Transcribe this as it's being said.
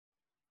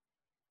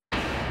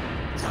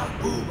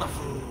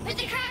Zoboomafoo. With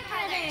the Kratts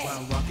brothers.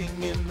 While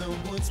walking in the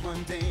woods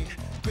one day,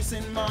 Chris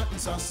and Martin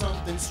saw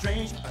something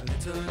strange. A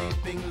little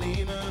leaping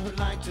lemur who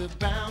liked to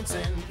bounce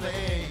and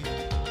play.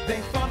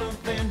 They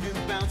followed their new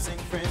bouncing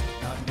friend,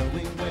 not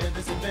knowing where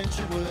this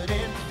adventure would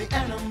end. The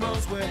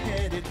animals were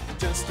headed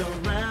just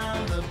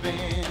around the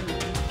bend.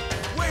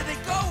 Where are they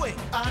going?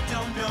 I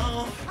don't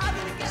know. How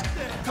did we get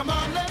there? Come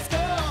on, let's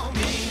go.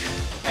 Me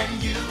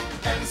and you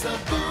and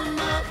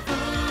Zoboomafoo.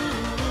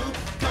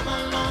 Come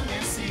along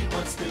and see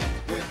what's new.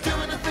 We're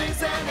doing the things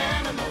that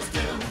animals do.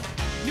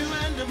 New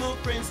animal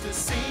friends to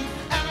see.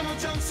 Animal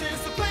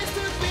Junction's the place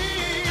to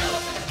be.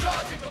 Elephants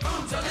charging,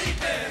 baboons are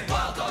leaping.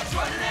 Wild dogs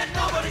running and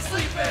nobody's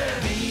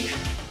sleeping. Me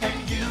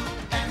and you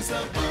and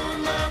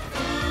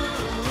Zoboomafoo.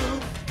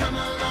 Come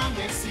along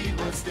and see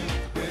what's new.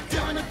 We're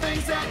doing the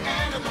things that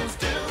animals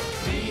do.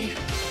 Me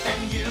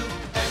and you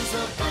and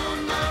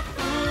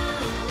Zoboomafoo.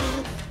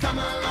 Come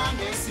along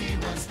and see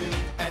what's new.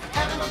 At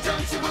Animal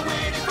Junction, we're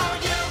waiting for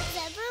you.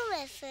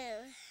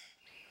 Zoboomafoo.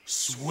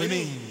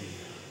 Swimming.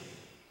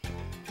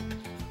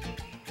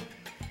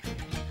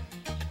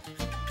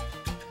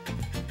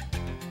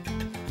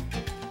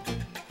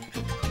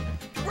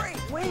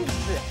 Great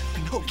waves there.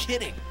 No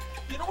kidding.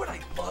 You know what I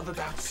love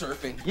about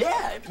surfing?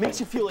 Yeah, it makes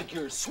you feel like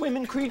you're a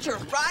swimming creature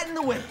riding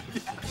the wave.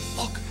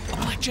 Look, a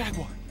black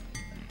jaguar.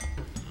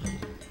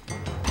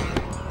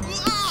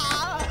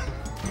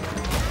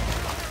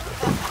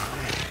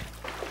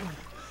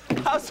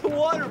 How's the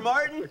water,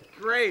 Martin?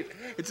 Great.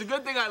 It's a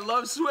good thing I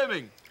love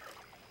swimming.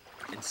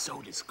 And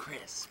so does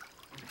Chris.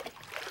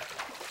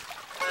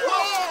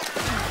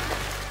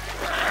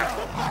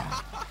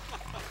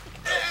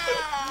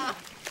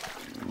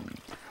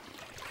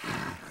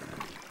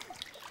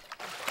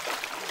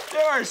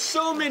 There are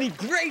so many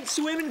great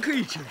swimming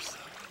creatures.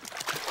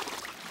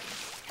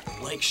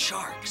 Like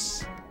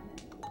sharks.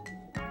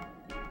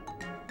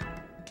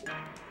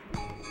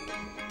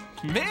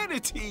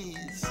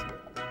 Manatees.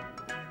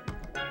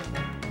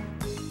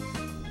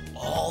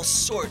 All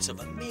sorts of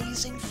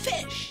amazing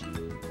fish.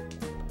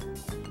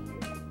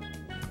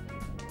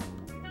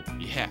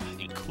 Yeah,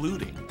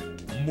 including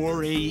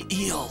moray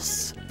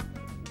eels.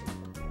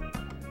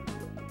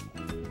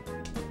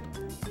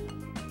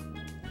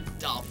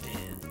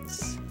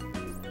 Dolphins.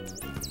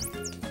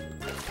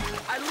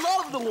 I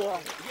love the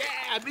water.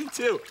 Yeah, me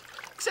too.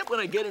 Except when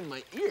I get in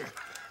my ear.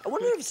 I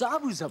wonder if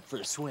Zoboo's up for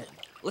a swim.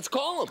 Let's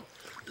call him.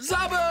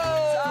 Zoboo!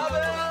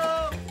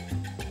 Zoboo!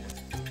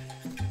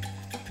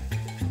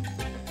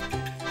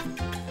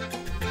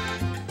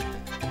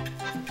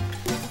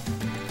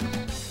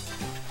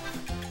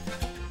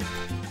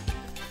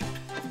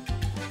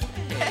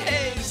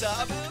 Hey,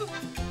 Zoboo.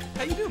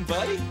 How you doing,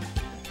 buddy?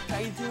 How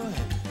you doing?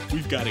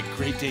 We've got a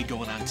great day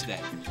going on today.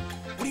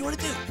 What do you want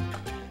to do?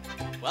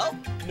 Well,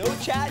 no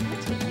chat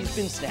until he's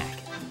been snacking.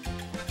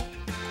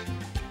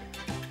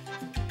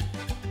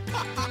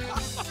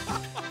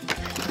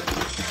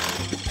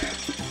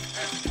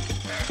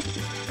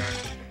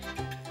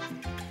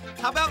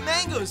 How about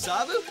mangoes,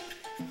 Zoboo?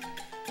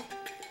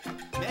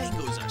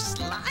 Mangoes are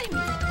slimy,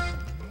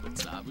 but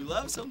Zoboo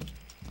loves them.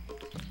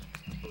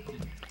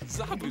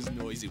 Zoboo's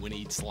noisy when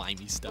he eats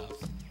slimy stuff.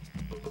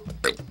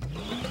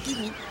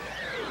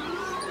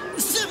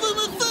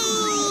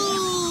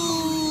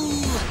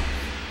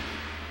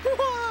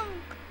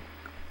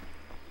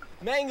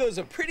 Mango's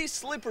a pretty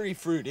slippery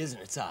fruit, isn't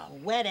it,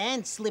 Zob? Wet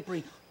and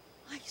slippery.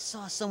 I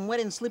saw some wet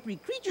and slippery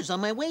creatures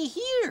on my way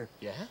here.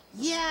 Yeah?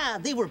 Yeah,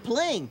 they were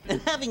playing and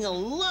having a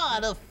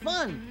lot of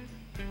fun.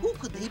 Who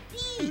could they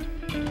be?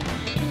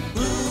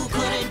 Who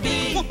could it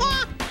be?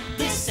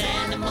 This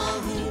animal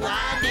who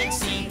I did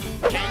see.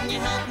 Can you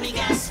help me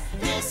guess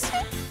this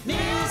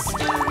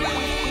mystery?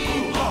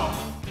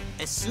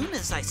 As soon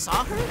as I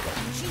saw her,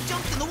 she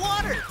jumped in the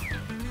water.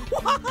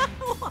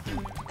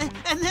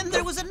 And then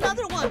there was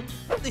another one.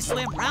 They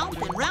swam round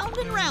and round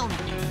and round.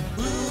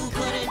 Who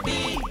could it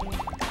be?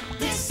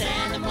 This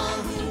animal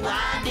who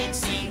I did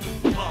see.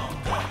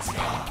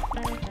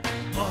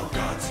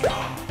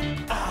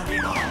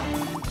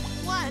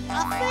 What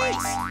a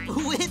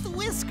face! With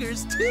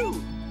whiskers,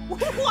 too.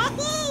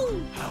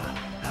 Wahoo!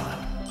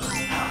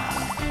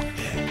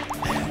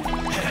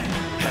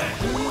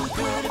 Who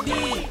could it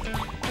be?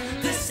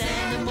 This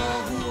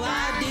animal who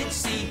I did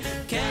see.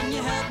 Can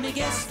you help me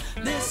guess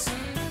this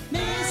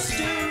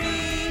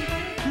mystery?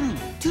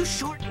 Two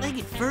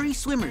short-legged furry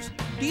swimmers.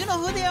 Do you know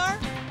who they are?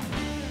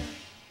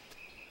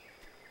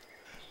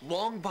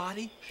 Long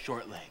body,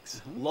 short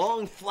legs.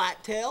 Long,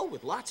 flat tail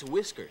with lots of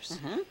whiskers.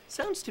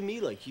 Sounds to me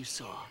like you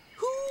saw.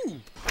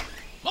 Who?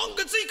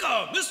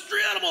 Mongazika,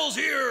 mystery animals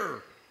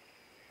here!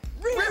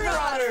 River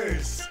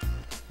otters!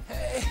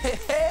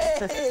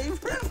 Hey,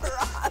 river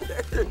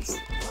otters!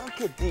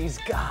 Look at these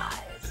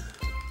guys.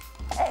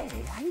 Hey,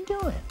 how you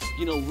doing?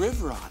 You know,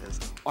 river otters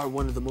are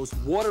one of the most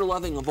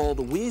water-loving of all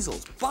the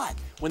weasels, but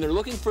when they're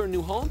looking for a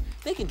new home,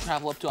 they can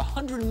travel up to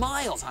 100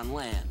 miles on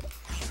land.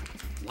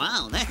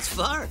 Wow, that's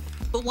far.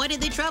 But why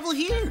did they travel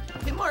here?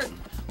 Hey, Martin,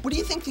 what do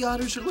you think the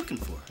otters are looking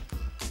for?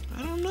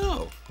 I don't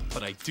know.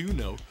 But I do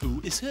know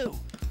who is who.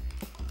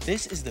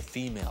 This is the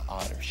female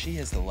otter. She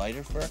has the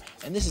lighter fur,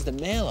 and this is the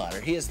male otter.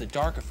 He has the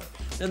darker fur.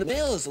 Now, the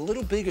male is a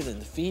little bigger than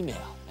the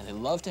female, and they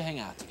love to hang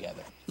out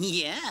together.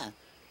 Yeah.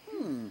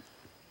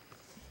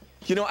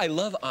 You know, I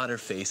love otter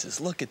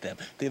faces. Look at them.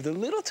 They have their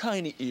little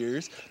tiny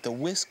ears, the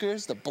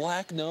whiskers, the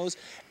black nose,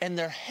 and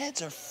their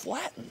heads are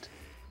flattened.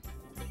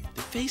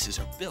 The faces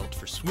are built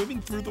for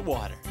swimming through the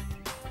water.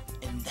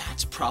 And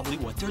that's probably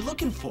what they're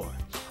looking for.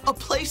 A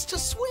place to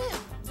swim.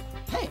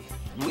 Hey,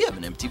 we have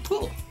an empty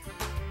pool.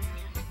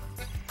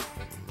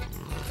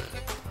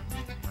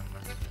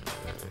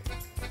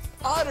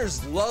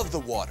 Otters love the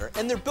water,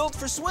 and they're built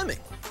for swimming.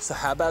 So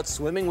how about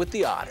swimming with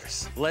the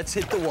otters? Let's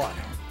hit the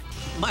water.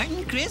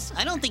 Martin, Chris,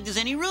 I don't think there's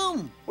any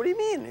room. What do you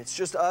mean? It's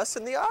just us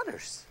and the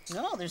otters.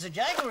 No, there's a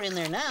jaguar in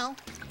there now.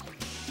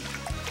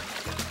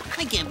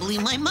 I can't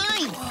believe my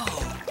mind.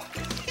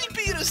 He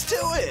beat us to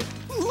it.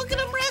 Look at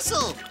him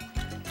wrestle.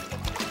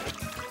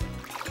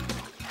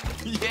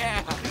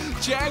 Yeah,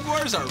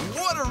 jaguars are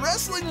water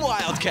wrestling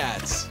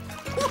wildcats.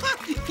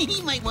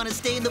 He might want to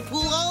stay in the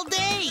pool all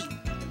day.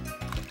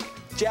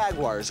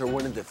 Jaguars are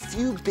one of the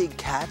few big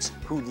cats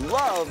who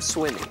love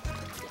swimming.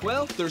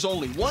 Well, there's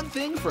only one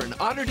thing for an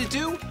otter to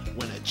do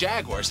when a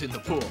jaguar's in the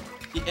pool.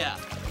 Yeah,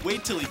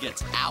 wait till he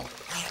gets out.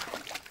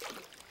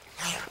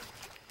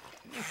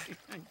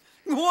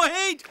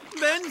 Wait,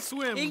 then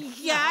swim.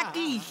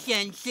 Exactly,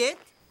 sense it.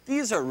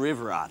 These are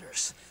river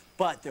otters,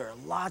 but there are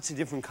lots of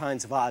different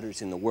kinds of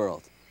otters in the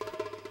world.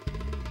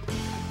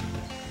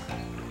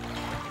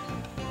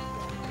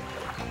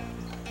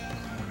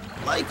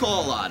 Like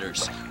all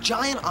otters,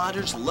 giant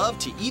otters love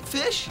to eat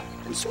fish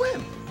and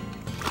swim.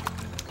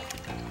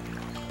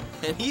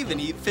 And even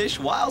eat fish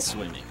while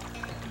swimming.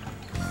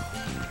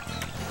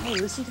 Hey,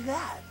 listen to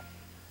that.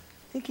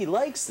 I think he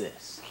likes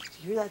this.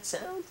 Do you hear that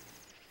sound?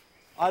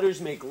 Otters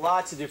make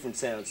lots of different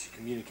sounds to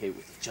communicate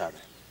with each other.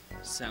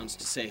 Sounds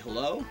to say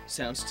hello,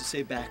 sounds to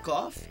say back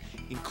off,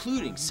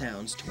 including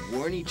sounds to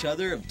warn each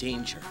other of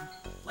danger,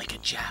 like a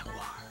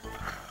jaguar.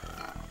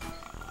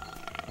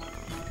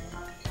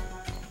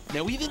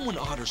 Now, even when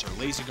otters are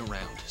lazing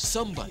around,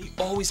 somebody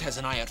always has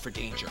an eye out for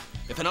danger.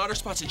 If an otter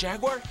spots a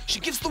jaguar, she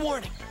gives the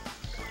warning.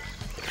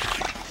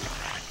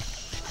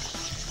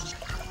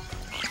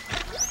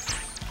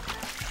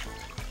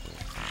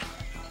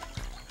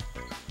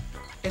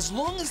 As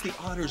long as the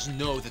otters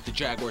know that the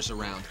jaguar's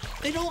around,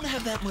 they don't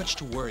have that much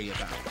to worry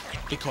about,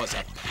 because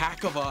a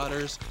pack of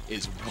otters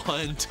is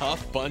one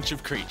tough bunch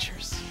of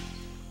creatures.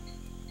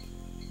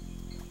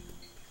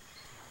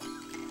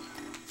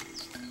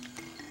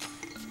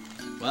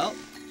 Well,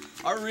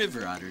 our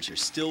river otters are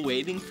still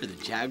waiting for the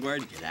jaguar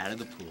to get out of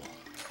the pool.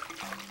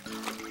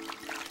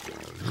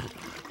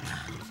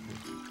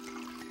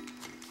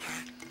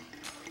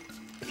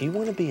 If you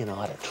want to be an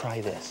otter,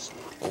 try this.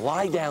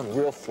 Lie down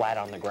real flat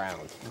on the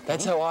ground.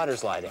 That's how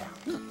otters lie down.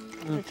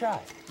 Good try.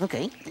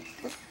 Okay.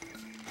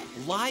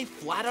 Lie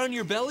flat on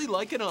your belly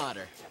like an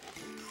otter.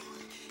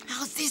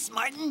 How's this,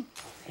 Martin?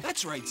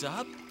 That's right,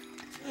 Zob.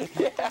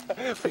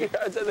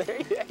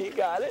 Yeah, you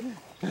got it.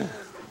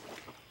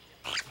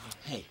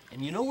 Hey,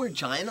 and you know where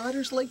giant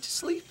otters like to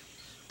sleep?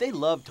 They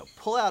love to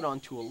pull out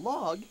onto a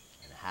log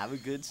and have a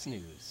good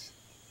snooze.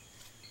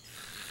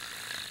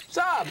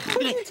 Zob!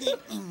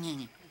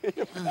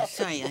 Oh,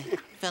 sorry, I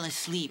fell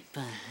asleep.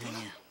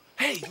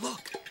 Hey,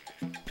 look.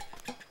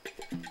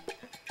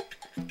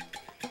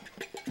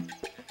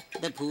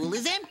 The pool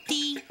is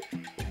empty.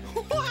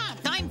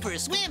 Time for a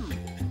swim.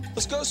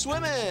 Let's go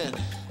swimming.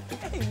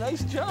 Hey,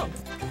 nice jump.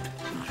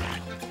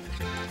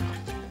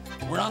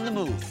 We're on the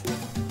move.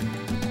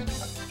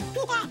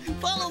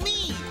 Follow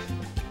me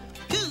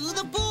to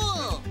the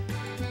pool.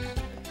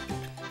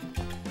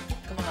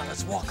 Come on,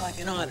 let's walk like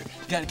an otter.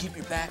 You gotta keep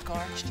your back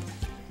arched.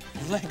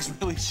 Your legs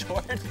really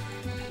short.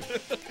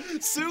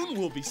 Soon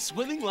we'll be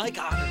swimming like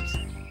otters.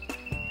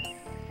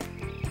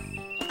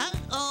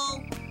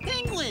 Uh-oh,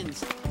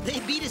 penguins.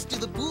 They beat us to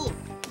the pool.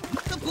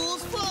 The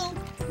pool's full.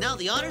 Now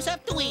the otters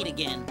have to wait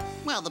again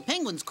while the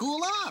penguins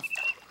cool off.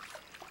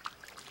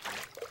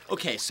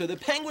 Okay, so the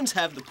penguins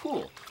have the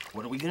pool.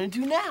 What are we gonna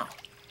do now?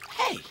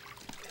 Hey,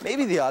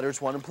 Maybe the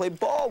otters want to play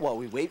ball while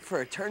we wait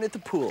for a turn at the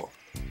pool.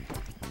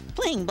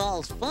 Playing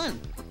ball's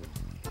fun.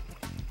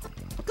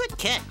 Good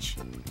catch.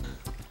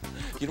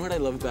 You know what I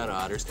love about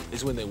otters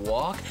is when they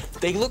walk,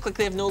 they look like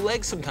they have no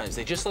legs sometimes.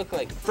 They just look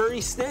like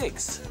furry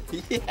snakes.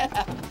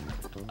 Yeah.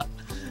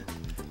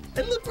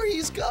 And look where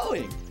he's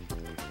going.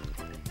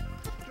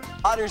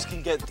 Otters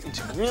can get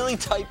into really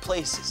tight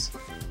places.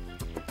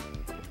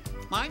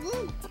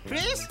 Martin,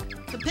 Chris,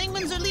 the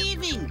penguins are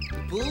leaving.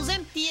 The pool's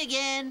empty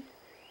again.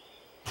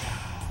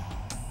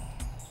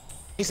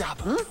 Hey,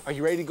 Zoboo, are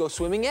you ready to go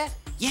swimming yet?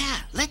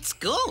 Yeah, let's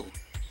go.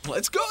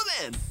 Let's go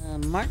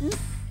then. Martin,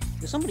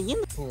 there's somebody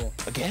in the pool.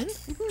 Again?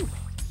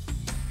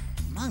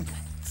 Manga,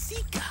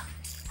 Zika.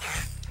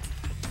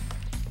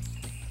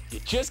 You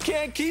just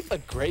can't keep a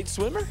great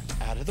swimmer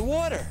out of the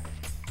water.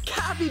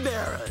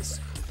 Capybaras.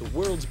 The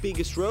world's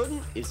biggest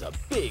rodent is a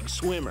big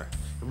swimmer.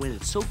 And when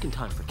it's soaking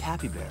time for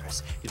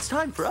capybaras, it's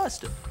time for us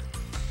to...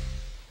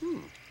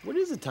 What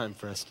is it time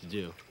for us to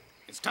do?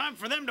 It's time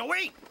for them to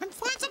wait and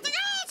find something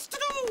else to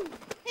do.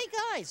 Hey,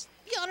 guys,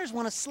 the otters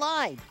want to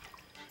slide.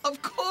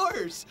 Of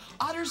course!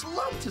 Otters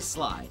love to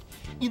slide.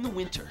 In the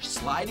winter,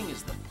 sliding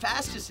is the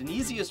fastest and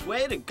easiest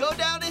way to go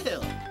down a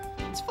hill.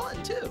 It's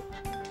fun, too.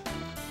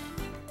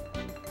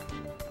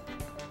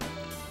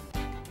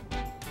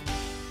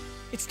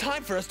 It's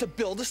time for us to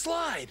build a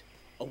slide.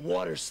 A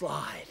water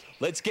slide.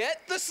 Let's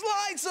get the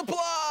slide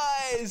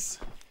supplies!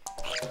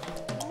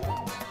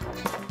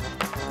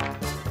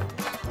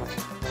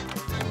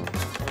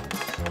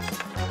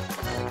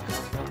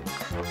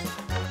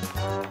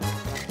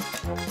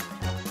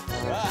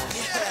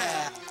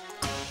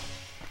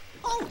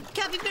 Oh,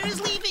 capybara's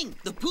leaving.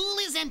 The pool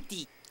is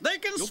empty. They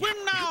can swim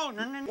now.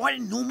 What?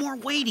 No more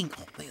waiting.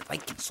 Oh, they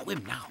can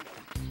swim now.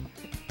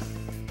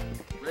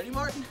 Ready,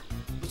 Martin?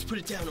 Let's put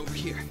it down over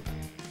here.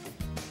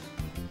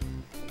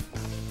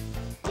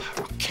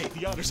 Okay,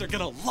 the otters are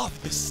gonna love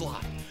this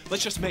slide.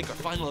 Let's just make our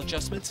final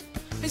adjustments.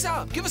 Hey,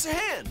 Zob, give us a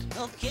hand.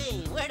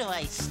 Okay, where do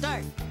I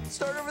start?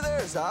 Start over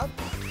there, Zob.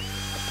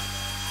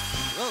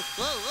 Whoa,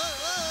 whoa, whoa,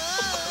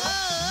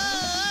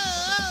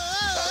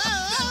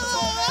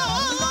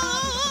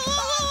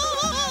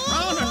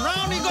 Round and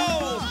round he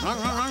goes. Run,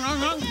 run, run, run,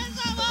 run.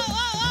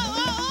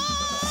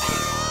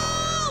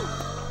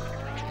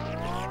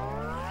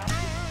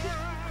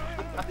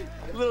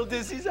 Little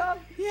dizzy, Zob?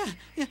 Yeah,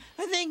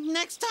 I think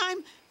next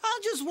time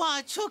I'll just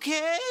watch,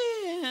 okay?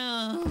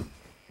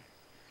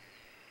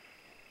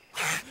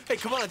 Hey,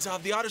 come on,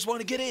 Zob. The otters want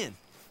to get in.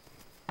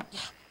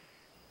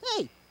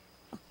 Hey,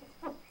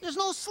 there's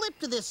no slip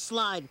to this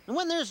slide. And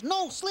when there's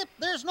no slip,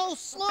 there's no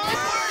slide.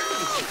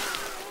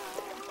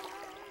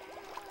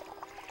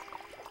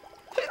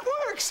 It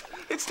works!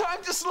 It's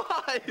time to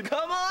slide!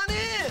 Come on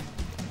in!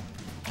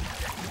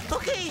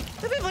 Okay,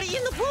 everybody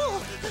in the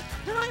pool.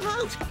 And I'm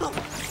out. Oh.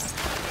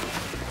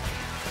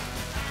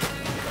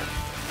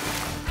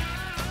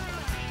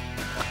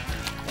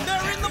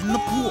 They're in the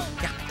pool.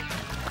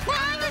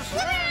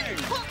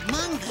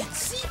 Manga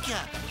Sika.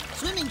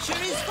 Swimming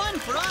sure is fun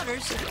for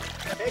otters.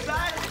 Hey,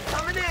 guys,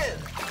 coming in!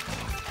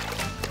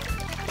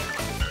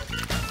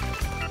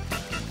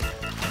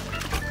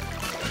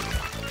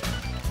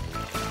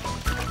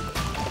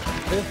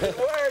 It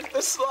worked,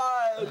 the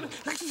slide!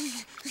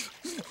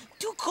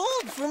 Too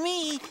cold for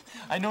me.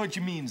 I know what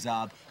you mean,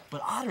 Zob,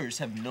 but otters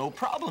have no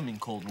problem in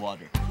cold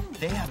water.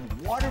 They have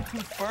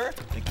waterproof fur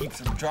that keeps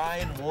them dry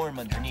and warm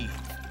underneath.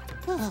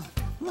 Oh,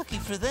 lucky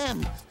for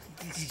them.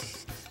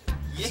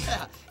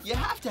 Yeah, you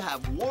have to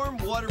have warm,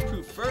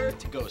 waterproof fur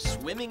to go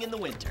swimming in the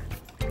winter.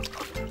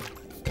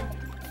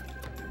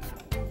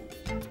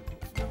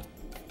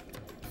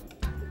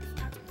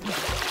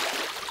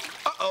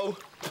 Uh-oh,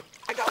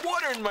 I got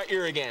water in my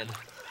ear again.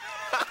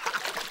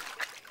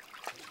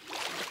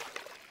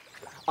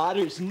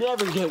 Otters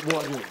never get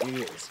water in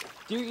their ears.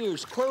 Their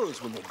ears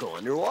close when they go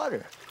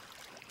underwater.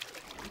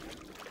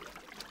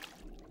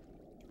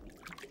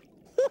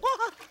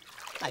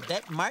 I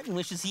bet Martin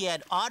wishes he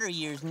had otter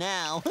ears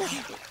now.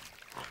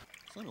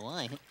 So do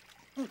I.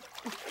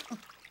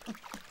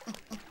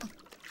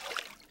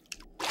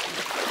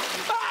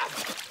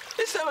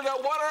 This time I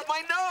got water up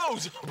my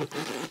nose!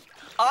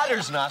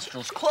 Otters'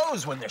 nostrils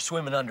close when they're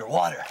swimming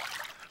underwater.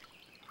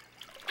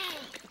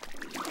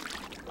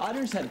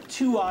 Otters have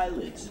two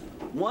eyelids.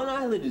 One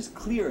eyelid is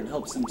clear and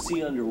helps them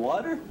see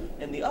underwater,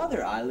 and the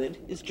other eyelid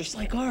is just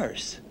like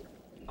ours.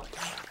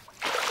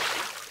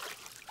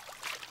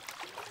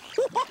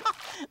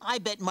 I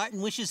bet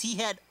Martin wishes he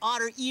had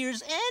otter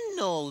ears and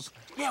nose.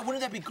 Yeah, wouldn't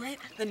that be great?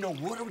 Then no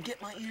water would get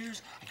in my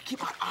ears, I could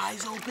keep my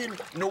eyes open,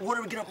 no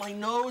water would get up my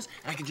nose,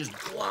 and I could just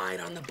glide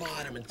on the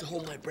bottom and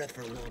hold my breath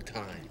for a long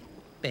time.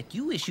 Bet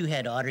you wish you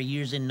had otter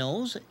ears and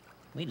nose.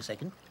 Wait a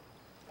second.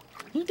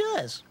 Who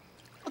does?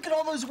 Look at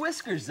all those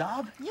whiskers,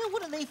 Zob. Yeah,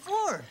 what are they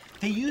for?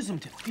 They use them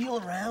to feel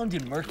around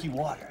in murky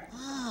water.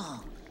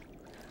 Oh.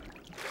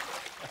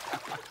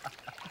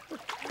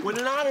 When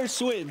an otter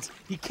swims,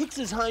 he kicks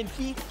his hind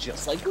feet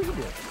just like we do.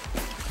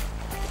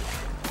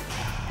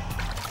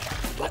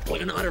 But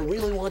when an otter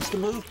really wants to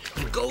move,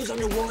 he goes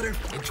underwater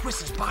and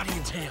twists his body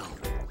and tail.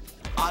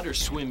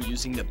 Otters swim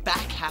using the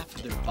back half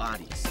of their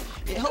bodies.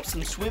 It helps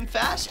them swim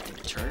fast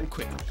and turn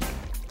quickly.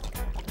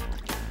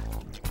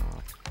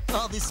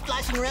 All this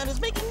splashing around is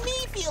making me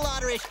feel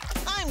otterish.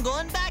 I'm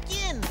going back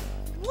in.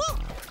 Woo!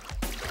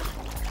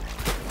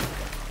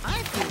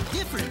 I feel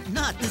different,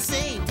 not the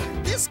same.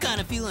 This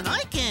kind of feeling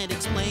I can't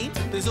explain.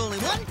 There's only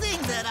one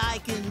thing that I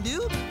can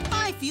do.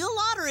 I feel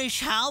otterish.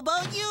 How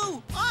about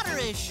you?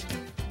 Otterish.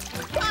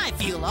 I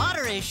feel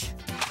otterish.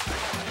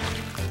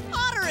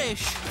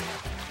 Otterish.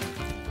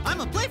 I'm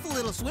a playful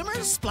little swimmer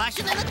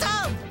splashing in a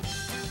tub.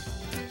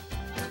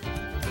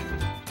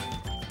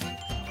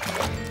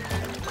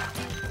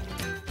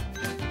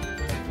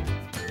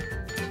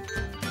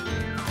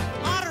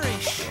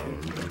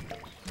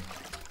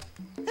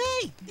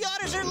 Hey, the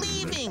otters are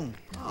leaving.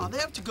 Oh, they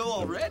have to go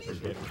already?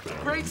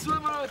 Great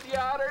swimming with the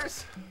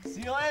otters.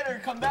 See you later.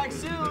 Come back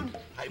soon.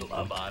 I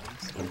love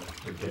otters.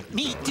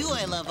 Me too,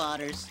 I love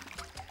otters.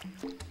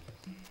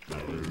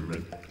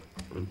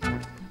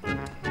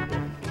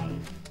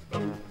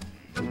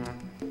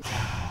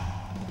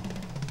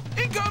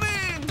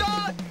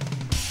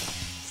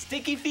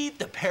 Shaky Feet,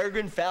 the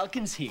peregrine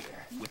falcon's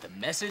here with a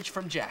message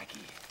from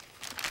Jackie.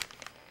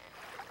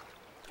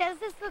 Does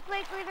this look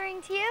like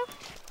littering to you?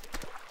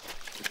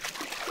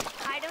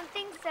 I don't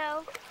think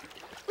so.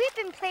 We've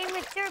been playing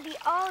with Derby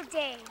all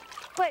day,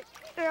 but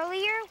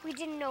earlier we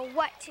didn't know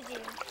what to do.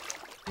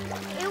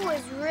 It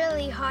was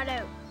really hot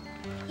out.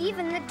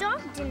 Even the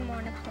dog didn't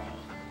want to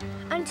play.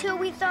 Until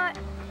we thought,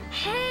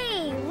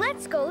 hey,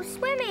 let's go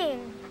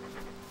swimming.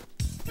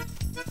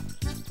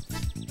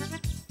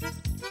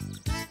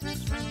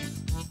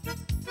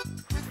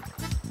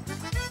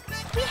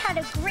 We had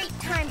a great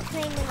time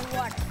playing in the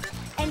water,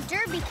 and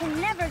Derby can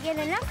never get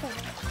enough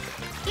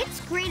of it.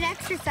 It's great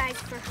exercise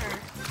for her,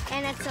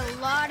 and it's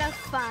a lot of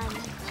fun.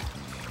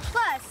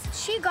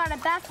 Plus, she got a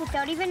bath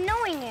without even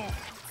knowing it.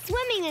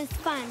 Swimming is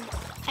fun,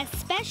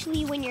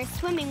 especially when you're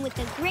swimming with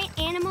a great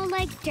animal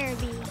like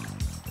Derby.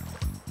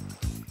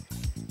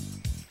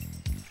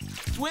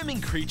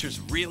 Swimming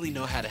creatures really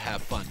know how to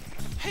have fun.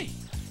 Hey,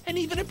 and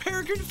even a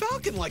peregrine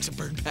falcon likes a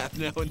bird bath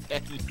now and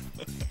then.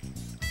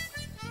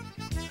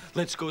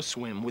 Let's go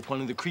swim with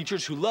one of the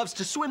creatures who loves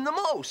to swim the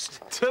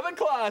most. To the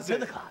closet. To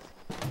the closet.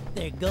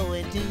 They're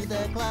going to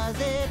the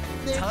closet.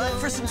 They're Time for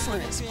going some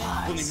swimming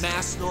supplies. We'll need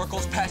masks,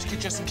 snorkels, patch kit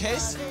just in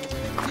case.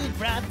 to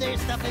grab their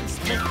stuff and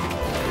split.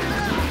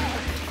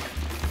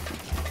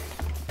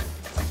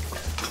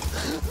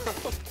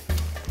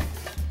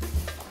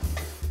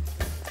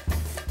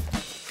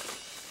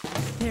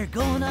 They're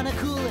going on a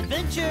cool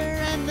adventure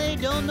and they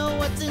don't know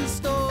what's in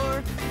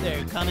store.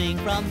 They're coming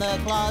from the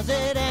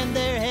closet and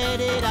they're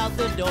headed out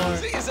the door.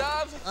 See you,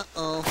 Zob.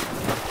 Uh-oh.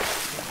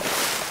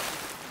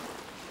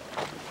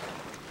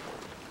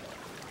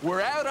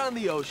 We're out on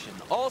the ocean,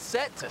 all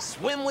set to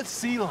swim with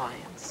sea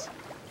lions.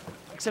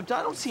 Except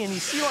I don't see any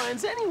sea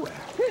lions anywhere.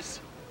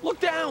 Chris, look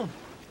down.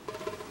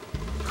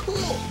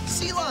 Cool,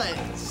 sea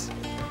lions.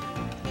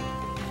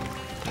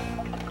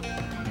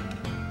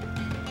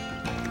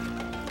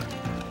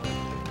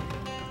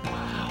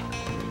 Wow.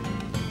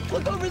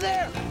 Look over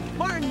there.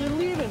 Martin, they're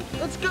leaving.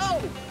 Let's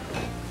go.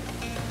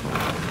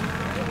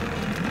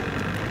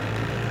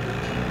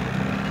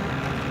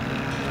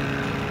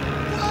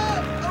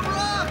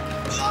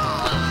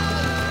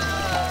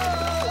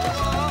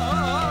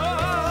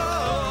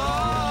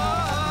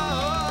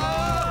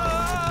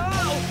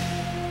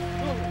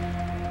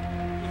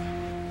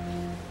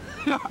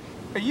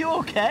 Are you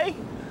okay?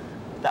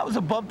 That was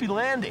a bumpy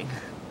landing.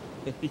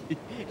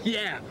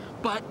 Yeah,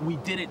 but we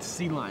did it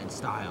sea lion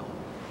style.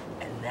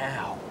 And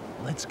now,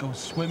 let's go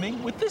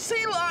swimming with the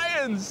sea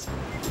lions.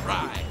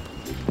 Right.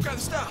 Grab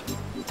the stuff.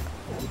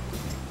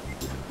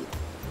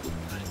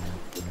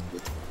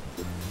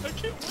 I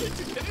can't wait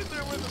to get in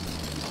there with them.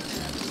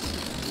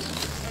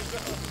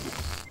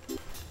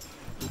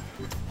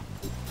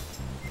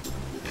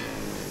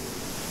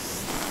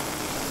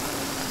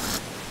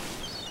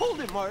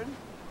 Hold it, Martin.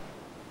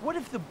 What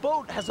if the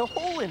boat has a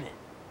hole in it?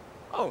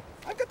 Oh,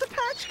 I've got the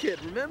patch kit,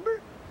 remember?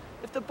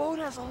 If the boat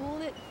has a hole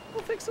in it,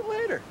 we'll fix it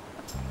later.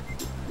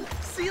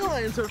 Sea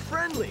lions are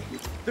friendly.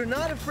 They're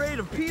not afraid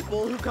of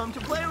people who come to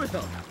play with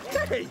them.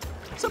 Hey,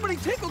 somebody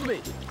tickled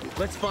me.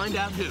 Let's find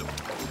out who.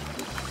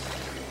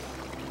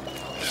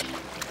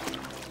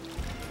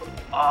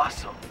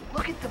 Awesome.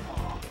 Look at them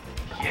all.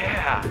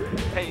 Yeah.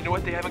 Hey, you know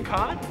what they have in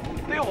common?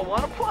 They all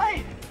want to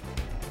play.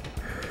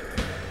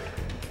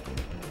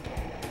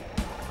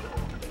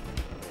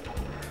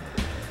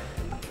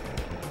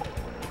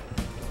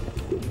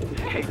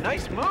 Hey,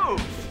 nice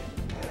move.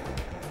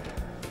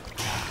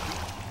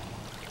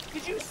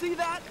 Did you see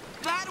that?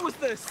 That was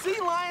the sea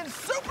lion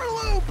super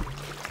loop.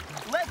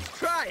 Let's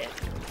try it.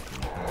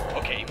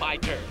 Okay, my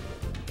turn.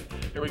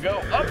 Here we go.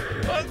 Up,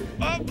 up,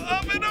 up,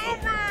 up and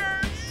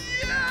over.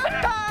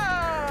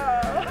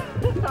 Yeah!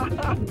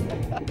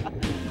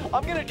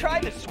 I'm gonna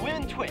try the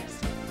swim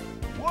twist.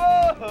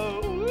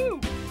 Whoa!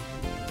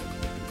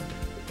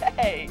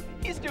 Hey,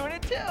 he's doing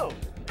it too.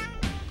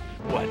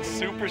 What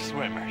super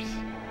swimmers?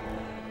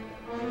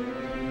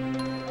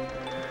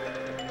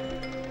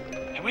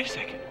 Hey, wait a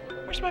second.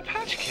 Where's my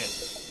patch kit?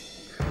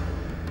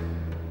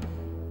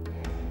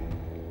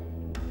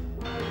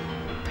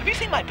 Have you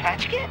seen my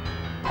patch kit?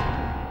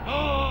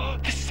 Oh,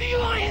 the sea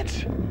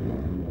lions!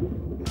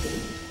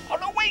 Oh,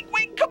 no, wait,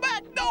 come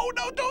back! No,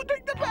 don't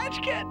take the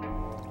patch kit!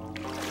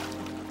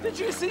 Did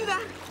you see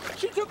that?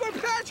 She took our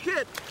patch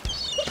kit!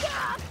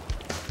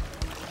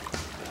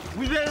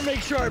 We better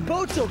make sure our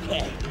boat's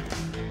okay.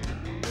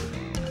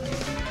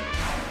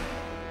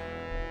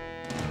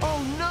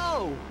 Oh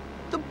no!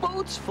 The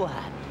boat's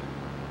flat.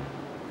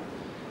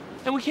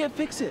 And we can't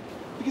fix it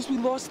because we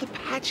lost the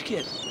patch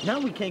kit. Now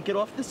we can't get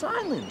off this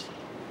island.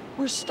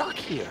 We're stuck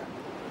here.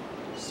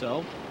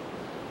 So,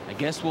 I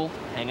guess we'll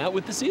hang out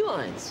with the sea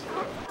lions.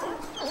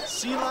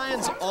 Sea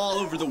lions all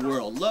over the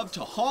world love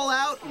to haul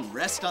out and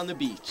rest on the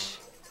beach.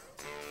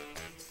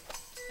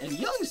 And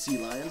young sea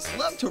lions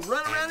love to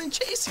run around and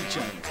chase each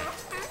other.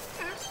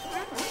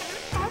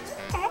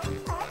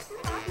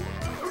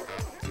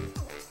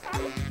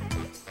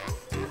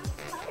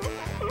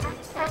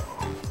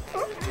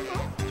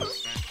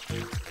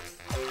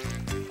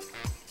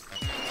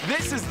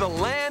 This is the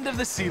land of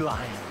the sea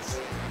lions.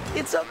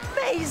 It's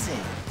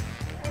amazing.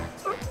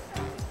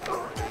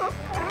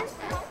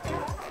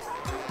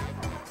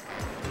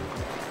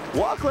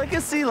 Walk like a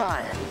sea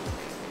lion.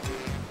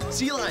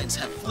 Sea lions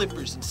have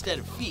flippers instead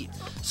of feet,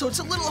 so it's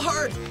a little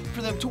hard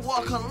for them to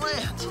walk on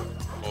land.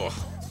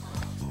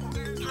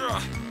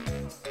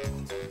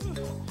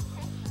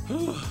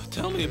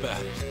 Tell me about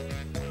it.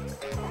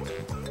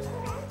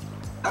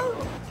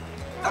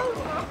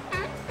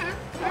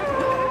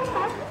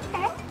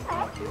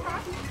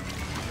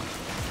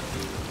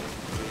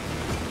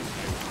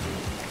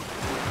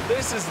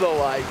 This is the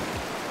life.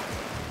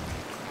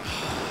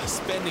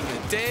 Spending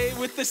a day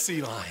with the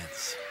sea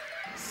lions.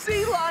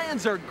 Sea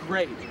lions are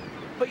great,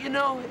 but you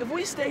know, if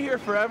we stay here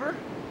forever,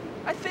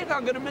 I think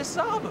I'm gonna miss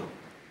Zoboo.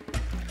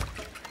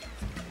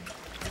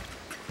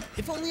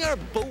 If only our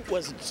boat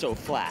wasn't so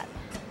flat.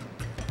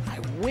 I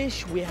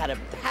wish we had a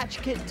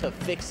patch kit to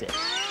fix it.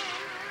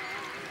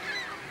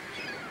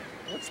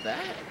 What's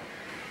that?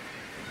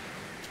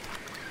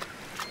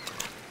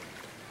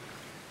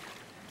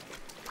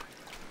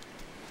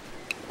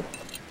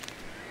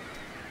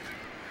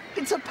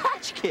 It's a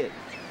patch kit.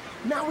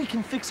 Now we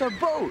can fix our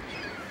boat.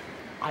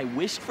 I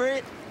wished for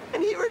it,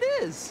 and here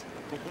it is.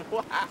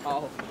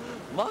 Wow,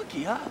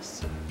 lucky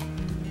us.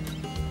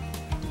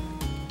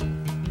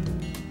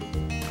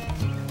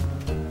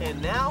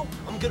 And now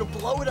I'm gonna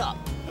blow it up.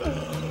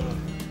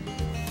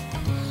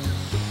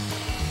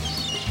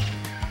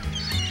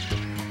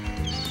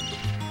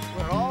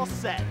 We're all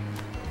set.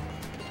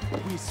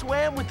 We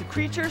swam with the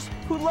creatures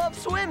who love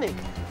swimming.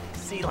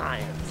 Sea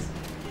lions.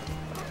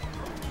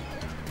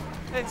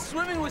 And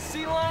swimming with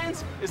sea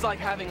lions is like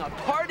having a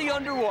party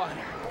underwater.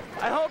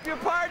 I hope your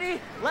party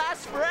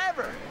lasts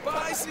forever.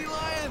 Bye, sea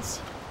lions.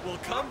 We'll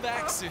come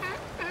back soon.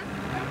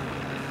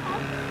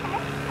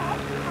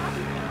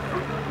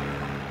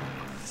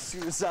 As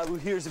soon as Zoboo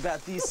hears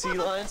about these sea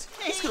lions,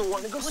 he's gonna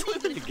want to go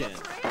swimming again.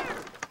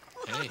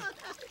 Hey,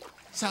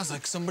 sounds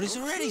like somebody's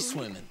already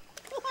swimming.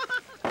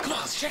 Come on,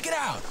 let's check it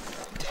out.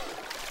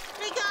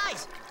 Hey,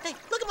 guys! Hey,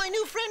 look at my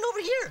new friend over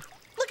here.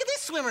 Look at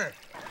this swimmer.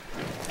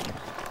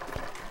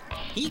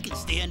 He can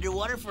stay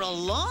underwater for a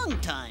long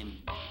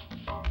time.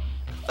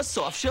 A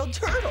soft-shelled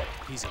turtle.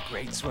 He's a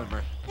great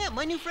swimmer. Yeah,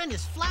 my new friend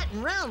is flat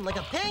and round like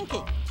a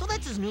pancake, so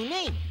that's his new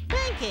name,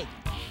 Pancake.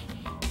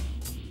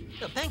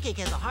 A pancake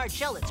has a hard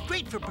shell that's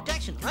great for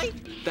protection, right?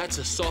 That's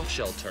a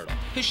soft-shelled turtle.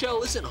 His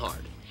shell isn't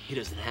hard. He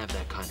doesn't have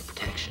that kind of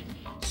protection.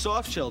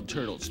 Soft-shelled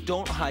turtles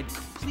don't hide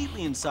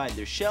completely inside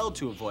their shell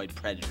to avoid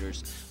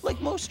predators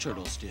like most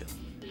turtles do.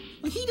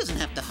 Well, he doesn't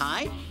have to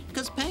hide,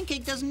 because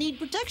Pancake doesn't need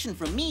protection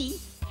from me.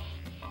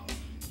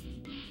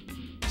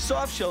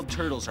 Soft-shelled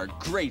turtles are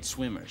great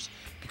swimmers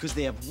because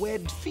they have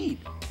webbed feet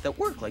that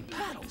work like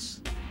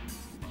paddles.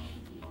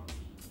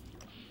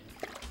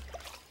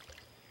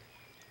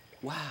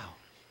 Wow,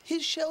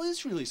 his shell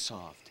is really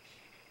soft.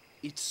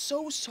 It's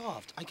so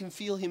soft, I can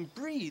feel him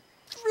breathe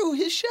through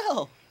his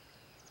shell.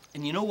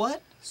 And you know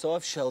what?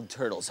 Soft-shelled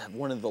turtles have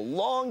one of the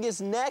longest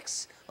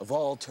necks of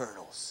all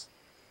turtles.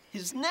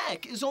 His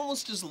neck is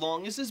almost as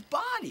long as his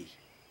body.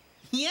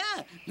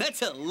 Yeah,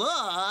 that's a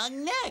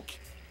long neck.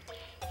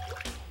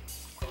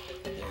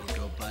 There you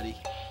go, buddy.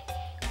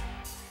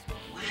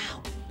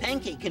 Wow,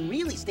 Pancake can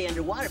really stay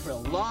underwater for a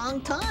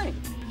long time.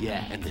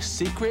 Yeah, and the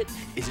secret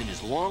is in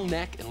his long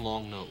neck and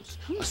long nose.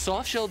 A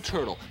soft-shelled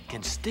turtle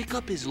can stick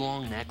up his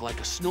long neck like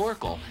a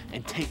snorkel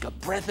and take a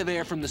breath of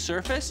air from the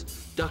surface,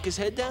 duck his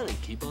head down,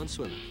 and keep on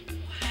swimming.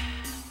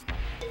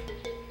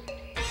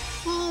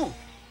 Oh,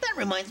 that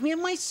reminds me of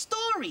my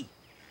story.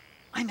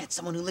 I met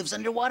someone who lives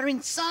underwater in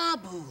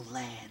Zoboo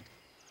land.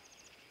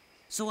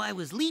 So I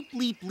was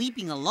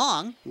leaping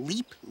along,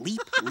 leap, leap,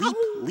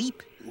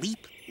 leap,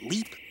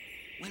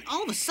 when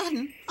all of a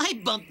sudden, I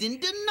bumped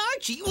into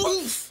Narchi.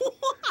 Oof!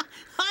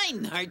 Hi,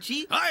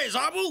 Narchi. Hi,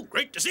 Zoboo.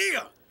 Great to see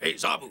you. Hey,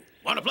 Zoboo,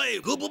 want to play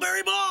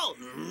googleberry ball?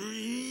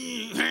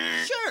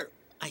 Sure,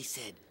 I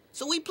said.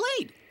 So we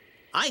played.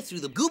 I threw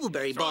the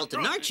googleberry ball to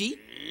Narchi,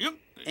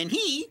 and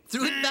he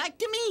threw it back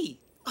to me.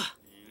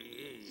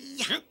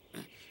 Yeah.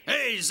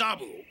 Hey,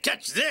 Zoboo,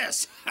 catch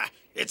this.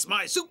 It's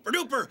my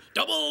super-duper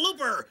double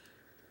looper.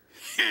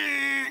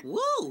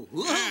 Whoa,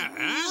 whoa,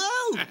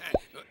 whoa.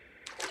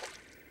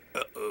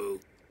 Uh-oh.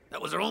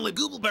 That was our only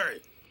googleberry.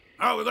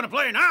 How are we going to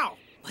play now?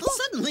 But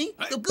suddenly,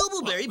 the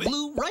googleberry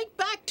blew right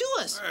back to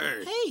us.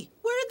 Hey,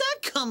 where did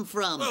that come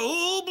from? Well,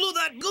 who blew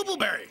that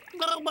googleberry?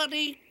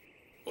 Nobody.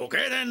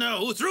 Okay, then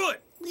who threw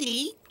it?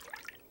 Me?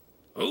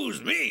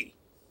 Who's me?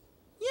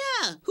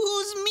 Yeah,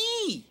 who's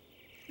me?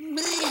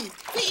 Me,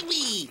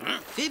 Phoebe. Huh?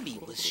 Phoebe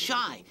was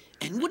shy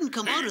and wouldn't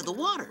come out of the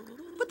water.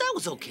 But that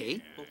was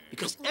okay,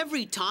 because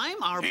every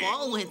time our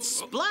ball went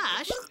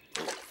splash,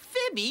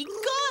 Phoebe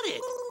got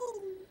it.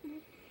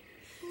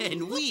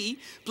 And we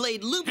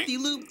played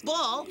loop-de-loop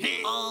ball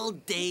all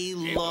day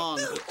long.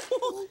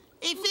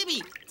 Hey,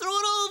 Phoebe, throw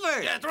it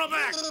over. Yeah, throw it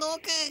back.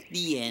 Okay.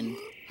 The end.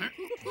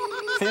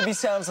 Phoebe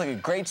sounds like a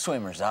great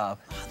swimmer, Zob.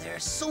 Oh, there are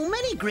so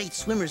many great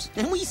swimmers,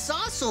 and we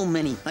saw so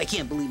many. I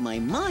can't believe my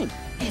mind.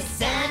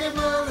 This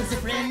animal is a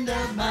friend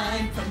of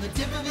mine, from the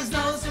tip of his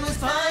nose to his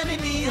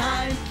climbing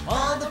behind.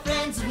 All the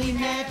friends we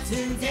met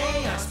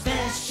today are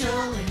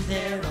special in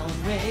their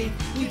own way.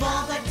 We've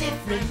all got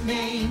different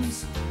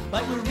names,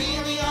 but we're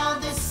really all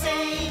the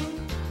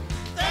same.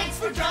 Thanks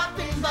for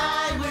dropping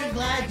by, we're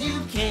glad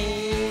you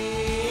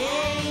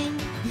came.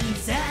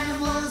 These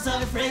animals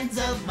are friends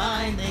of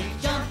mine. They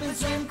jump and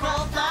swim,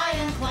 crawl, fly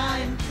and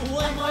climb.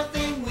 One more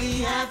thing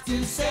we have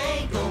to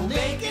say, go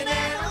make an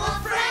animal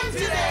friend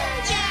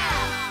today.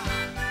 Yeah!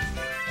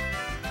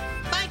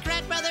 Bye,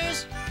 Kratts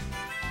brothers.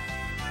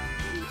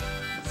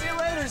 See you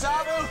later,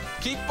 Zoboo.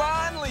 Keep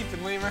on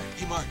leaping, lemur.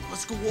 Hey, Mark,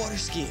 let's go water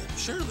skiing.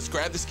 Sure, let's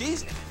grab the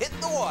skis and hit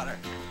the water.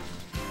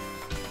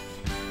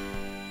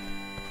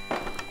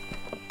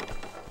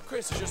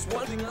 Chris, there's just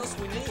one thing else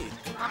we need.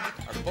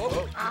 Our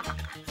boat.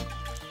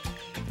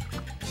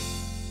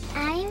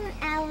 I'm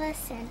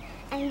Allison,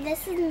 and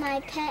this is my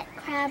pet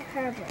crab,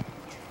 Herbert.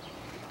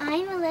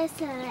 I'm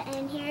Alyssa,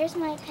 and here's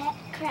my pet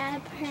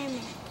crab,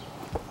 Hermit.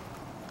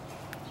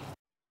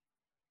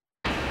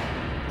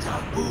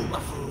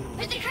 Zoboomafoo.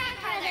 With the Crab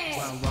Brothers!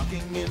 While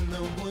walking in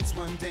the woods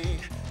one day,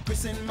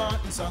 Chris and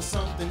Martin saw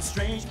something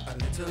strange. A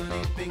little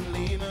leaping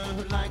lemur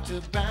who liked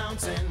to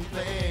bounce and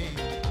play.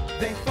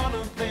 They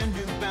followed their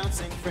new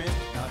bouncing friend,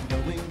 not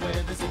knowing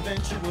where this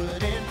adventure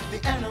would end.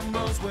 The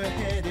animals were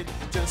headed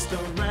just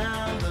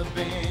around the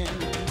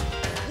bend.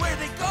 Where are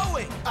they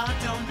going? I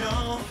don't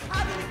know.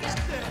 How did we get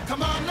there?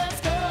 Come on, let's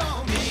go.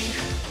 Me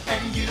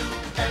and you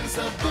and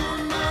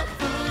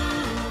Zoboomafoo.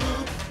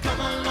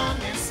 Come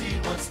along and see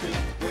what's new.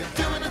 We're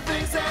doing the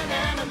things that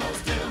animals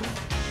do.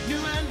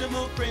 New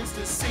animal friends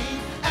to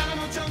see.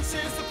 Animal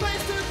Junction's the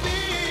place to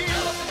be.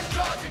 Elephants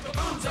charging,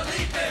 baboons are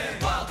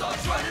leaping. Wild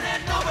dogs running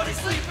and nobody's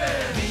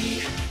sleeping.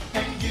 Me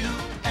and you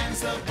and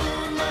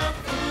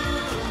Zoboomafoo.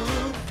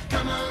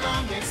 Come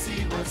along and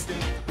see what's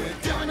new. We're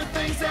doing the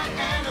things that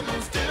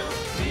animals do.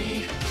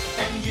 Me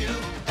and you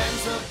and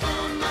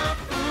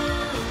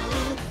Zoboomafoo.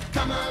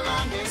 Come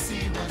along and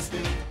see what's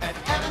new. At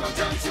Animal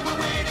Junction, we're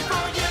waiting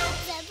for you.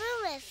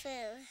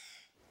 Zoboomafoo.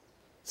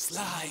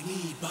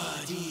 Slimy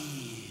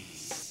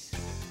buddies.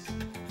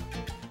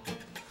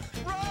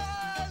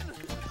 Run!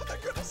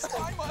 They're gonna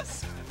slime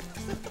us.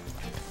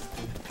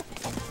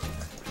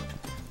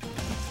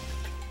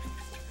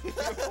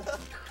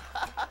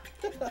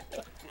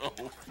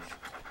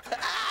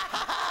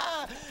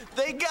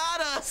 They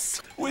got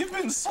us! We've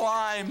been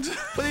slimed.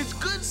 But it's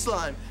good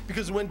slime,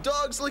 because when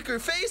dogs lick our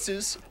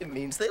faces, it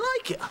means they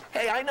like it.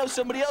 Hey, I know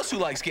somebody else who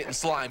likes getting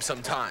slimed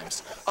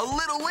sometimes. A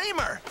little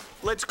lemur.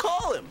 Let's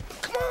call him.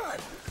 Come on.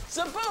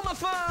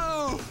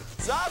 Zoboomafoo!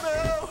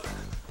 Zoboo!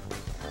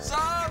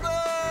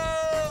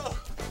 Zoboo!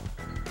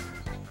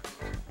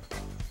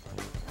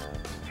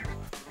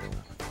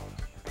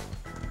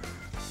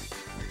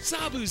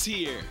 Zoboo's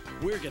here.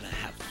 We're gonna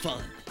have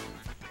fun.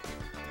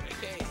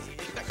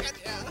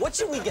 What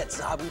should we get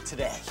Zoboo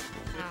today?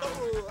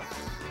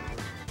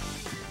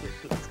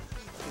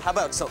 How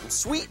about something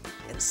sweet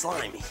and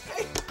slimy?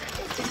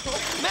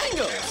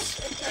 Mangoes!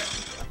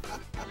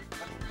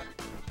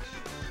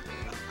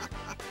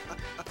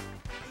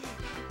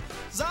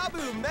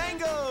 Zoboo,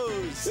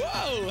 mangoes!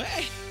 Whoa,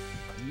 hey!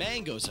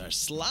 Mangoes are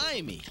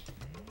slimy.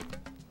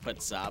 But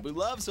Zoboo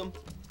loves them.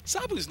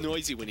 Zoboo's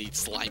noisy when he eats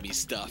slimy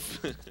stuff.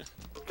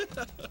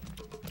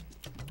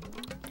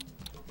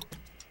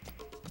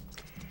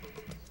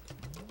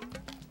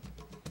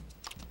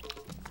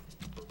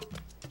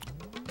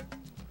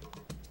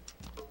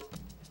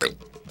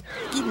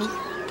 Give me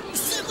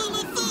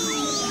Zoboomafoo!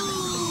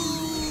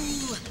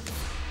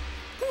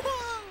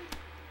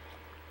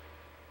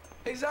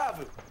 Hey,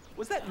 Zoboo,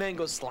 was that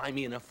mango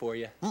slimy enough for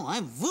you? Oh,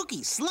 I'm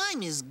Vookie.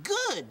 Slime is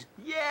good.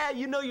 Yeah,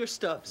 you know your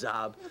stuff,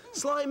 Zob.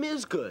 Slime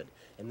is good,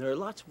 and there are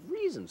lots of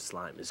reasons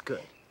slime is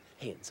good.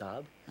 Hey, and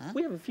Zob,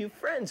 we have a few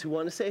friends who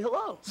want to say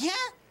hello. Yeah?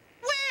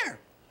 Where?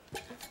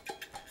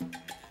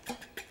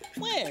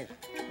 Where?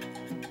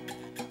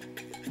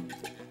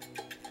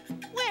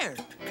 Where?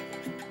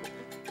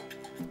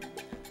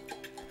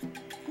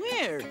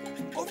 Where?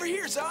 Over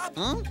here, Zob.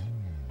 Huh?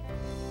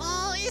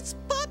 Oh, it's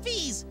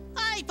puppies!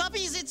 Hi,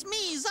 puppies, it's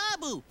me,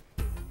 Zoboo.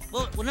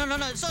 Well, no.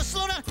 So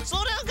slow down,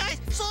 guys.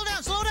 Slow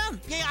down.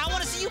 Yeah, I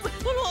want to see you.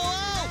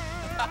 Whoa.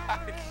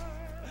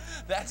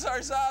 That's our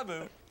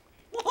Zoboo.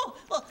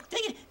 Whoa,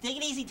 take it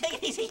easy.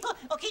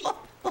 Okay,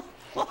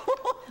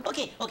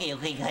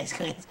 guys.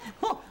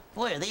 Oh,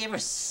 boy, are they ever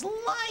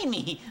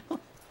slimy.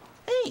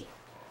 Hey,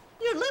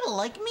 you're little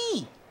like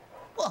me.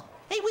 Well,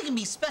 hey, we can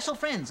be special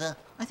friends.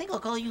 I think I'll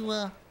call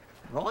you,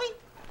 Roy?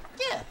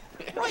 Yeah,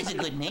 Roy's a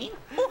good name.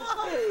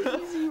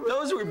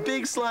 Those were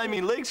big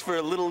slimy licks for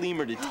a little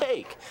lemur to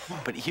take.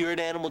 But here at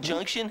Animal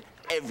Junction,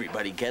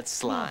 everybody gets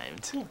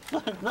slimed.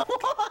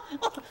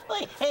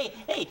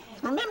 Hey,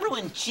 remember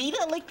when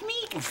Cheetah licked me?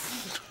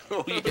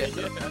 Oh, yeah.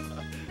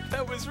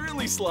 That was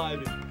really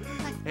slimy.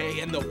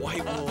 Hey, and the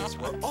white wolves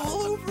were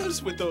all over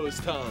us with those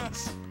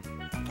tongues.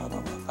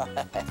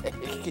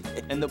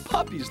 And the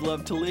puppies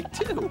love to lick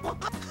too.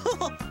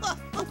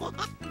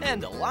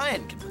 And a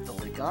lion can put the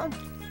lick on.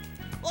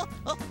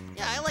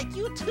 Yeah, I like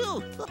you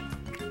too.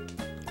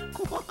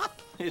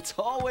 It's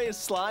always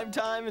slime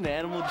time in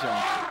Animal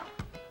Junction.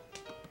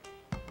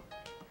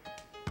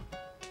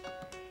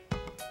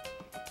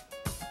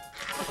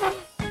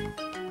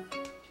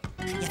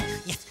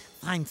 Yes,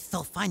 I'm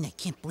so fine, I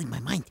can't believe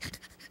my mind.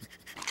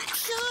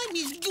 Slime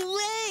is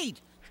great!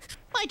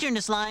 My turn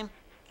to slime.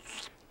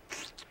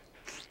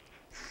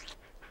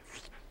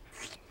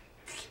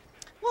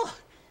 Oh,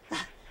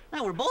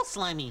 now we're both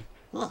slimy.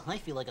 Oh, I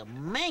feel like a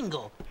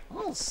mango.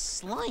 Oh,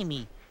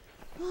 slimy.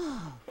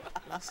 Oh,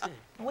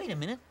 wait a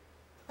minute.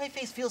 My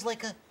face feels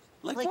like a...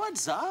 Like what,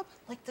 Zob?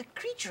 Like the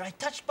creature I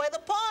touched by the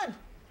pond.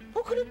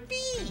 Who could it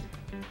be?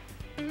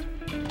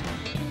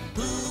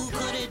 Who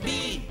could it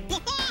be?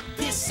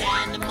 This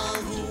animal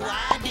who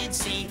I did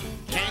see.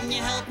 Can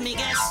you help me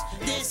guess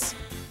this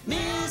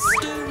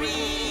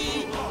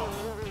mystery?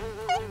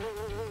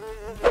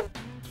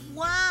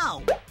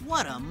 Wow,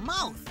 what a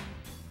mouth.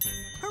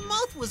 Her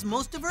mouth was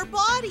most of her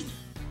body.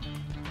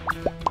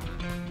 Who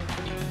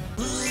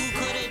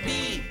could it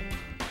be?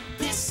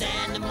 This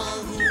animal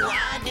who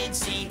I did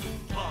see.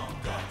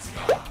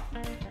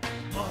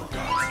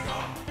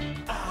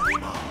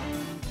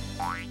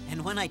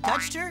 And when I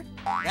touched her,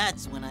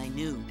 that's when I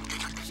knew.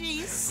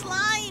 She's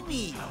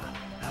slimy.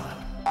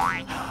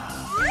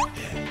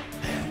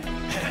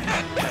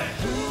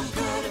 Who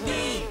could it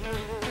be?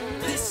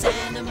 This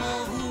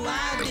animal who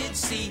I did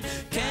see.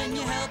 Can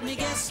you help me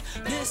guess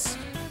this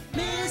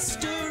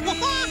mystery?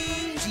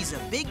 She's a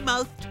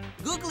big-mouthed,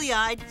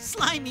 googly-eyed,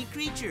 slimy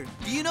creature.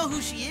 Do you know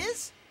who she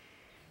is?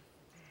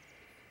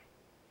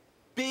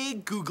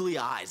 Big googly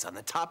eyes on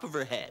the top of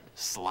her head.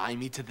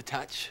 Slimy to the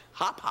touch.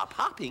 Hop, hop,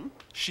 hopping.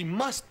 She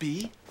must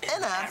be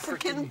an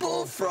African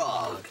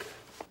bullfrog.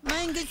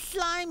 Manga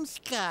Slime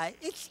Sky.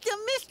 It's the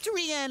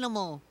mystery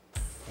animal.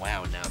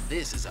 Wow, now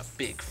this is a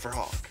big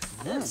frog.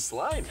 That's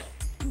slimy.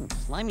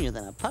 Slimier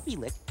than a puppy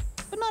lick,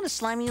 but not as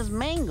slimy as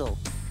mango.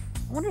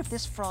 I wonder if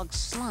this frog's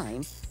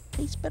slime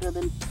tastes better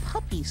than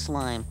puppy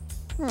slime.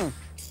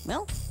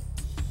 Well,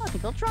 I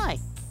think I'll try.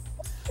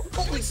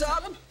 Holy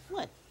Zob!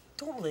 What?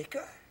 Don't lick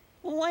her.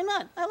 Well, why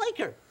not? I like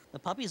her. The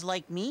puppies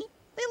like me,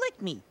 they lick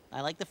me.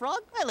 I like the frog,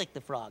 I lick the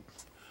frog.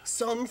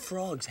 Some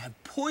frogs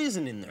have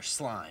poison in their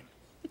slime.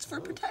 It's for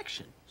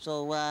protection.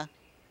 So,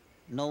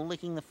 no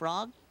licking the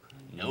frog?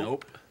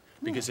 Nope.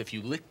 Because if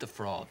you lick the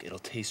frog, it'll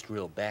taste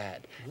real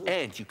bad.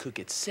 And you could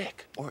get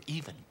sick or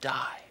even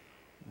die.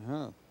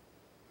 Oh.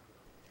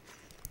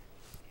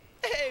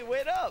 Hey,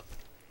 wait up!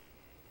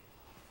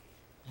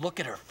 Look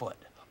at her foot.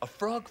 A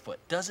frog foot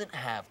doesn't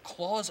have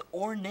claws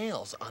or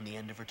nails on the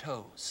end of her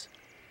toes.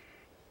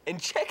 And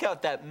check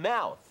out that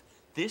mouth.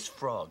 This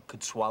frog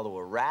could swallow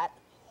a rat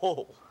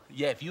whole.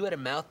 Yeah, if you had a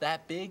mouth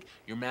that big,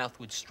 your mouth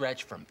would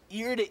stretch from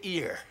ear to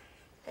ear.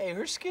 Hey,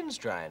 her skin's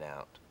drying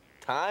out.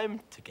 Time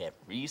to get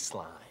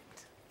re-slimed.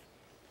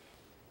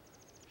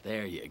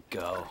 There you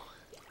go.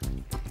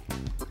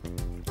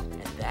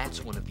 And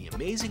that's one of the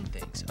amazing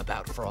things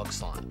about frog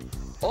slime.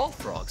 All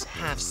frogs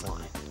have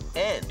slime,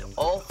 and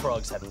all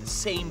frogs have the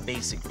same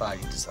basic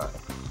body design,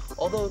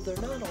 although they're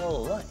not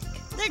all alike.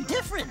 They're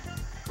different,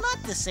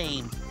 not the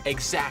same.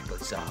 Exactly,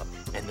 Zob.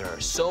 And there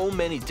are so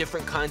many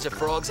different kinds of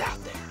frogs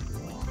out there.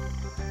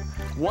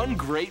 One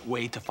great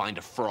way to find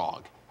a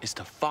frog is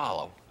to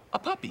follow a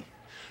puppy,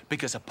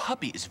 because a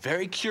puppy is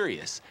very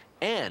curious,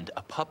 and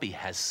a puppy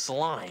has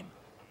slime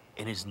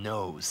in his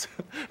nose.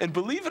 And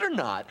believe it or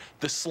not,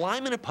 the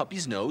slime in a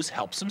puppy's nose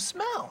helps him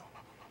smell.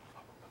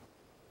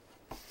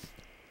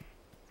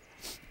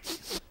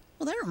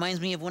 Well, that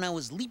reminds me of when I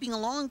was leaping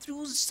along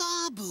through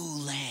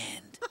Zoboo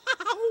land.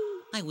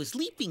 I was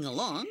leaping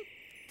along,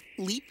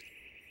 leap,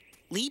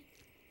 leap,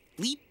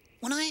 leap,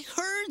 when I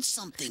heard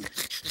something.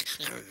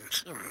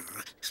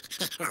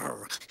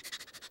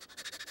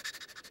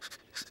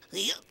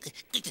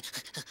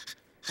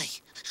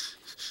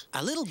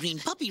 A little green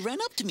puppy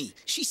ran up to me.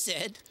 She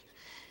said,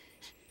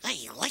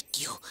 "I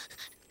like you."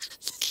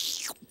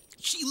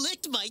 She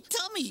licked my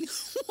tummy.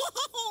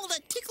 Whoa,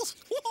 that tickles.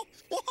 Whoa.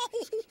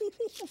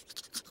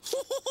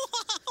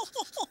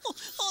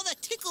 Oh,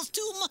 that tickles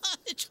too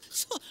much.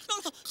 So,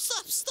 no,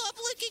 stop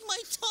licking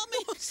my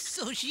tummy.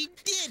 So she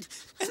did.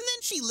 And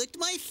then she licked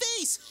my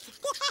face.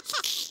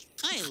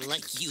 I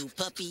like you,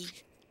 puppy.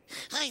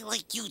 I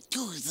like you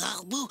too,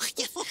 Zoboo.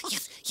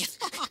 Yes.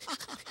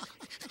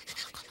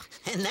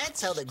 And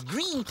that's how the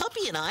green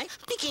puppy and I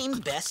became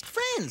best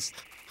friends.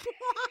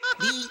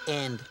 The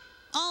end.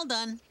 All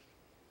done.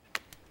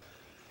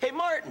 Hey,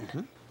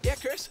 Martin. Yeah,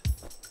 Chris?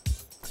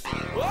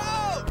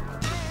 Whoa!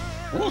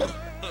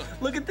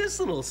 Look at this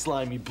little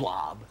slimy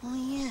blob. Oh,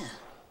 yeah.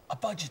 A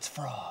Budget's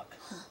frog.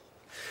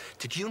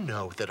 Did you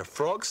know that a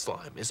frog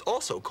slime is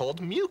also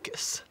called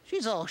mucus?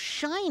 She's all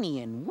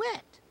shiny and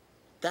wet.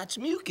 That's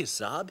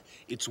mucus, Zob.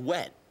 It's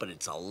wet, but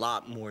it's a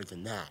lot more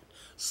than that.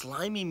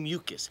 Slimy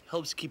mucus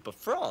helps keep a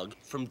frog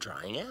from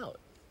drying out.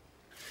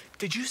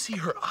 Did you see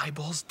her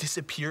eyeballs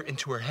disappear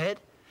into her head?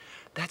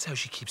 That's how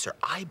she keeps her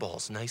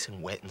eyeballs nice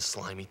and wet and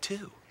slimy,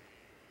 too.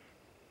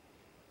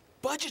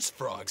 Budget's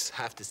frogs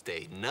have to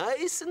stay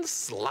nice and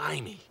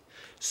slimy.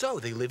 So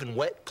they live in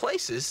wet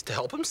places to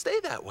help them stay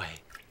that way.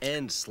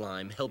 And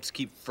slime helps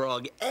keep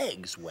frog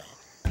eggs wet.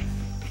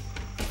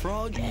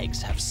 Frog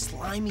eggs have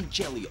slimy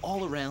jelly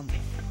all around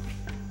them.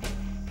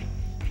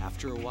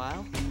 After a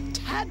while,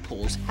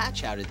 tadpoles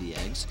hatch out of the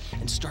eggs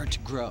and start to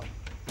grow.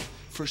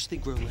 First they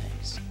grow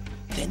legs,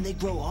 then they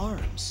grow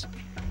arms,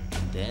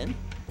 and then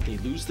they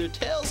lose their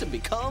tails and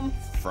become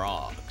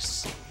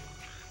frogs.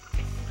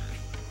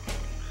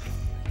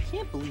 I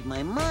can't believe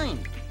my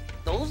mind.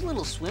 Those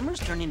little swimmers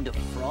turn into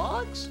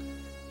frogs?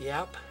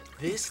 Yep,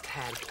 this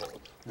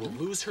tadpole will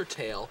lose her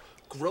tail,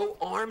 grow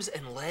arms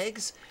and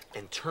legs,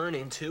 and turn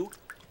into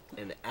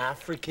an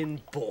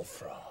African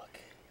bullfrog.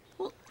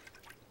 Well,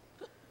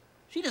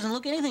 she doesn't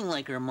look anything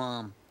like her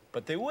mom.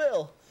 But they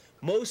will.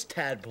 Most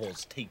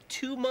tadpoles take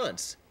 2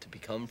 months to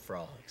become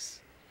frogs.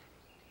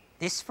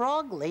 This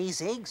frog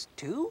lays eggs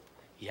too?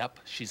 Yep,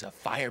 she's a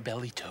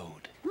fire-belly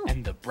toad.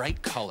 And the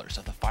bright colors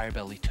of the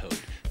fire-belly toad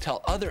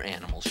tell other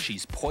animals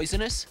she's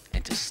poisonous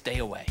and to stay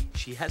away.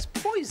 She has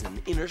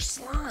poison in her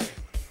slime.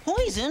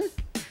 Poison?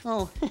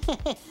 Oh,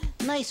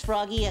 nice,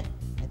 Froggy. I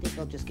think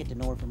I'll just get to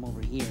know her from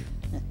over here.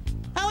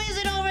 How is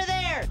it over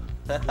there?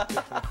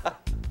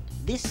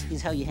 This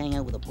is how you hang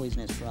out with a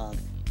poisonous frog.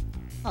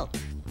 Oh,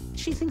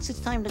 she thinks it's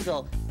time to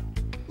go.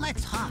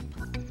 Let's hop.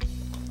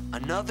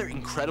 Another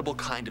incredible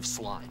kind of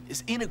slime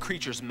is in a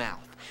creature's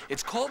mouth.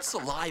 It's called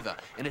saliva,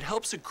 and it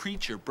helps a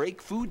creature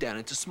break food down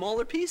into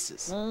smaller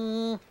pieces.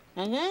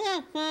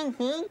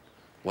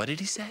 What did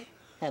he say?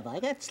 Have I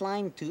got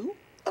slime too?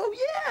 Oh,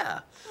 yeah.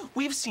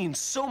 We've seen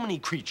so many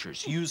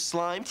creatures use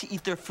slime to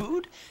eat their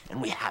food,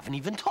 and we haven't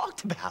even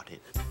talked about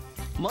it.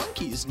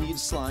 Monkeys need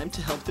slime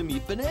to help them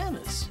eat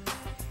bananas.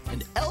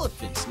 And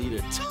elephants need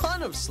a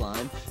ton of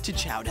slime to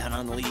chow down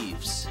on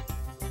leaves.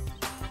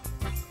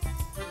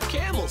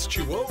 Camels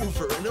chew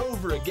over and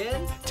over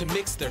again to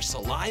mix their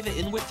saliva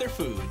in with their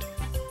food.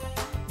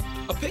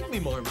 A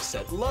pygmy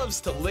marmoset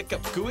loves to lick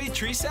up gooey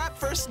tree sap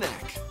for a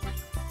snack.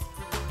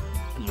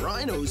 And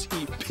rhinos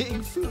eat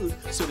big food,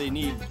 so they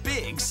need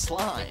big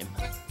slime.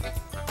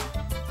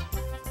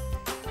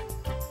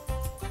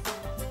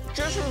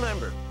 Just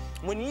remember,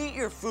 when you eat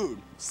your food,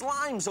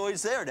 slime's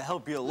always there to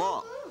help you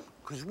along.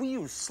 Because we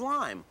use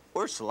slime,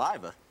 or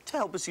saliva, to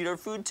help us eat our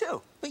food,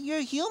 too. But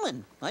you're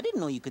human. I didn't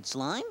know you could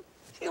slime.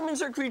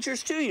 Humans are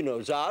creatures, too, you know,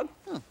 Zob.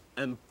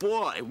 And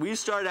boy, we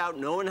start out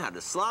knowing how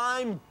to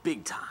slime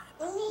big time.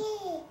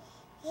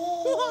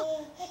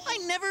 I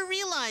never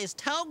realized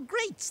how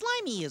great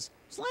Slimy is.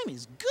 Slimy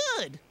is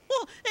good.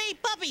 Oh, hey,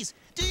 puppies,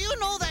 do you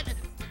know that...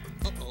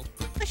 Uh-oh,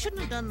 I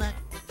shouldn't have done that.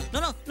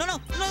 No,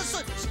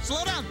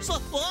 slow down, slow...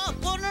 Oh,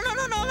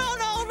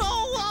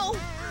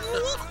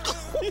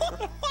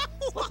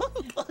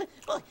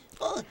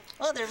 no,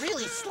 oh, they're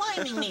really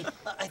sliming me.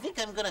 I think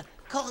I'm gonna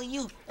call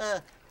you,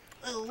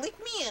 Lick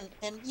Me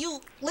and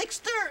you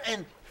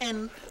Lickster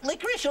and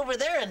Licorice over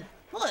there and...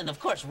 Well, and of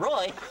course,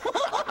 Roy.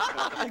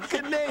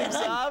 Good name,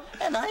 Zob.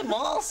 And I'm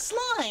all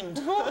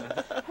slimed.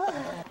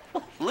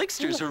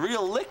 Lickster's a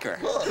real licker.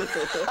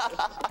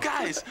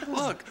 Guys,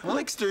 look,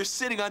 Lickster's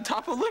sitting on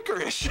top of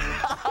Licorice.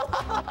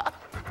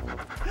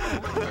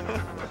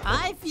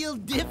 I feel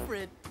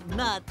different,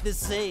 not the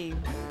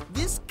same.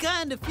 This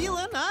kind of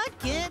feeling I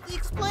can't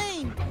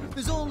explain.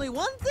 There's only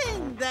one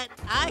thing that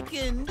I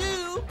can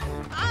do.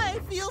 I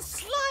feel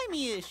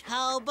slimy-ish.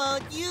 How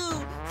about you?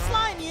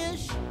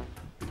 Slimy-ish.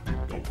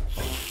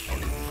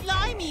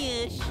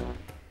 Slimy-ish.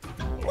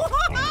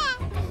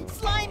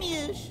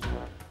 Slimy-ish.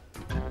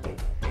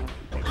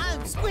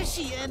 I'm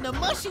squishy and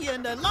mushy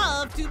and I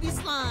love to be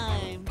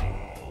slimed.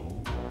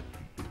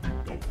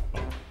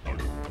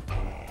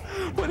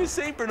 When a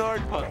St.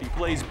 Bernard puppy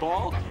plays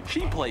ball,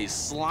 she plays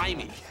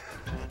slimy.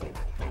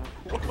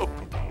 Whoa.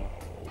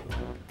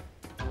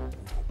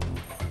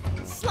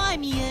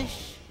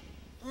 Slimy-ish.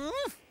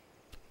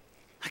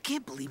 I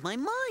can't believe my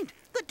mind.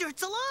 The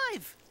dirt's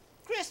alive.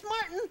 Chris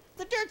Martin,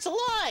 the dirt's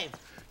alive.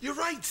 You're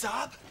right,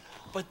 Zob.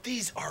 But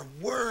these are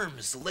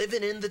worms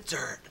living in the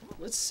dirt.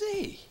 Let's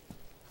see.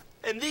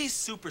 And these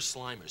super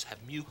slimers have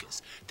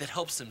mucus that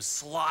helps them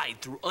slide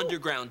through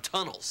underground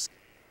tunnels.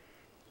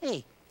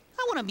 Hey,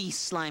 I want to be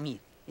slimy.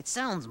 It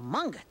sounds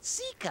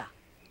manga-tsika.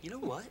 You know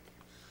what?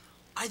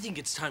 I think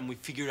it's time we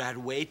figured out a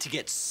way to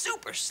get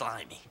super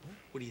slimy.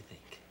 What do you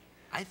think?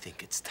 I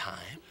think it's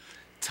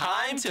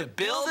time to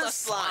build a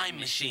slime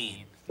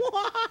machine.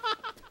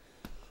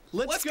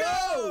 Let's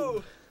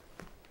go!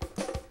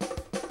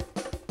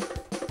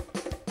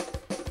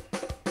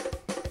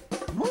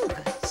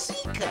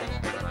 Manga-tsika.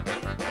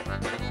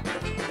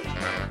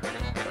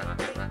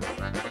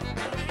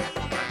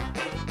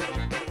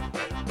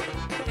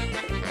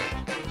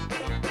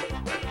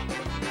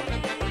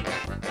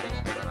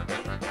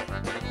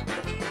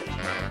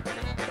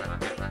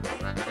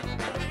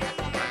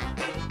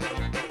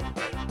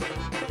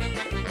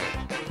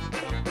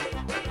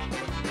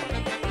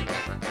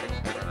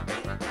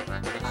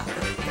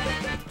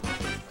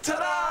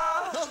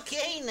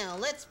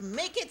 let's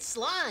make it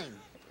slime.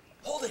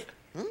 Hold it.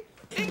 Hmm?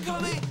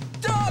 Incoming!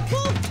 Duck!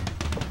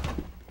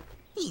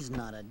 He's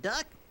not a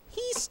duck.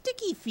 He's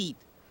Sticky Feet.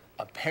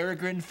 A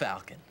peregrine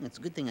falcon. It's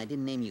a good thing I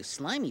didn't name you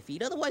Slimy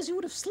Feet, otherwise you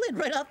would have slid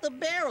right off the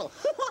barrel.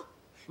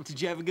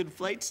 Did you have a good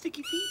flight,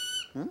 Sticky Feet?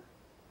 Huh?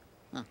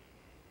 Huh.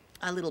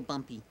 A little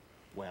bumpy.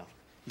 Well,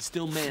 he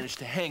still managed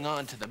to hang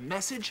on to the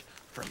message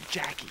from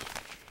Jackie.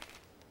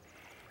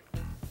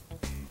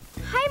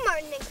 Hi,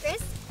 Martin and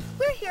Chris.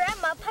 We're here at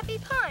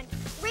Mudpuppi Pond,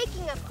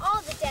 raking up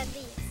all the dead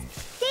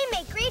leaves. They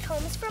make great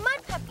homes for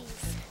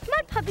mudpuppies.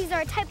 Mudpuppies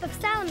are a type of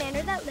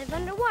salamander that live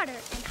underwater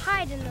and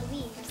hide in the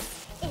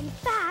leaves. In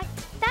fact,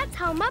 that's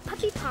how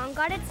Mudpuppi Pond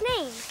got its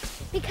name,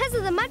 because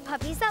of the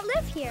mudpuppies that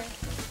live here.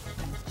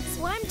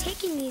 So I'm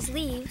taking these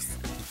leaves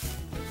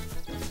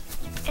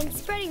and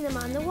spreading them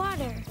on the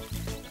water.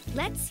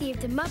 Let's see if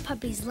the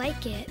mudpuppies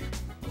like it.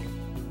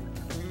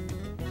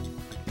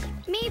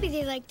 Maybe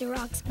they like the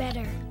rocks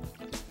better.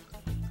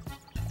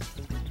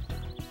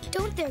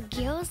 Don't their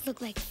gills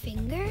look like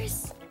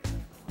fingers?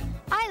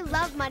 I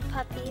love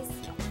mudpuppies.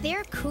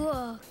 They're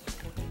cool.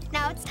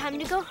 Now it's time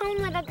to go home,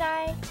 little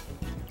guy.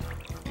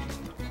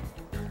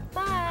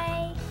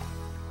 Bye.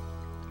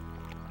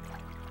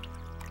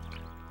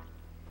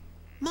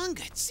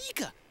 Munga,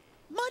 Zika,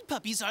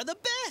 mudpuppies are the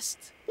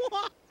best.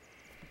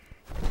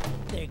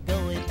 They're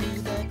going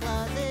to the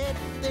closet.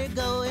 They're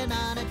going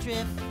on a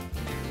trip.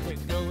 They're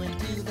going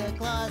to the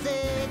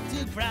closet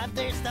to grab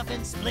their stuff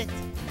and split.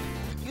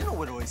 You know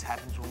what always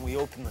happens when we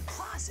open the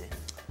closet.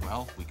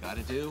 Well, we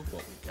gotta do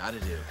what we gotta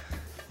do.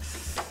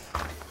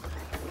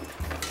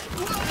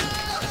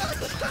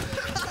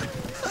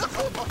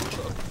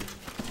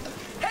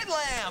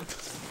 Headlamp!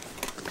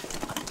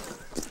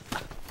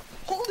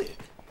 Hold it.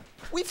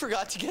 We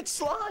forgot to get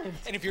slime.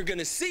 And if you're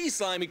gonna see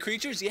slimy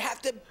creatures, you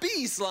have to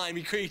be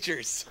slimy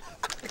creatures.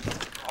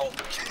 Oh.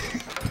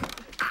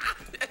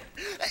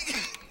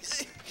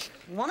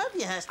 One of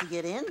you has to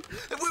get in.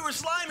 If we were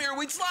slimier,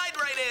 we'd slide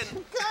right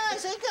in.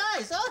 Guys, hey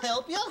guys, I'll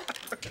help you.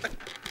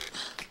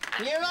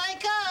 Here I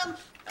come.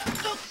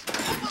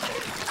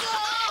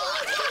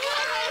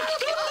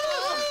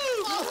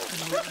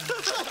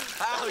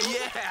 Oh,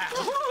 yeah.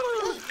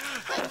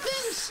 I've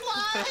been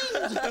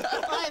slimed.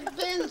 I've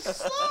been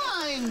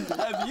slimed.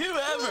 Have you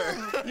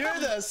ever? You're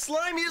the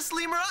slimiest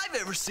lemur I've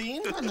ever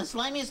seen. I'm the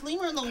slimiest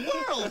lemur in the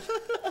world.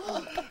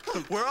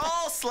 We're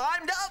all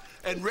slimed up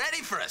and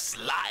ready for a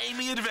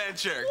slimy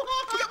adventure.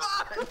 Come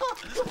on.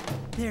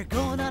 They're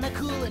going on a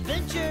cool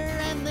adventure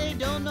and they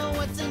don't know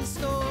what's in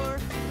store.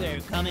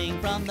 They're coming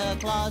from the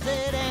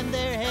closet and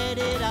they're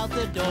headed out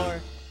the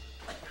door.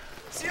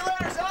 See you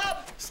later, Zob.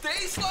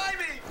 Stay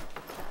slimy.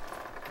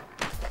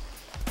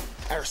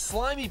 Our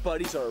slimy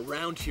buddies are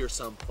around here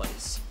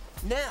someplace.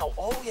 Now,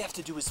 all we have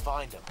to do is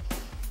find them.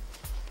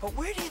 But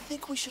where do you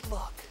think we should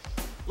look?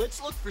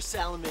 Let's look for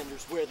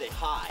salamanders where they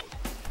hide.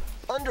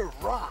 Under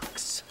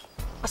rocks.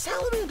 A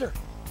salamander.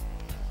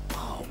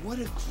 Oh, what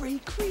a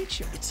great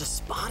creature. It's a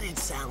spotted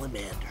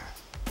salamander.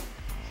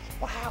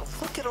 Wow,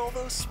 look at all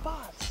those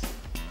spots.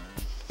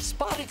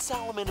 Spotted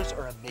salamanders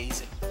are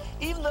amazing,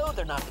 even though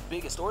they're not the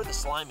biggest or the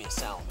slimiest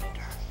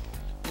salamander.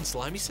 And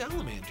slimy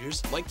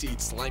salamanders like to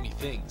eat slimy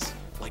things,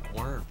 like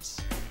worms.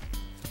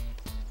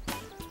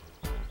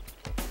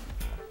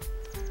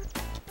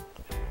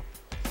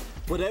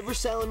 Whatever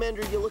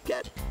salamander you look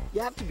at,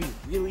 you have to be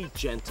really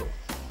gentle,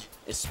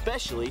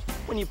 especially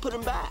when you put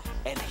them back.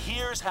 And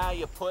here's how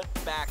you put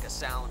back a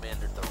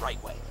salamander the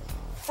right way.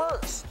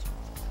 First,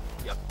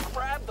 you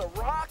grab the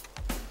rock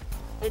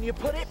and you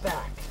put it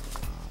back.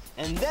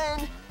 And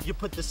then you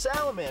put the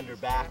salamander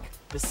back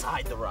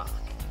beside the rock.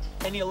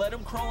 And you let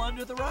him crawl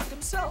under the rock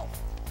himself.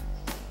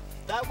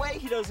 That way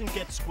he doesn't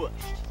get squished.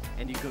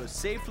 And he goes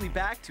safely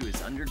back to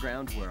his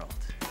underground world.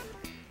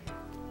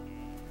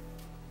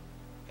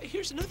 Hey,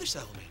 here's another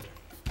salamander.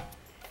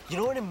 You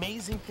know, an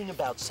amazing thing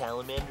about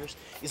salamanders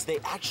is they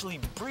actually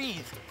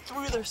breathe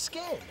through their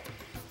skin.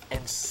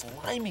 And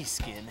slimy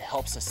skin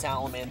helps a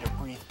salamander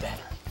breathe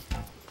better.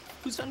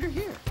 Who's under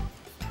here?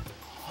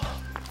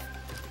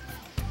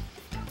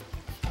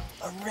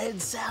 A red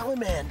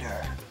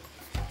salamander.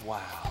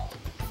 Wow.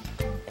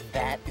 And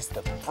that is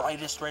the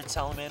brightest red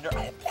salamander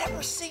I have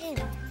ever seen.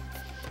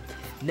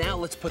 Now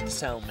let's put the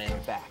salamander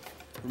back.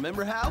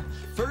 Remember how?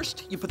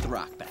 First, you put the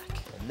rock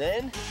back. And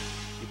then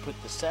you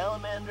put the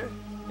salamander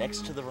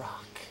next to the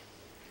rock.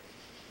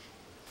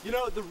 You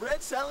know, the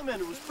red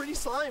salamander was pretty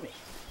slimy.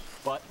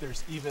 But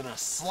there's even a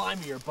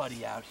slimier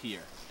buddy out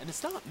here. And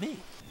it's not me.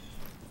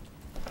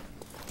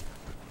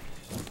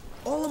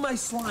 All of my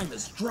slime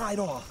is dried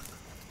off.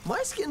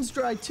 My skin's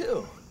dry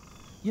too.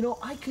 You know,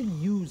 I could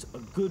use a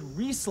good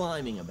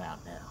re-sliming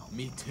about now.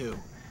 Me too.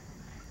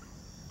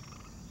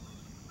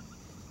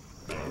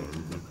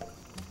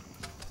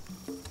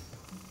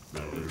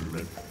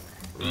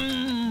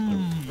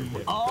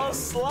 All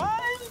slime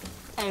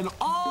and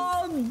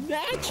all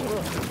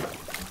natural.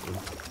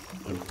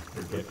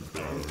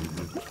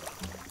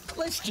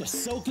 Let's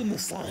just soak in the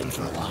slime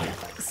for a while.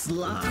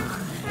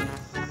 Slime.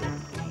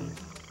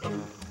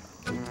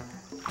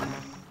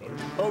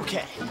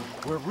 Okay,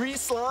 we're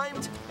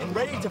re-slimed and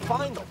ready to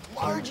find the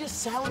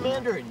largest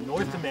salamander in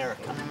North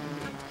America.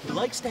 He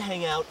likes to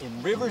hang out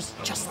in rivers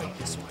just like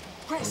this one.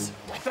 Chris,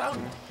 I found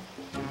him.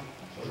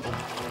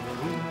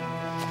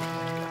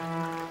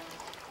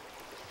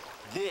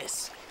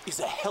 This is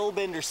a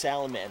hellbender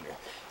salamander.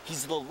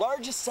 He's the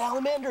largest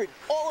salamander in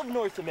all of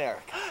North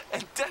America.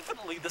 And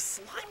definitely the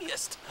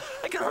slimiest.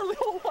 I can hardly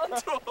hold on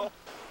to him.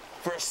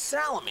 For a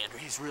salamander,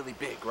 he's really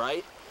big,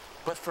 right?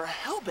 But for a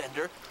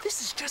hellbender,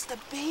 this is just a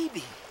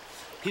baby.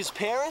 His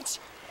parents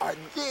are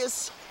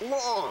this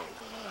long.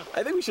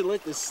 I think we should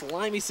let this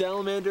slimy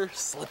salamander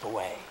slip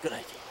away. Good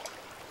idea.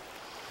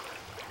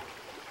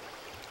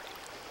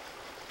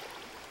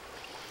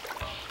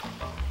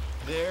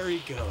 There he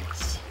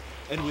goes.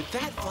 And with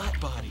that flat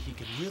body, he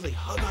can really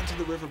hug onto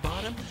the river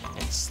bottom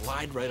and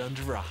slide right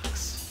under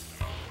rocks.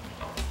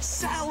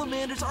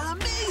 Salamanders are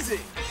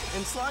amazing!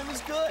 And slime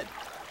is good.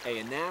 Hey,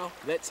 and now,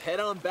 let's head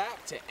on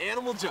back to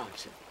Animal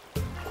Junction.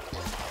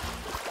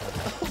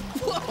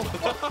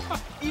 Whoa!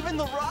 Even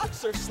the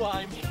rocks are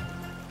slimy.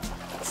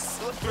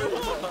 Slippery.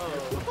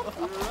 Oh, you're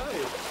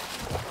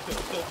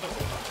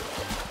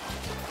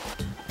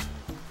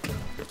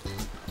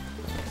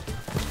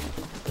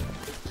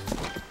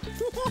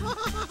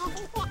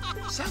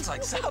right. Sounds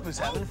like Zoboo's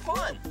having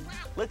fun.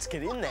 Let's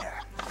get in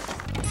there.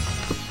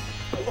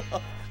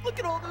 Look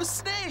at all those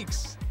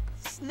snakes.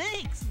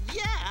 Snakes?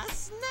 Yeah,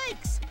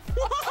 snakes.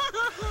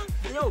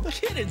 No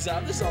kidding,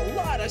 Zob. There's a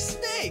lot of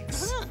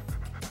snakes.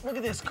 Look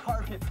at this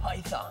carpet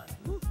python.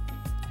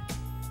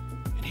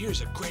 And here's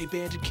a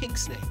gray-banded king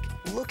snake.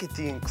 Look at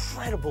the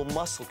incredible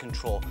muscle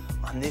control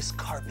on this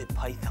carpet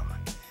python.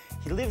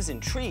 He lives in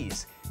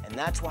trees, and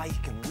that's why he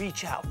can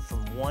reach out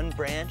from one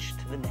branch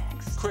to the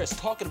next. Chris,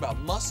 talking about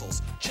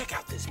muscles, check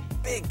out this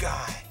big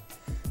guy.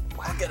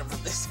 Wow. I'll get him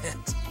from this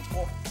end.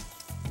 Oh,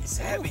 he's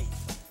heavy.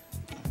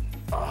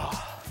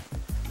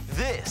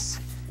 This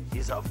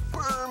is a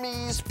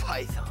Burmese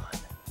python.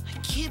 I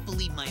can't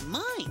believe my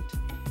mind.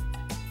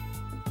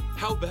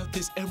 How about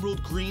this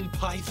emerald green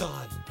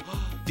python?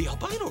 The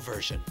albino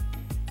version.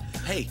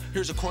 Hey,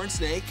 here's a corn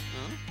snake.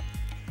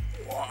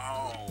 Huh?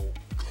 Wow.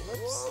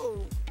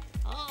 Whoa.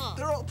 Oh.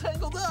 They're all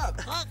tangled up.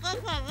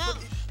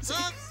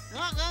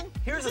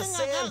 Here's a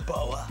sand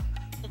boa.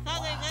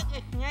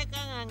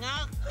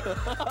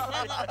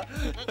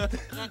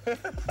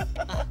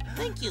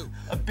 Thank you.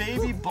 A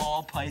baby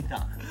ball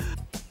python.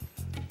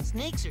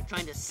 Snakes are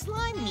trying to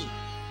slime me,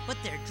 but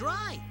they're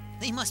dry.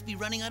 They must be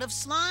running out of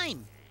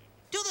slime.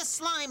 Do the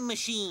slime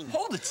machine.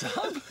 Hold it,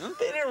 Zob.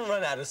 They didn't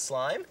run out of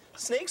slime.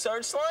 Snakes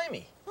aren't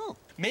slimy. Oh.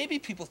 Maybe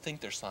people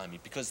think they're slimy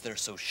because they're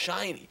so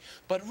shiny,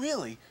 but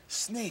really,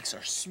 snakes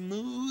are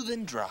smooth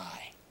and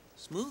dry.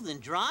 Smooth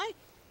and dry?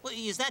 Well,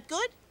 is that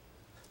good?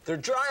 They're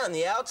dry on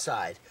the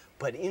outside,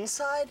 but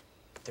inside,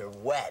 they're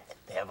wet.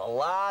 They have a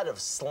lot of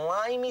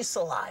slimy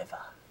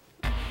saliva.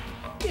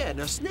 Yeah,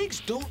 now snakes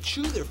don't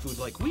chew their food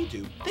like we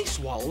do. They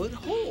swallow it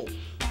whole.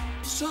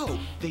 So,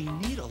 they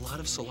need a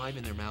lot of saliva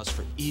in their mouths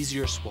for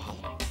easier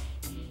swallow.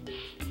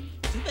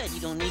 Too bad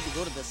you don't need to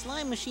go to the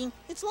slime machine.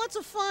 It's lots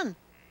of fun.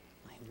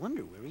 I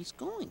wonder where he's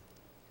going.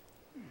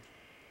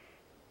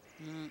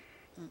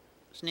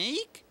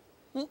 Snake?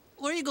 Where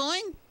are you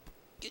going?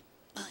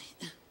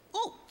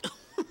 Oh!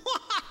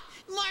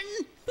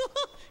 Martin!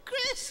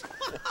 Chris!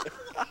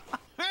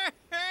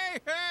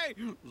 Hey!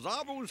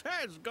 Zoboo's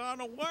head's gone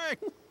away.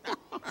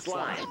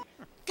 Slime.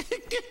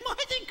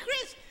 Martin,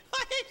 Chris!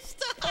 I'm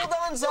stuck! Hold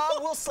on,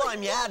 Zob. We'll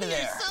slime you out of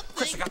there.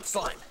 Chris, I got the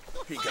slime.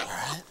 Here you go.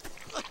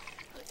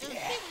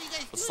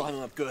 Let's slime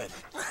him up good.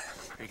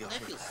 Here you go.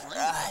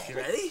 You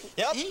ready?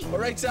 Yep. Hey, All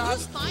right, Zob.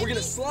 slime We're gonna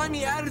me? slime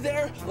you out of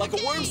there like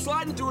a worm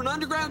sliding through an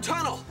underground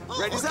tunnel.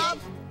 Ready, okay. Zob?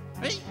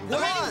 Ready?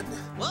 One,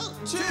 Well,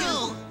 2,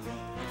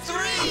 3.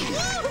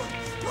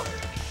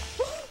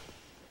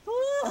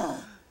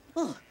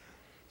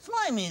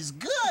 Slime is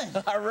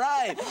good. All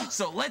right.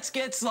 So let's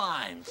get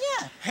slimed.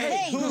 Yeah.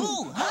 Hey,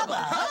 boo, hubba,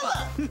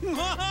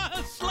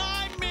 hubba.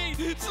 Slime me!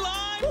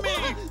 Slime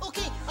me!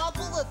 Okay, I'll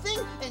pull a thing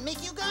and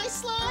make you guys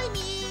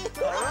slimy.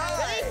 All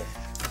right.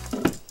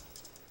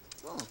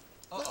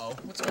 Uh-oh,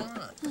 what's going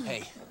on?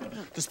 Hey,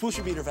 the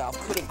sploosher meter valve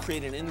could have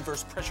created an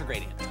inverse pressure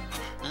gradient.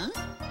 Huh?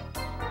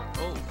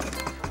 Oh.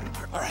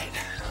 All right.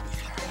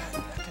 I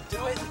can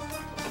do it.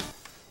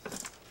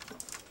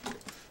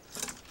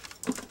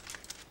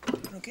 I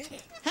don't get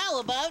it. How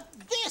about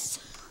this?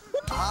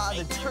 Ah,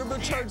 the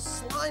turbocharged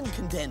slime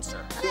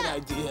condenser. Good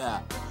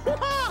idea.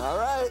 All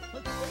right.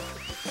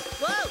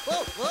 Whoa,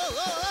 whoa, whoa,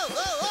 whoa,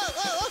 whoa, whoa,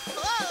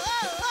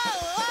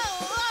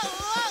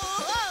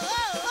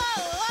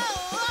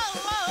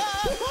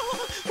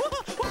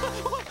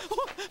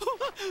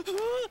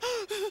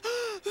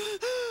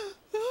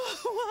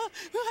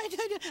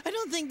 I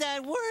don't think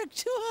that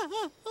worked.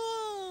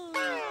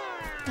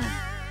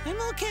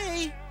 I'm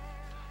okay.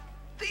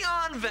 The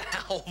on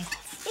valve.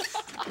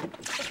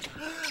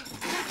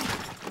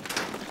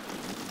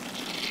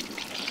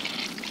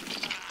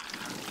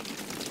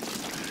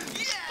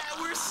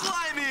 Yeah, we're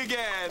slimy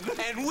again.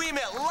 And we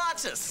met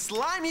lots of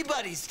slimy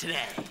buddies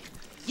today.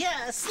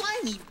 Yeah,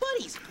 slimy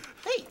buddies.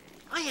 Hey,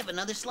 I have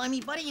another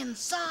slimy buddy in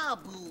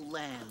Zoboo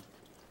land.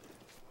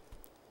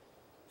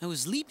 I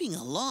was leaping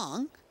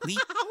along. Leap,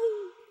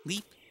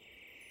 leap,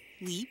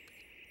 leap,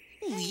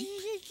 leap,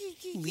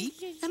 leap.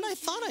 And I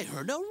thought I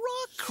heard a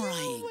rock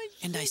crying.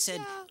 And I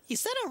said,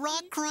 "Is that a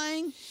rock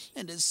crying?"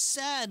 And a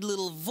sad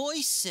little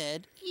voice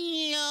said,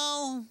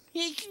 "Yo,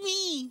 it's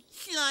me,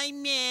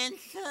 Slimy.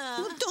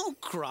 Well,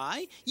 don't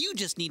cry. You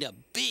just need a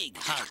big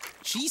hug,"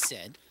 she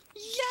said.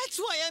 "That's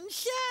why I'm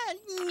sad.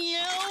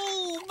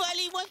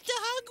 Nobody wants to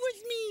hug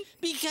with me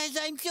because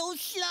I'm so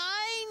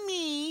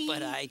slimy."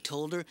 But I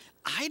told her,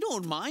 I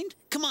don't mind.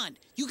 Come on,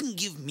 you can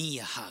give me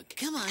a hug.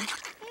 Come on.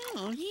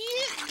 Oh,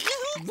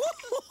 yeah.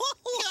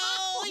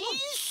 Oh, you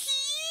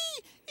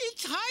see?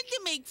 It's hard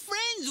to make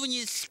friends when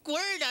you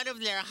squirt out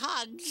of their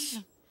hugs.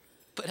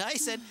 But I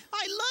said,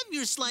 "I love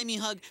your slimy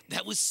hug.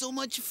 That was so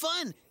much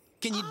fun.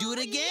 Can you do it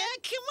again?" Yeah,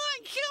 come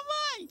on, come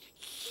on.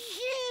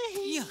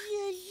 Yeah.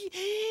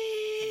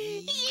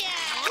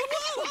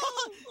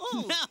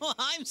 Now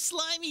I'm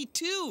slimy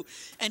too,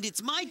 and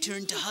it's my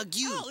turn to hug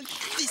you.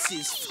 This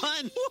is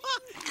fun.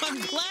 I'm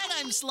glad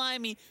I'm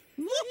slimy.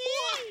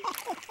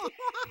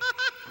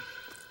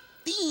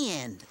 The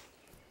end.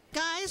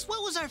 Guys,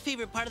 what was our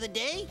favorite part of the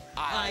day?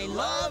 I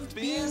loved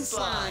being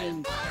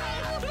slimed. Oh,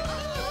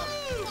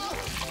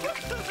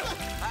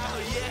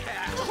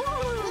 yeah.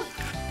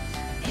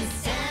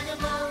 This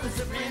animal is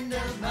a friend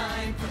of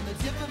mine. From the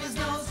tip of his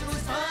nose to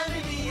his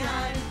tummy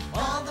behind.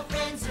 All the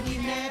friends that we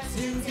met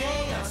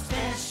today are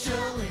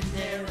special in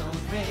their own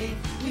way.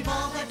 We've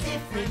all got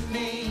different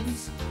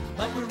names,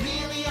 but we're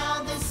really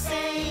all the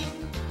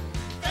same.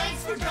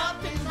 Thanks for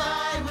dropping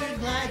by, we're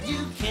glad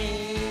you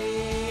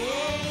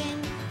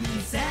came.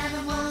 These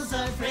animals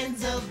are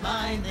friends of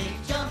mine. They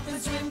jump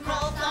and swim,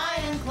 crawl, fly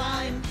and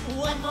climb.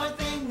 One more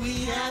thing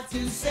we have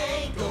to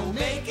say. Go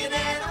make an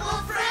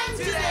animal friend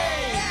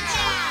today!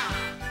 Yeah!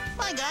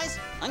 Bye, guys.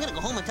 I'm gonna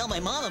go home and tell my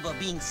mom about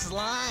being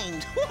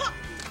slimed.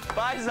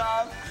 Bye,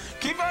 Zob.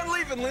 Keep on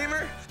leaping,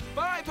 lemur.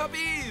 Bye,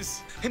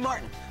 puppies. Hey,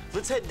 Martin,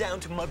 let's head down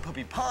to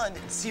Mudpuppiy Pond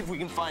and see if we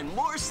can find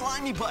more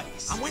slimy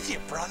buddies. I'm with you,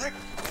 brother.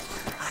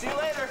 See you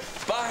later.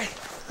 Bye.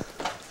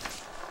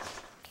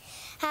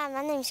 Hi,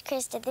 my name's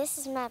Krista. This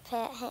is my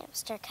pet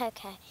hamster,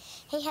 Coco.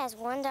 He has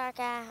one dark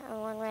eye and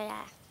one red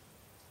eye.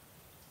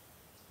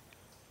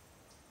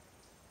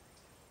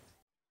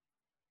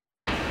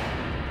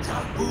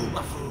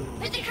 Zoboomafoo.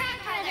 With the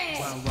Kratts brothers!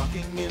 While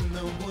walking in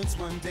the woods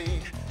one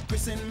day,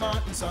 Chris and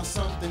Martin saw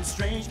something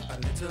strange. A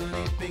little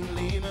leaping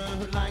lemur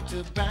who liked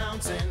to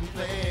bounce and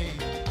play.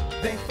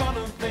 They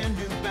followed their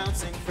new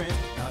bouncing friend,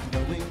 not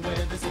knowing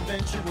where this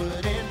adventure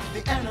would end.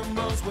 The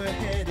animals were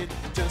headed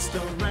just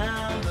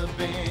around the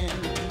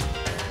bend.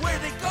 Where are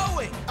they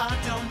going? I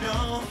don't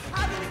know.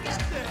 How did we get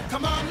there?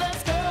 Come on,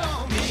 let's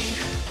go. Me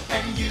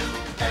and you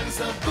and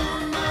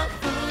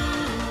Zoboomafoo.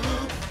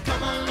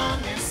 Come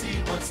along and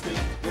see what's new.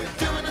 We're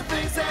doing the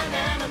things that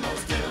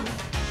animals do.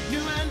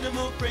 New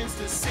animal friends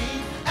to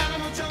see.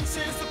 Animal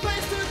Junction's the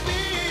place to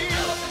be.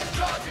 Elephants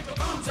charging,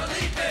 baboons are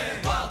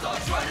leaping. Wild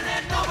dogs running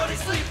and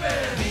nobody's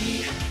sleeping.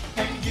 Me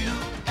and you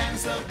and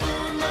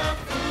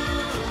Zoboomafoo.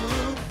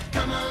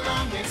 Come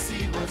along and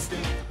see what's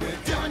new.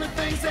 We're doing the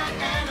things that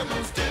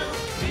animals do.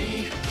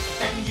 Me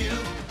and you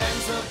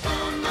and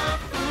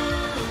Zoboomafoo.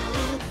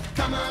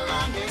 Come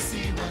along and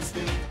see what's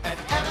new. At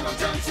Animal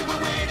Junction,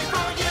 we're waiting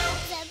for you.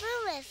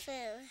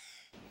 Zoboomafoo.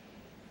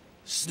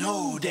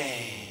 Snow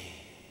day.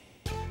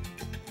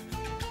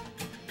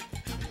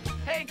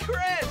 Hey,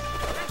 Chris!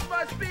 This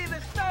must be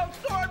the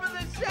snowstorm of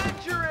the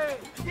century!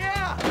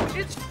 Yeah,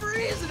 it's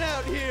freezing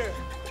out here!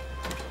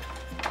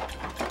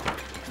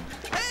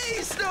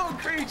 Hey, snow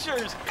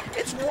creatures!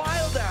 It's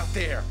wild out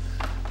there.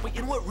 But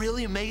you know what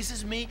really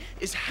amazes me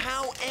is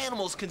how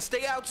animals can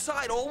stay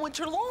outside all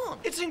winter long.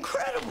 It's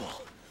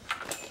incredible.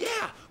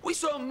 Yeah, we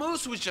saw a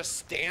moose who was just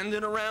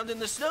standing around in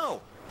the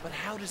snow. But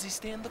how does he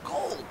stand the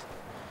cold?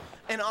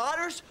 And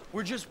otters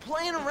were just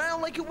playing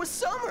around like it was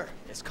summer,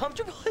 as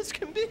comfortable as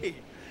can be.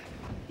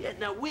 Yeah,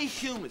 now we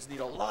humans need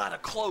a lot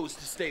of clothes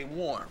to stay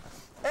warm.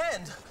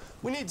 And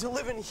we need to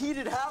live in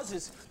heated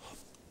houses.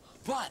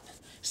 But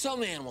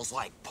some animals,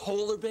 like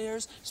polar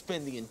bears,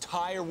 spend the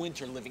entire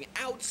winter living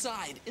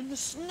outside in the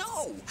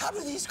snow. How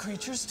do these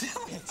creatures do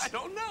it? I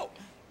don't know.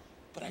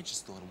 But I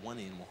just thought of one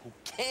animal who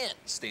can't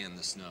stand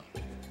the snow.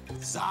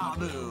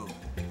 Zoboo.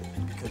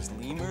 Because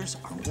lemurs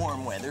are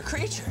warm weather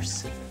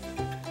creatures.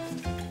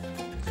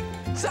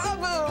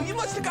 Zoboo, you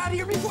must have got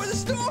here before the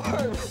storm.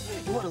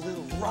 You want a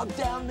little rub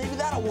down? Maybe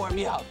that'll warm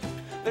you up.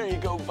 There you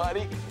go,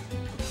 buddy.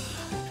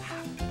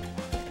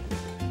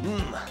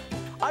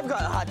 I've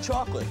got hot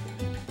chocolate.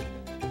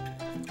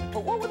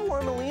 But what would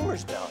warm a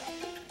lemur's belly?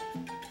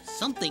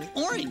 Something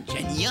orange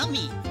and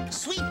yummy.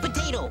 Sweet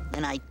potato,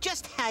 and I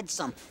just had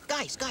some.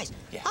 Guys,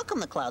 how come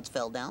the clouds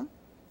fell down?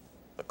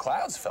 The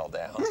clouds fell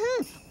down?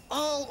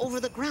 All over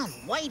the ground,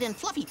 white and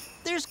fluffy.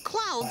 There's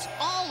clouds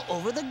all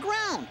over the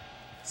ground.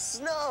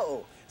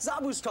 Snow.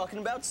 Zoboo's talking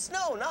about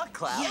snow, not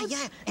clouds.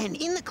 Yeah. And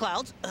in the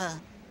clouds,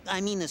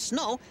 the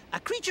snow, a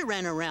creature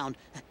ran around.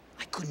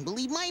 I couldn't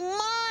believe my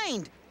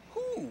mind.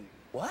 Who?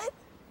 What?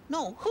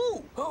 No,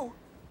 who? Who?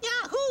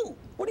 Yahoo!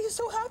 What are you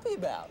so happy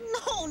about?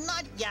 No,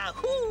 not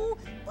Yahoo!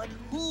 But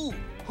who?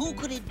 Who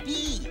could it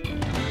be?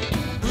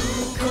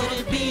 Who could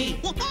it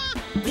be?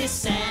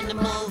 This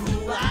animal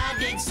who I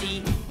did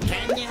see.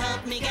 Can you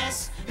help me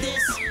guess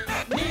this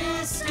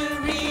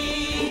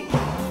mystery?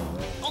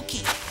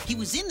 Okay, he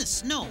was in the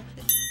snow.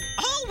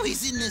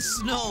 Always in the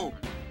snow.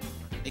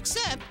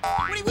 Except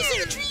when he was in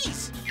the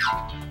trees.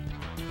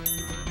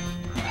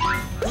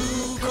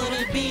 Who could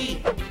it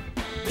be?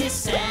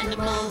 This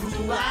animal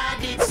who I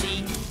did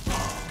see.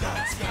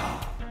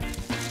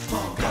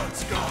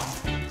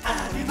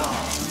 Animal.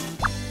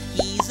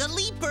 He's a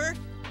leaper,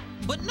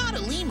 but not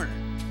a lemur.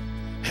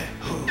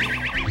 Who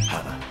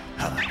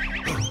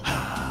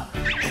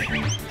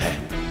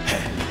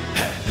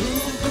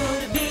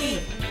could it be?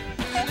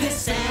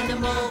 This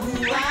animal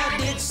who I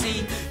did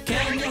see.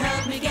 Can you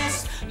help me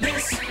guess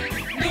this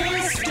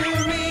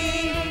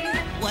mystery?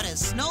 What a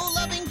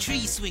snow-loving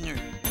tree swinger.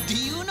 Do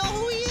you know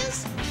who he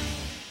is?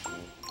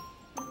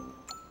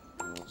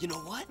 You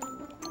know what?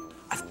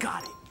 I've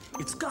got it.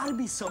 It's gotta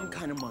be some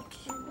kind of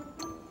monkey.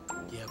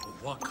 Yeah, but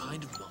what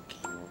kind of monkey?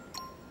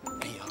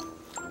 Hey,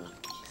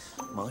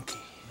 Monkey.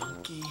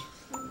 monkey.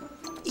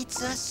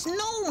 It's a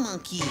snow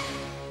monkey.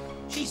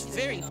 She's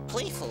very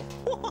playful.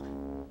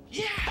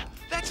 Yeah,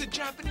 that's a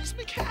Japanese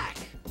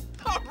macaque.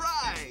 All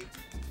right.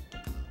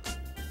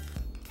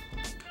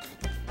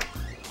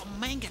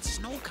 Mangat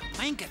snowka,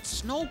 mangat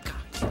snowka.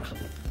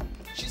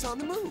 She's on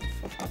the move.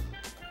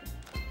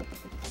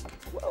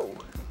 Whoa.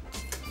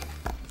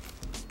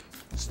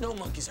 Snow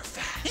monkeys are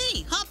fast.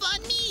 Hey, hop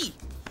on me.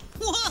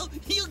 Whoa,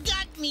 you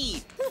got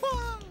me.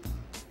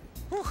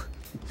 Whew.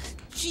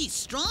 She's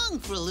strong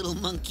for a little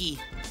monkey.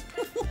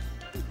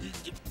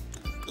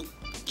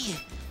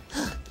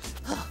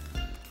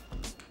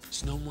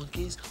 Snow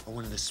monkeys are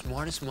one of the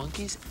smartest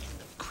monkeys in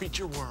the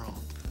creature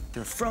world.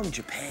 They're from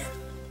Japan.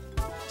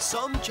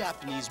 Some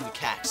Japanese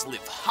macaques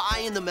live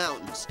high in the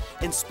mountains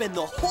and spend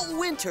the whole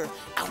winter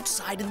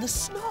outside in the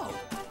snow.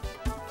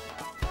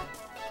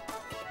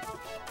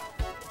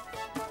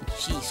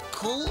 She's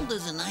cold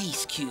as an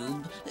ice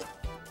cube.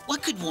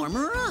 What could warm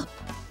her up?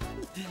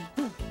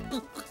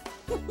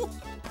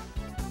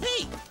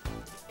 Hey,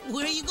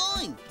 where are you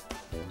going?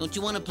 Don't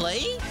you want to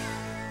play?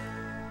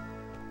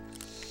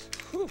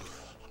 Whew.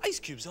 Ice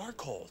cubes are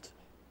cold.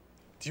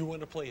 Do you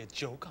want to play a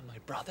joke on my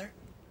brother?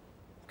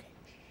 Okay.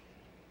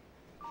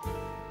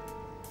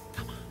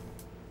 Come on.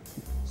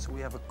 So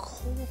we have a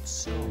cold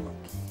snow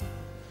monkey.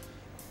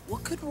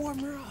 What could warm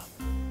her up?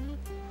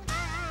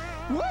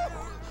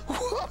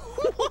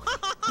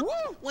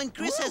 When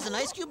Chris has an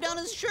ice cube down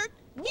his shirt,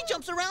 he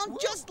jumps around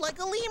just like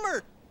a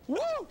lemur.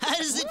 How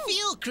does it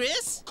feel,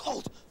 Chris?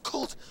 Cold,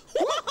 cold.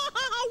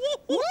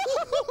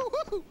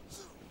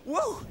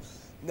 Whoa!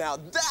 Now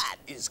that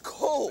is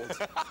cold.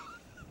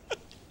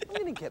 I'm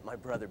gonna get my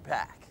brother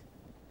back.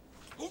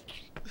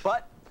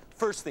 But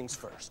first things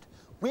first,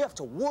 we have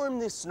to warm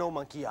this snow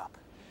monkey up.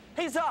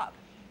 Hey, Zob,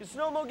 is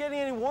Snowmo getting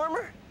any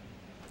warmer?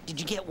 Did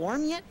you get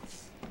warm yet?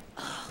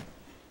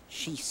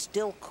 She's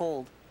still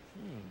cold.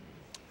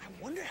 I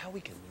wonder how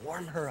we can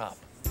warm her up.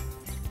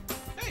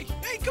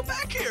 Hey, come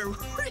back here.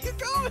 Where are you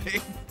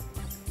going?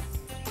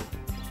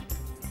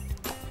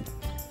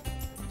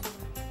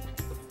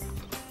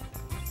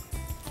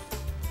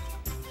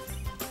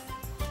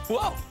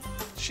 Whoa,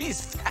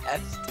 she's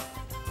fast.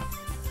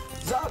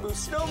 Zoboo,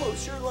 Snowmo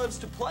sure loves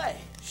to play.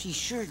 She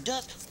sure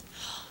does.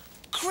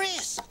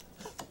 Chris,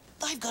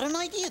 I've got an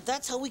idea.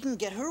 That's how we can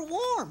get her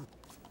warm.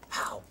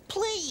 How?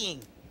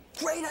 Playing.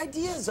 Great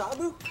idea,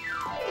 Zoboo.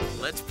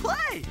 Let's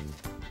play.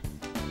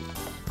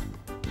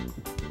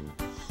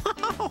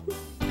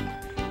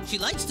 She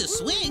likes to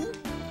swing.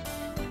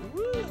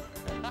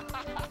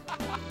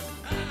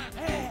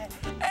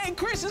 Hey,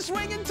 Chris is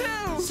swinging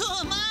too. So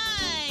am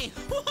I.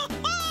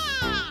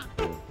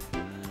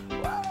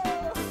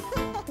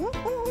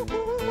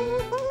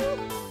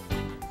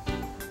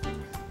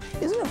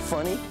 Isn't it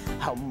funny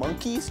how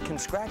monkeys can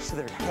scratch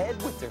their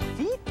head with their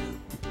feet?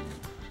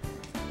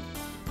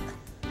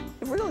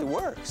 It really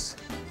works.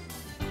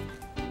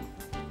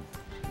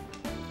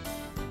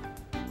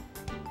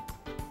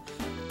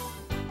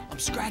 I'm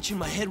scratching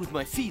my head with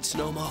my feet,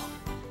 Snowmo.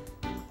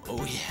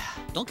 Oh, yeah.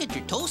 Don't get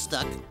your toes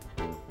stuck.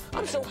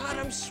 I'm so hot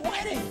I'm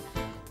sweating.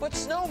 But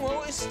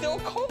Snowmo is still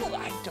cold.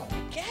 I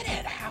don't get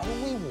it. How do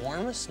we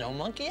warm a snow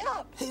monkey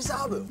up? Hey,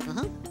 Zoboo.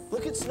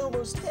 Look at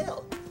Snowmo's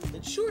tail.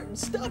 It's short and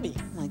stubby.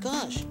 Oh my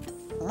gosh,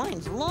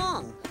 mine's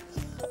long.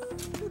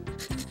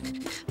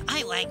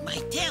 I wag my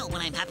tail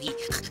when I'm happy.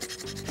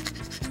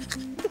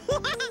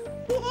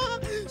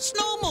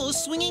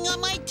 Snowmo's swinging on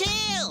my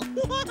tail.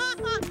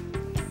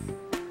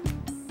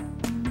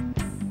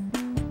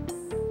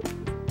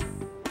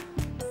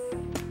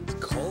 It's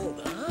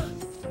cold, huh?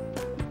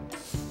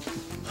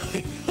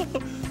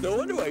 No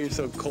wonder why you're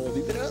so cold.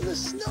 You've been out in the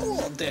snow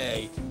all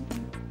day.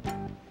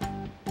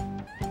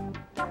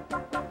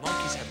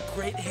 Monkeys have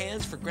great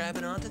hands for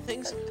grabbing onto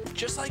things,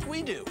 just like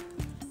we do.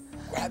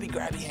 Grabby,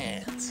 grabby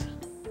hands.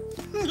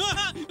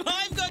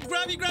 I've got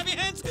grabby, grabby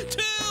hands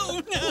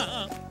too.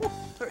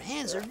 Her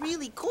hands are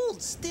really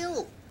cold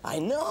still. I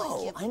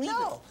know, I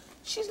know.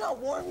 She's not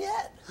warm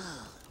yet.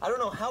 I don't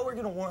know how we're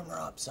gonna warm her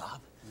up, Zob.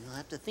 We'll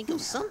have to think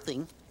of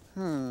something.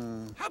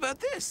 How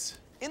about this?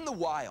 In the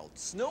wild,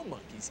 snow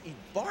monkeys eat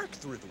bark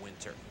through the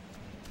winter.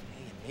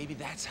 Hey, and maybe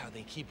that's how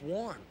they keep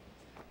warm.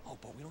 Oh,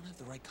 but we don't have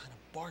the right kind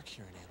of bark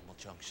here in Animal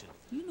Junction.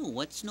 You know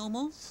what,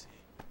 Snowmo?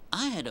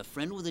 I had a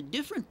friend with a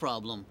different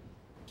problem.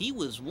 He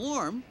was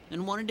warm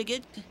and wanted to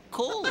get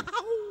cold.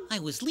 I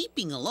was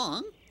leaping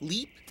along,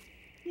 leap,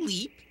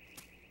 leap,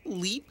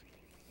 leap,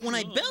 when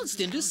I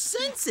bounced into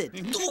Sense-It.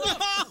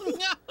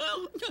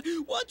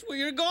 Watch where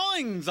you're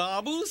going,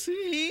 Zoboo,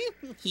 see?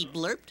 He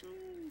blurped,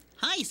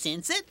 "Hi,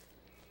 Sense-It."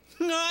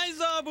 Hi,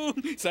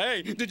 Zoboo.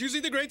 Say, did you see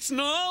the great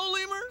snow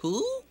lemur?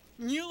 Who?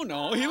 You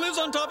know, he lives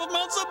on top of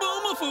Mount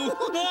Zoboomafoo.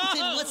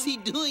 Then what's he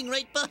doing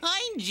right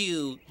behind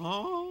you?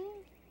 Oh?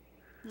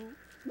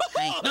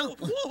 No.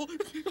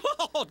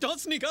 Oh, don't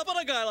sneak up on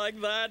a guy like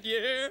that,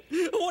 yeah?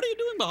 What are you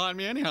doing behind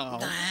me anyhow?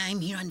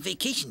 I'm here on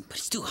vacation, but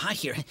it's too hot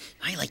here.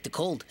 I like the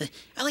cold.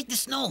 I like the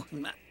snow.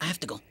 I have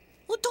to go.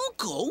 Well, don't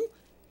go.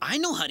 I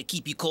know how to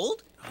keep you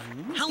cold.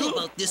 How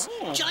about this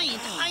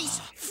giant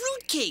ice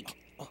fruitcake?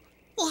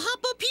 Well,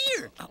 hop up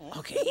here.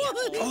 Okay.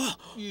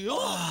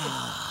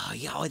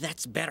 Yeah,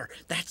 that's better.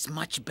 That's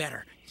much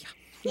better. Yeah.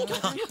 So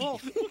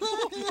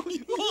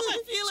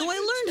I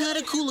learned how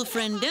to cool a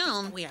friend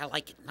down the way I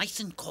like it, nice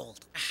and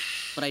cold.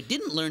 But I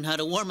didn't learn how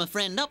to warm a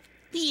friend up.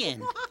 The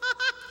end.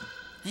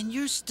 And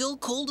you're still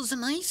cold as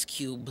an ice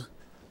cube.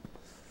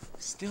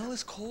 Still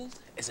as cold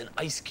as an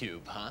ice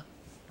cube, huh?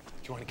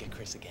 Do you want to get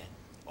Chris again?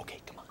 Okay,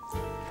 come on.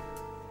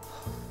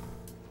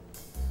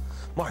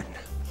 Martin,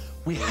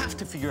 we have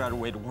to figure out a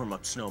way to warm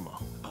up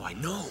Snowmo. Oh, I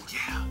know,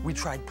 yeah. We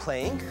tried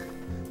playing,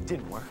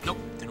 didn't work. Nope,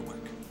 didn't work.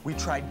 We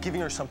tried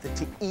giving her something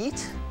to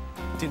eat,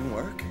 didn't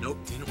work.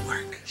 Nope, didn't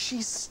work.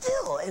 She's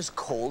still as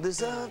cold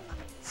as a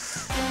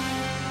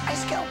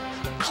ice cube.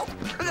 Oh.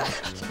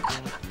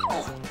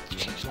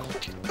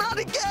 Not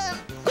again.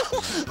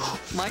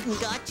 Martin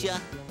gotcha.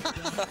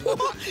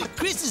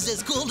 Chris is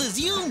as cold as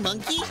you,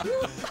 monkey.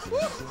 You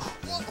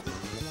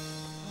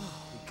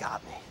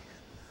got me.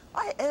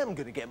 I am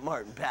gonna get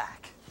Martin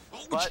back.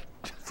 But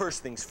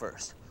first things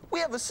first, we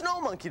have a snow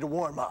monkey to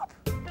warm up.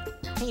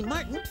 Hey,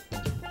 Martin.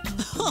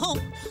 Oh,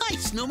 hi,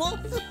 Snowmo.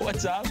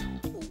 What's up?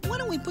 Why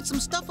don't we put some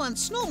stuff on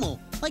Snowmo,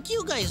 like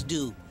you guys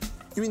do?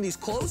 You mean these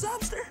clothes,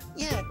 Obster?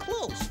 Yeah,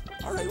 clothes.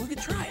 All right, we could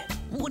try it.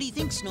 What do you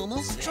think,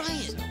 Snowmo? Try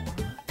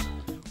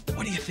it.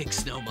 What do you think,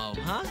 Snowmo,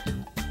 huh?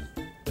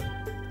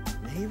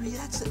 Maybe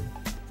that's it.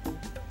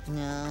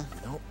 No.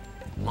 Nope.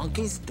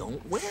 Monkeys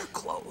don't wear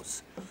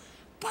clothes,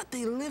 but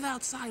they live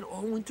outside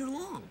all winter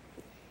long.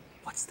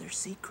 What's their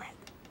secret?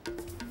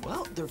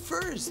 Well, their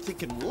fur is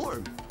thick and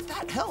warm.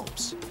 That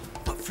helps.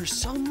 But for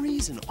some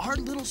reason, our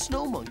little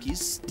snow monkey's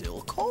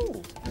still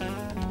cold.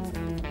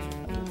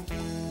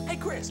 Hey,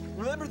 Chris,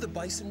 remember the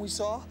bison we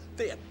saw?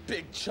 They had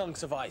big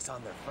chunks of ice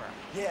on their fur.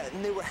 Yeah,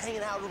 and they were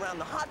hanging out around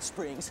the hot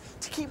springs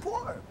to keep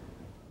warm.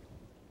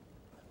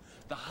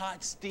 The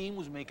hot steam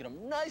was making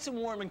them nice and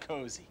warm and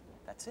cozy.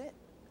 That's it.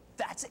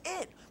 That's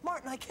it.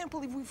 Martin, I can't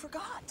believe we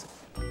forgot.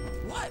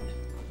 What?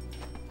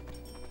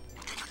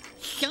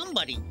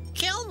 Somebody,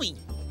 tell me.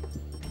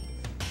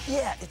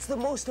 Yeah, it's the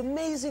most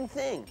amazing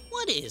thing.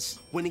 What is?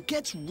 When it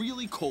gets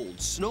really cold,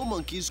 snow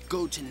monkeys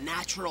go to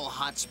natural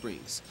hot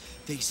springs.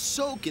 They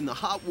soak in the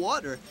hot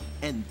water,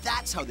 and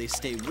that's how they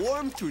stay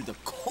warm through the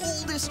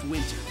coldest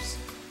winters.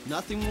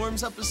 Nothing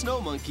warms up a snow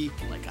monkey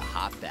like a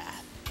hot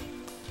bath.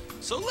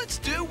 So let's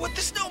do what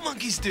the snow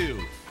monkeys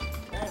do.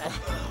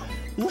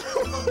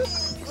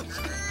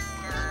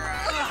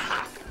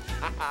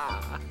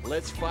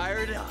 Let's fire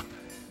it up.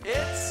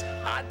 It's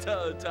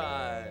hot-toe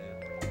time.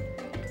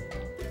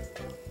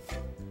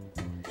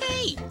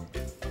 Hey,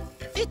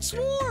 it's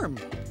warm.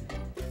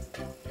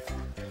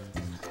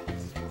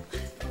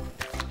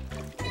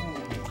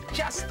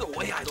 Just the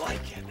way I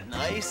like it.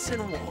 Nice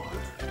and warm.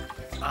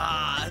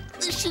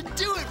 This should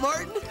do it,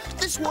 Martin.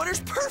 This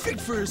water's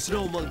perfect for a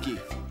snow monkey.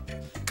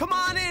 Come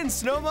on in,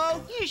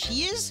 Snowmo. Here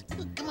she is.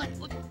 Come on.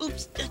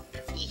 Oops.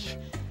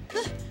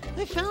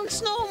 I found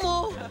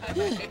Snowmo.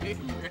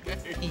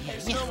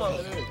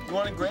 Snowmo, you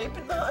want a grape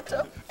in the hot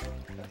tub?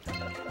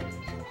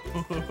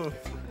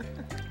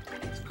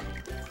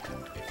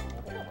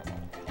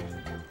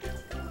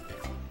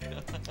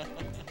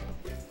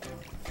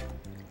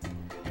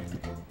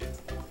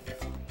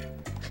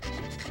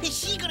 Is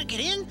she gonna get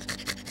in?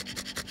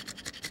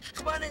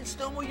 Come on in,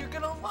 Snowmo, you're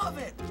gonna love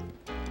it.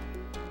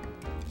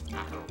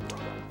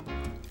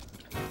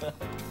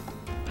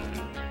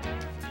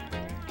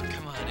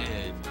 Come on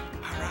in.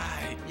 All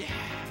right, yeah.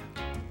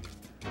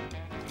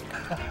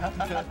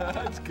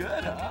 That's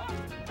good, huh?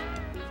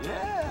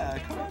 Yeah,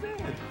 come on in.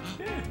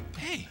 Here.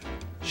 Hey,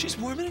 she's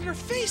warming her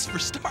face for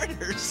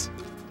starters.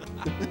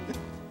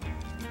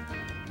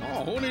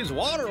 Oh, who needs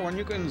water when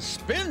you can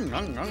spin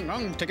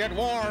to get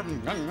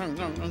warm?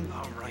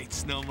 All right,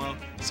 Snowmo.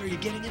 So are you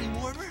getting any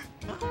warmer?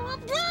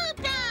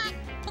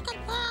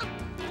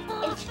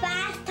 It's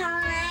bath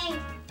time.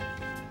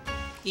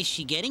 Is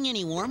she getting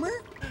any warmer?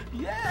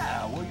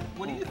 Yeah,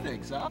 what do you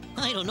think, Zob?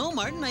 I don't know,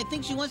 Martin. I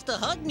think she wants to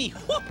hug me.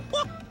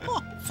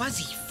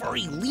 Fuzzy,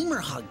 furry lemur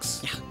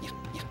hugs. Yeah.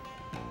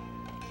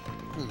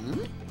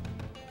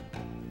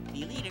 See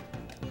you later.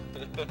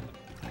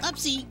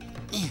 Upsie.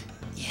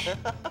 Yeah.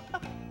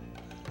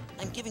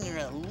 I'm giving her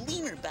a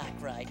lemur back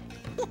ride.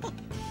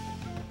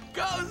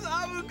 Go,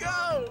 Zoboo,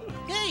 go!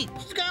 Hey,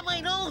 she's got my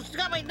nose. She's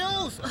got my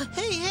nose.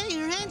 Hey,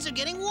 her hands are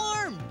getting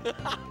warm.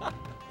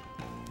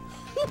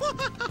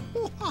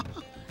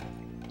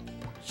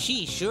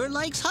 She sure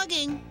likes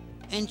hugging,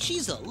 and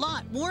she's a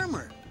lot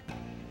warmer.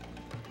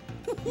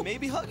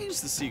 Maybe hugging's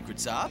the secret,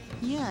 Zob.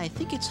 Yeah, I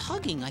think it's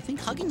hugging. I think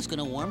hugging's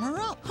gonna warm her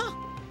up. Huh.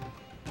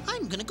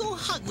 I'm gonna go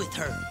hug with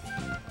her.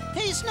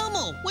 Hey,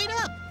 Snowmo, wait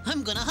up.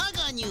 I'm gonna hug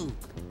on you.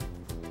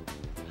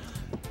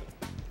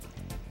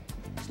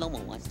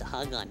 Snowmo wants to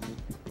hug on me.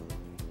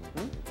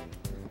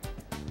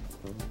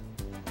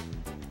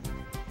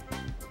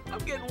 I'm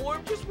getting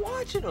warm just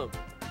watching him.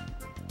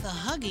 The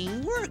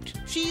hugging worked.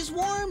 She's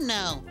warm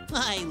now.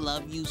 I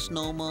love you,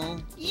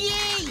 Snowmo.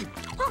 Yay!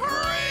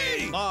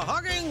 Hooray! The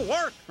hugging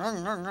worked.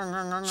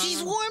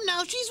 She's warm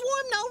now. She's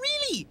warm now,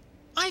 really.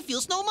 I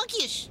feel snow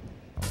monkeyish.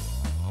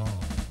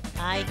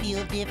 I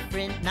feel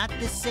different, not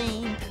the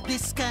same.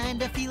 This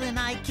kind of feeling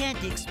I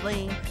can't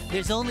explain.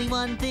 There's only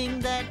one thing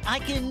that I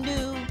can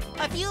do.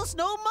 I feel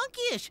snow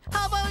monkeyish.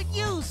 How about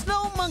you,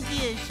 snow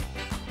monkeyish?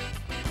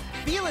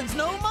 Feeling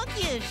snow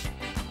monkeyish.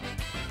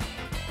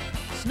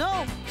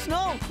 Snow,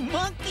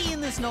 monkey in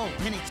the snow.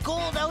 When it's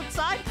cold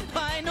outside,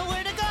 I know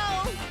where to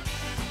go.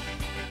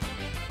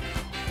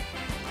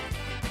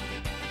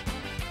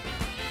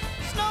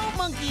 Snow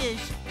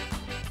monkeyish.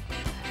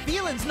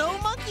 Feeling snow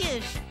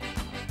monkeyish.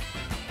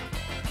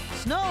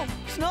 Snow,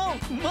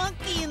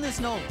 monkey in the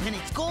snow. When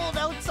it's cold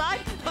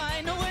outside,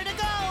 I know where to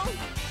go.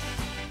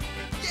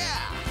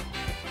 Yeah!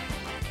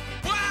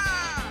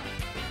 Wow!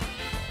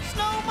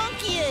 Snow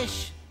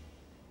monkeyish.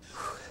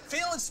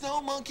 Feeling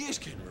snow monkeyish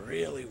can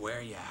really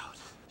wear you out.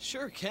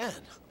 Sure can.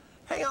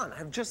 Hang on, I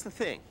have just the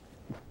thing.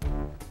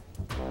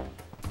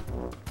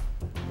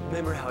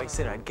 Remember how I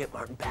said I'd get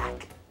Martin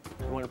back?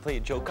 You want to play a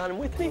joke on him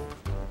with me?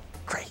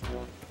 Great.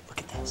 Look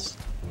at this.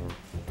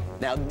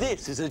 Now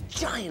this is a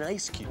giant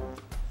ice cube.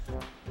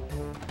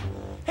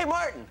 Hey,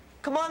 Martin,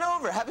 come on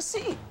over. Have a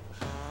seat.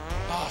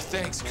 Oh,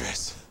 thanks,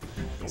 Chris.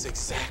 It's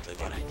exactly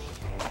what I need.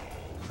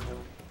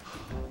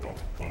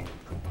 Hey,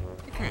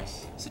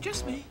 Chris, is it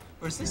just me?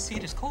 Or is this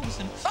seat as cold as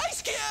an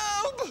Ice cube!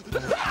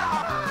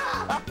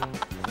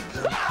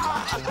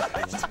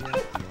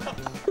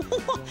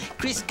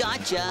 Chris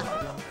gotcha.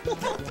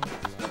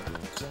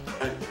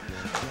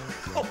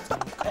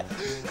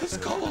 It's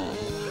cold.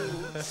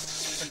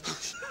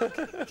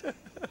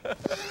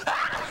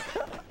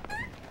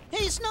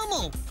 Hey,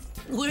 Snowmo,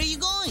 where are you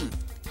going?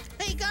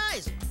 Hey,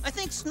 guys, I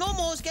think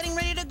Snowmo is getting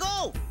ready to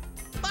go.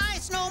 Bye,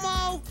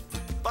 Snowmo.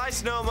 Bye,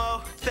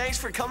 Snowmo. Thanks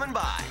for coming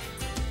by.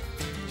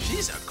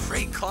 She's a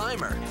great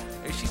climber.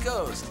 There she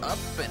goes, up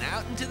and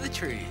out into the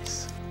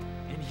trees.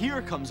 And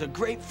here comes a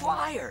great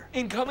flyer.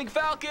 Incoming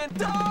falcon.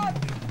 Duck!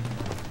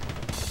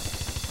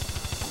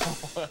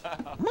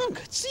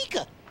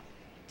 Mongatsika,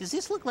 does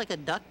this look like a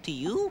duck to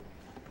you?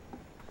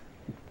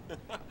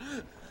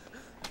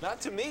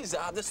 Not to me,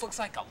 Zob. This looks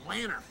like a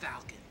lanner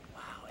falcon.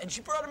 Wow, and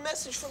she brought a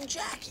message from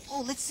Jackie.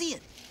 Oh, let's see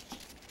it.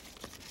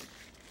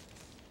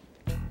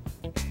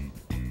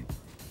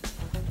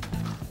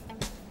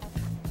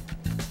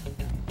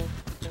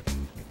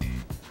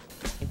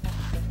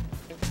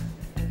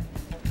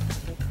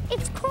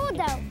 It's cold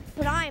out,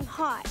 but I'm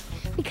hot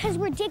because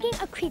we're digging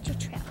a creature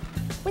trail.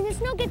 When the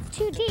snow gets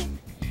too deep,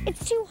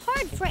 it's too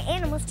hard for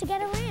animals to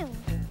get around.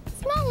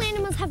 Small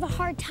animals have a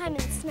hard time in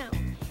the snow,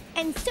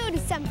 and so do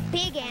some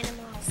big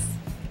animals.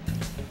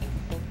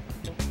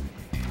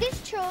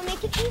 This trail will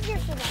make it easier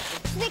for them,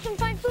 so they can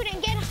find food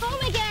and get home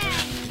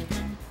again.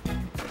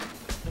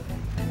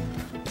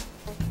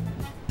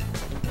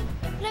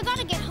 But I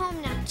gotta get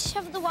home now to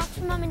shovel the walk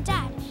for Mom and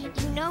Dad.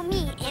 You know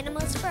me,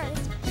 animals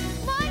first.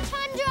 Bye,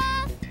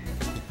 Tundra!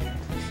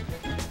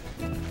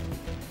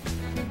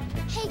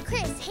 Hey,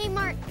 Chris. Hey,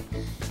 Martin.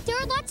 There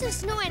are lots of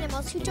snow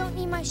animals who don't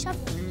need my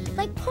shovel,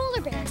 like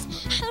polar bears.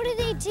 How do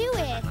they do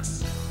it?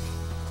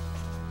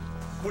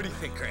 What do you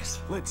think, Chris?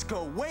 Let's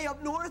go way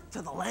up north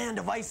to the land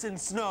of ice and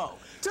snow.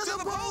 To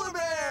the polar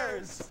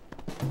bears!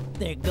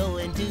 They're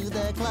going to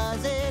the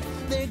closet.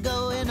 They're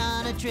going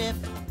on a trip.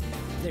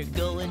 They're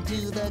going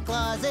to the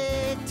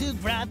closet to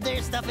grab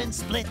their stuff and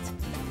split.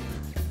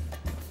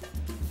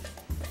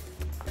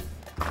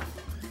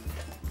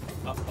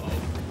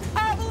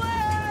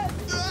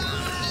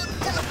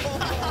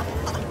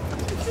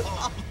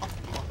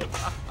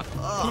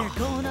 They're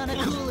going on a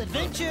cool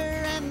adventure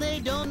and they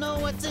don't know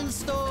what's in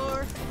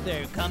store.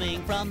 They're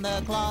coming from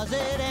the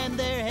closet and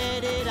they're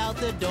headed out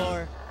the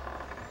door.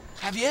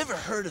 Have you ever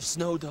heard of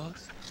snow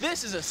dogs?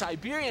 This is a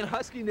Siberian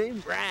husky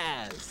named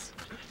Raz.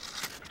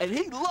 And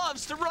he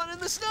loves to run in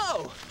the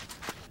snow.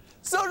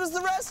 So does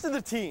the rest of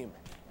the team.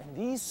 And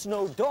these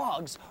snow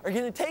dogs are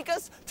gonna take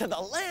us to the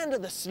land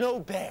of the snow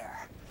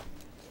bear.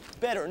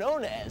 Better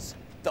known as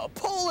the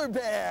polar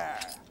bear.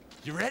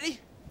 You ready?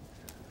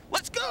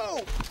 Let's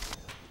go!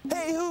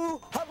 Hey,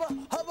 hoo, hubba,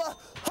 hubba,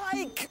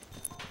 hike!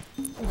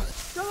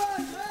 Come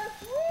on, Chris!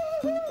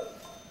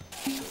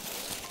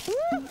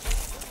 Woo-hoo!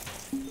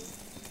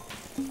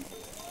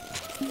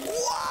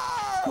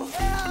 Whoa!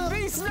 Yeah.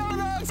 These snow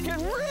dogs can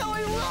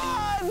really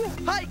run!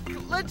 Hike!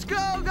 Let's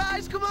go,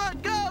 guys! Come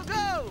on, go,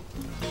 go!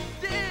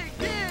 Dig,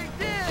 dig,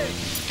 dig!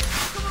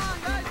 Come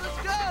on, guys,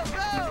 let's go,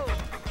 go!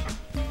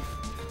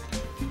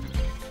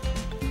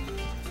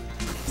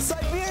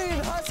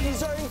 Siberian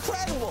Huskies are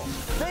incredible.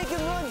 They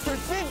can run for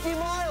 50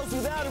 miles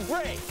without a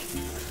break.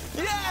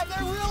 Yeah,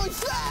 they're really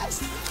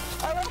fast.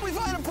 I hope we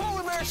find a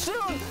polar bear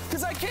soon,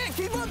 because I can't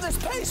keep up this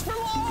pace for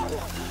long.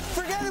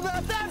 Forget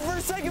about that for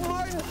a second,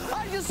 Martin.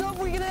 I just hope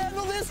we can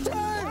handle this turn.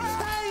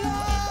 Hang on!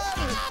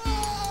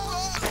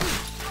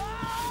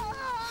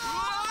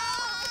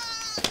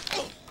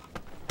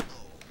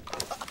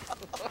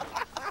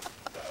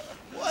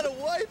 What a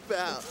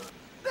wipeout!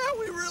 Now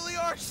we really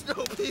are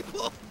snow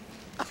people.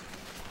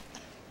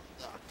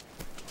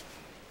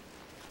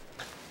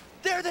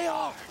 There they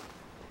are!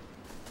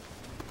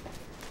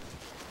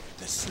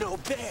 The snow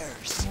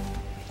bears!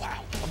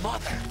 Wow, a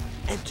mother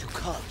and 2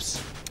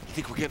 cubs. You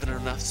think we're giving her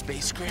enough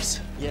space,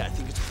 Chris? Yeah, I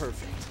think it's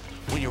perfect.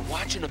 When you're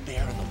watching a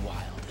bear in the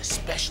wild,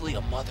 especially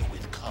a mother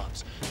with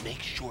cubs,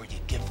 make sure you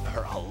give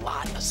her a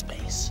lot of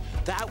space.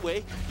 That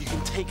way, you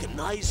can take a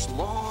nice,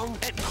 long,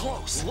 and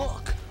close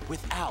look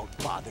without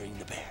bothering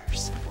the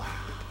bears. Wow.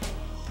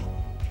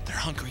 They're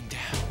hunkering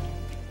down.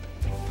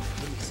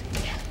 Let me see.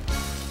 Yeah.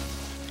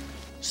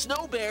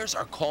 Snow bears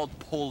are called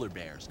polar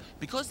bears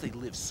because they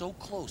live so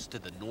close to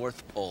the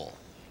North Pole.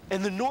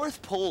 And the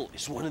North Pole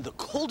is one of the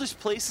coldest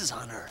places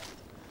on Earth.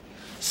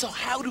 So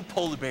how do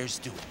polar bears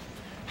do it?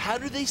 How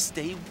do they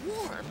stay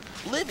warm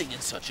living in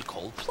such a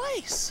cold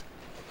place?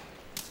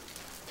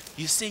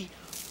 You see,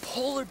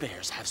 polar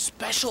bears have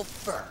special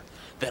fur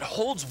that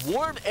holds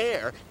warm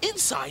air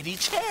inside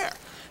each hair.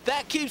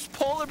 That keeps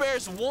polar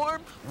bears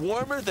warm,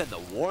 warmer than the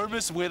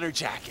warmest winter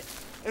jacket.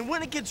 And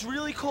when it gets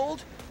really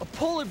cold, a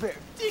polar bear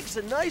digs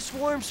a nice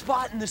warm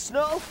spot in the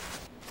snow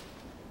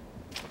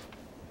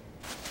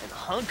and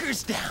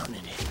hunkers down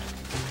in it.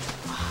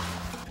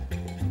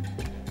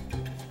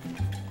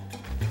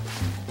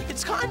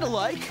 It's kind of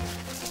like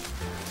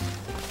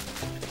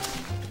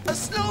a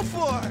snow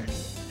fort.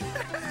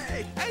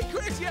 Hey,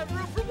 Chris, you have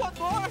room for one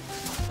more?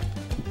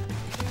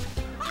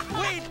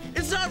 Wait,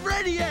 it's not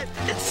ready yet.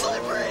 It's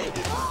slippery.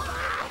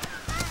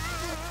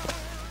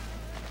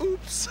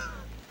 Oops.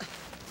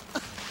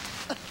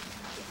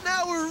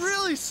 Now we're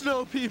really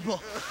snow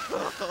people.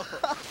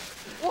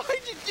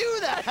 Why'd you do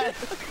that?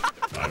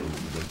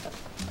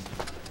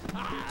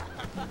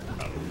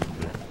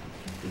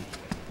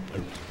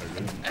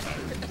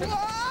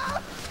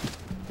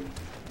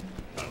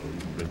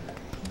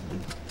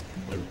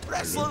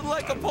 Wrestling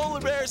like a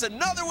polar bear is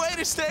another way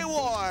to stay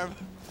warm.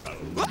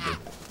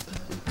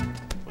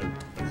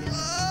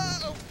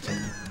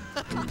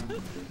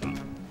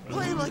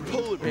 Playing like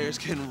polar bears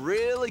can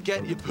really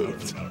get you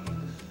pooped.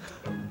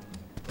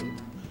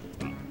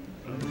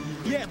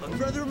 Yeah, but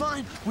brother of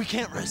mine, we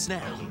can't rest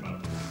now.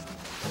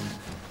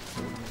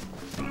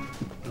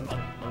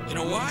 You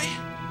know why?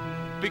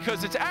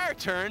 Because it's our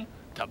turn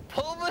to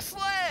pull the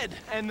sled.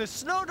 And the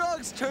snow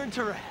dog's turn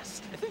to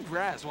rest. I think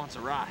Raz wants a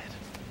ride.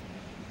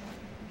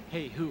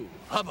 Hey, who?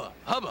 Hubba,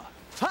 hubba.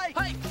 Hike!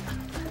 Hike!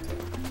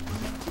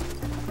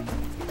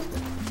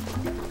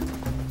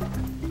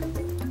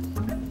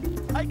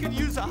 I could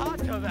use a hot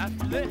tub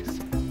after this.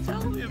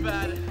 Tell me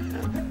about it.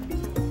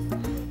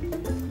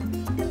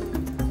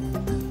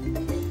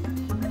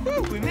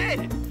 Whew, we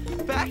made it.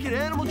 Back at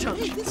Animal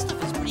Junction. Hey, this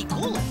stuff is pretty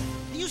cool.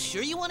 Are you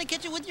sure you want to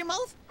catch it with your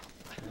mouth?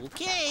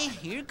 Okay,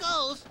 here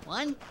goes.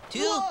 1, 2,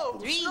 Whoa,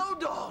 3. snow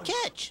dogs.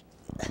 Catch!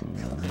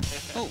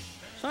 Oh,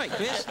 sorry,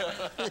 Chris.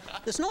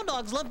 The snow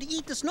dogs love to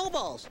eat the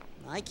snowballs.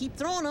 I keep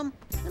throwing them,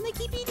 and they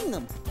keep eating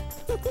them.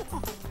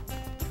 Well,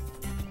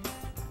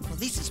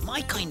 this is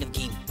my kind of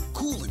game.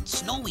 Cool and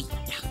snowy.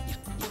 Yeah.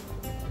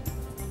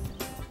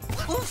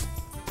 Oof.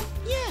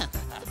 Yeah.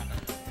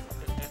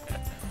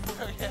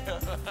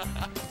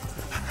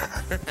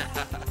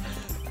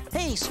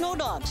 Hey, snow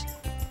dogs.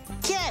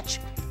 Catch!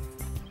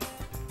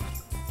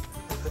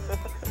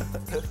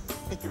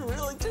 You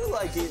really do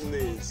like eating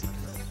these.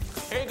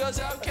 Here goes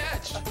our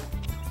catch.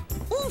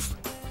 Oof!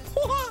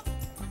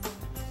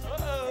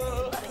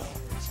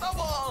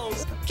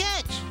 Snowballs!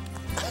 Catch!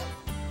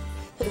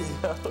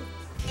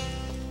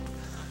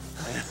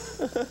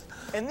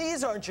 And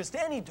these aren't just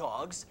any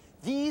dogs.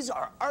 These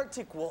are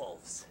Arctic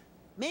wolves.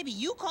 Maybe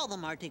you call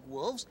them Arctic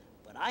wolves,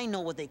 but I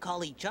know what they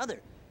call each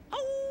other.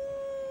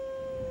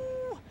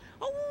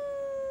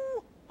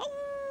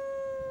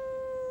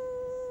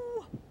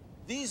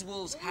 These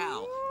wolves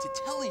howl to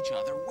tell each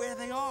other where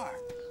they are.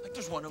 Like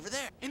there's one over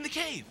there, in the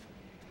cave.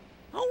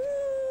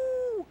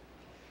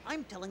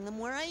 I'm telling them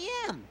where I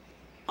am.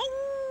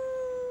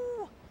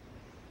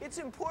 It's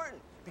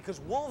important because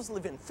wolves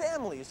live in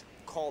families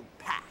called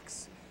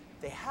packs.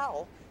 They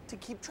howl to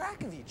keep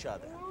track of each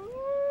other.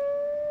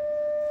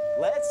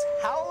 Let's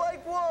howl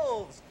like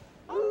wolves.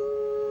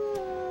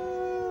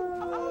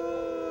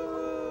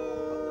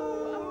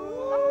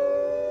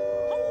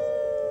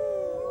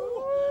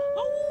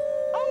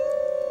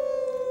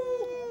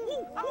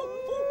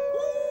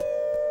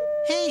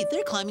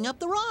 they're climbing up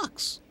the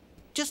rocks.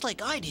 Just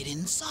like I did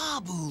in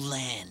Zoboo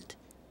land.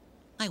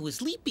 I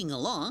was leaping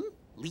along.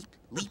 Leap,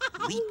 leap,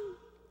 leap.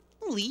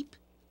 Leap,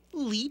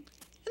 leap.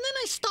 And then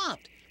I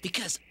stopped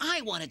because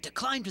I wanted to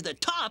climb to the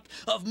top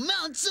of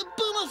Mount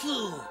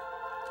Zoboomafoo.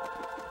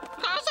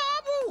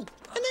 Zoboo!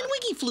 And then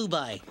Wiggy flew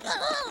by.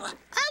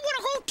 I want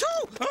to go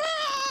too!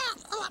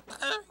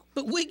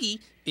 But Wiggy,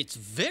 it's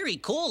very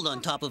cold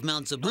on top of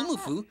Mount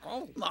Zoboomafoo.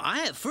 I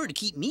have fur to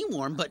keep me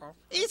warm, but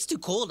it's too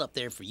cold up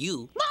there for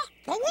you.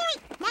 Don't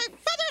worry, my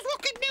feathers will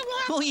keep me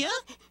warm. Oh, yeah?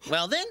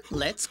 Well then,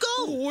 let's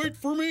go. Wait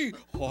for me.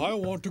 I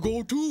want to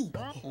go too.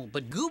 Oh,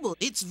 but Google,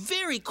 it's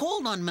very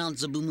cold on Mount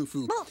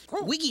Zoboomafoo.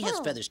 Wiggy has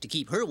feathers to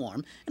keep her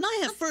warm, and I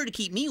have fur to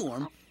keep me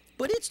warm.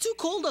 But it's too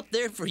cold up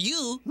there for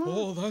you.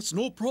 Oh, that's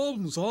no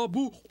problem,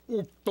 Zoboo.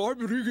 I've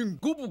been eating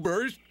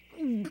goobleberries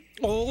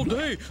all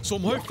day, so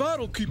my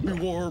fat'll keep me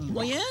warm.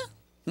 Oh, yeah?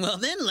 Well,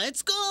 then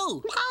let's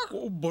go.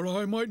 Oh, but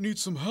I might need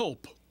some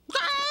help.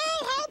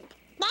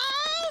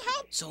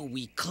 So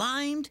we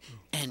climbed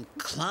and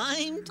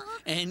climbed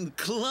and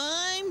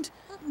climbed.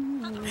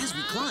 As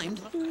we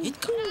climbed,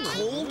 it got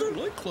colder. I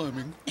like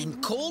climbing.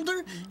 And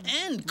colder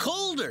and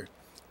colder.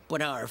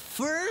 But our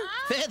fur,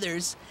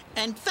 feathers,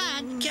 and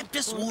fat kept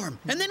us warm.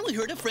 And then we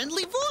heard a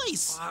friendly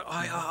voice.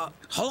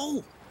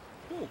 Hello.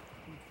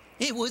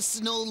 It was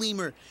Snow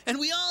Lemur, and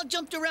we all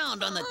jumped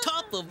around on the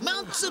top of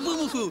Mount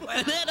Zoboomafoo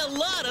and had a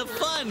lot of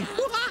fun.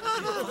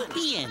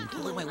 The end.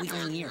 Look at my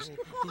wiggling ears.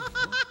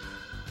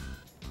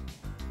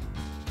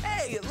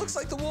 Hey, it looks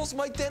like the wolves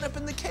might den up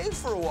in the cave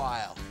for a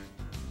while.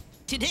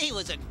 Today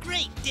was a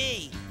great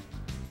day.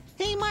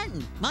 Hey,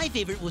 Martin, my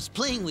favorite was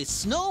playing with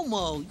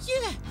Snowmo.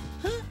 Yeah.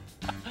 Huh?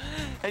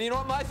 And you know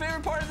what my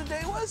favorite part of the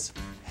day was?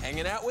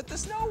 Hanging out with the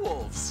snow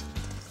wolves.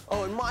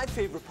 Oh, and my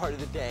favorite part of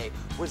the day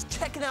was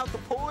checking out the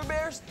polar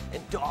bears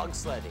and dog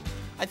sledding.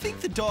 I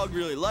think the dog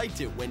really liked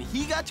it when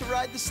he got to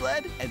ride the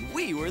sled and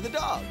we were the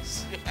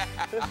dogs.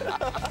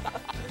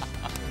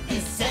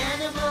 This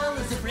animal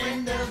is a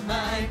friend of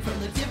mine, from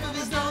the tip of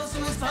his nose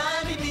to his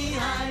climbing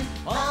behind.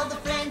 All the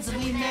friends that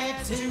we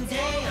met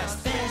today are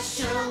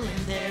special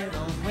in their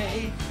own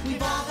way.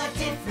 We've all got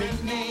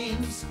different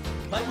names,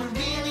 but we're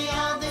really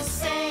all the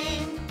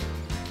same.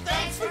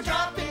 Thanks for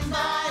dropping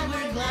by,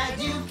 we're glad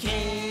you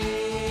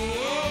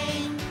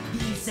came.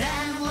 These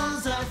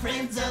animals are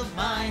friends of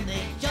mine.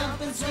 They jump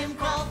and swim,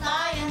 crawl,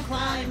 fly and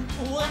climb.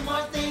 One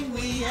more thing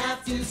we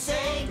have to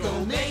say,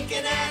 go make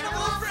an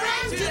animal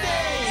friend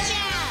today.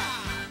 Yeah!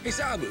 Hey,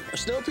 Zoboo, are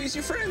snow peas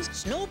your friends?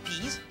 Snow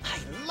peas? I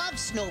love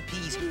snow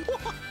peas.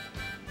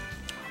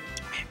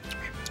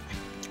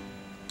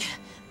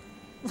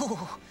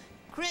 Oh,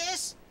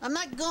 Chris, I'm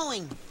not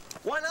going.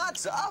 Why not,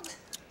 Zob?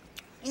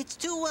 It's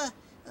too,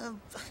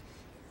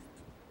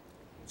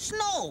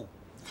 snow.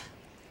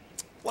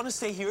 Want to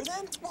stay here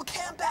then? We'll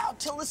camp out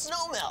till the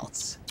snow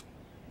melts.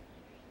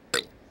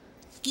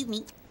 Excuse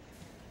me.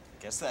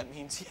 Guess that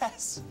means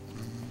yes.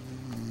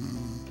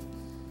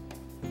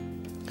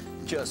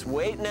 Just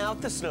waiting out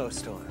the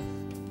snowstorm.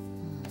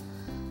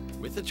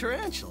 With the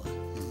tarantula.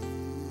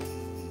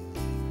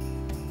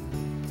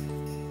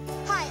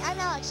 Hi, I'm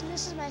Alex, and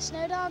this is my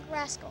snow dog,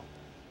 Rascal.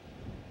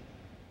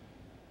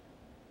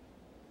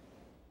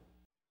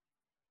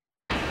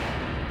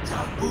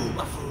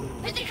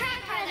 Zoboomafoo. It's the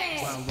Kratts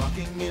brothers! While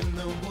walking in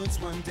the woods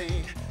one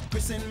day,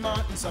 Chris and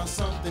Martin saw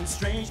something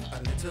strange. A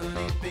little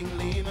leaping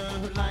lemur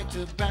who liked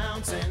to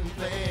bounce and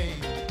play.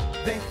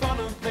 They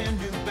followed their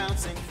new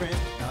bouncing friend,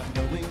 not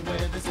knowing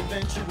where this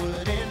adventure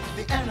would end.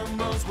 The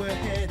animals were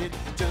headed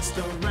just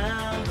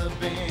around the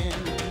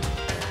bend.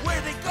 Where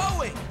are they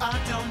going? I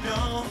don't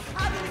know.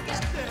 How did we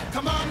get there?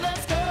 Come on,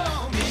 let's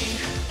go. Me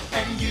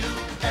and you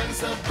and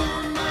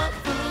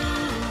Zoboomafoo.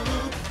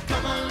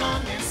 Come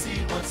along and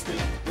see what's new.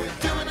 We're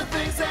doing the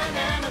things that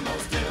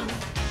animals do.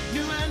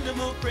 New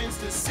animal friends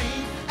to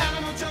see.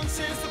 Animal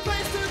Junction's the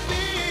place to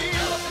be.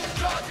 Elephants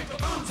charging,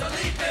 baboons are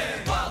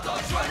leaping, wild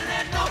dogs running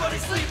and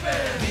nobody's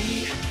sleeping.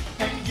 Me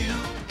and you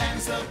and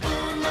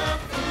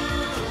Zoboomafoo.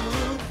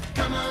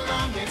 Come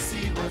along and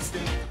see what's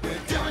new. We're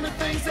doing the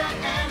things that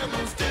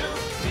animals do.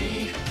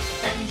 Me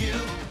and you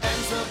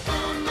and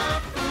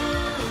Zoboomafoo.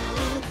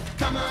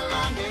 Come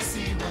along and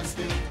see what's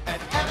new.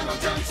 At Animal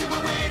Junction,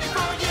 we're waiting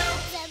for you.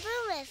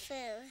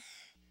 Zoboomafoo.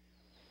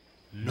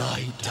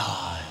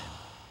 Nighttime.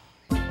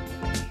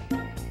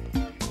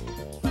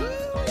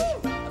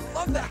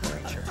 Love that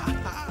creature.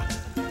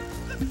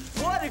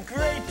 What a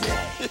great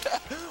day.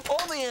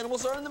 All the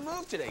animals are in the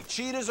move today.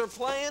 Cheetahs are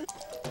playing.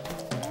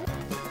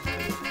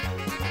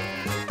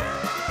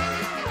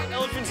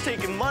 Elephants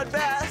taking mud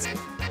baths.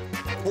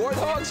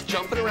 Warthogs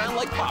jumping around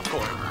like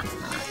popcorn.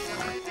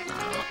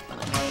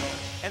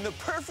 And the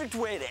perfect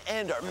way to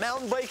end our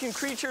mountain biking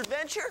creature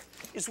adventure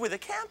is with a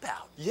camp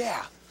out.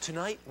 Yeah,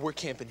 tonight we're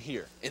camping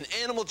here in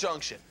Animal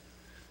Junction.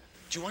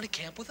 Do you want to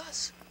camp with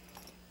us?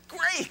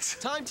 Great!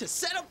 Time to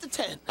set up the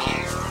tent.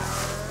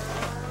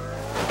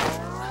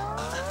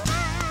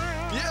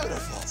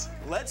 Beautiful.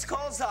 Let's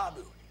call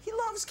Zoboo. He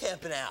loves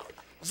camping out.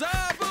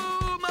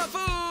 Zoboomafoo!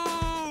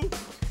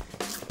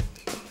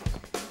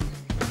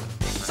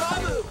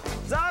 Zoboo!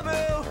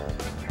 Zoboo!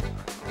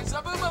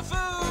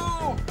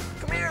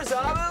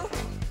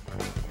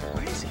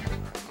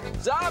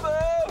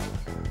 Zoboo!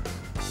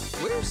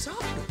 Where's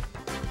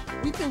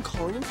Zoboo? We've been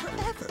calling him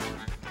forever.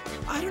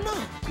 I don't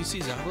know. Do you see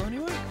Zoboo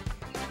anywhere?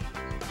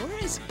 Where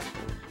is he?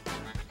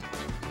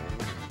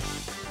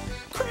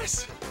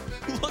 Chris,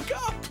 look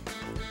up.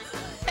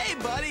 Hey,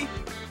 buddy.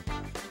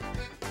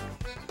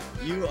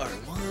 You are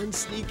one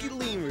sneaky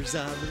lemur,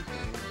 Zoboo.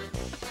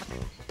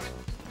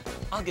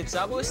 I'll get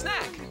Zoboo a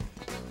snack.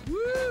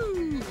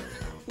 Woo!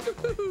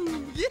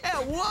 Yeah,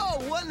 whoa,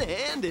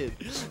 one-handed.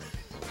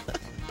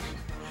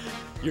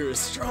 You're a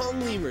strong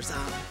lemur,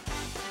 Zoboo.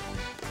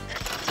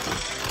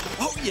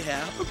 Oh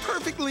yeah, a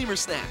perfect lemur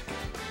snack.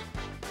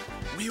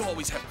 We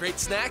always have great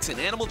snacks in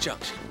Animal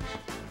Junction.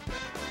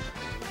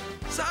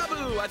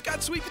 Zoboo, I've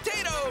got sweet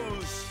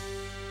potatoes!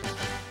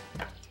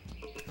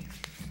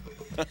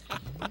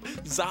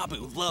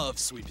 Zoboo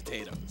loves sweet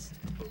potatoes.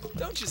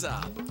 Don't you,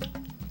 Zob?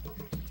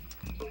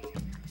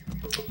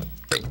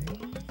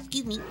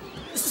 Excuse me.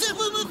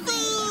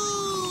 Zoboomafoo!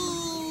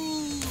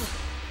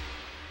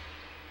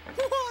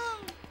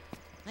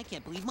 I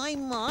can't believe my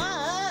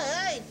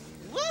mind.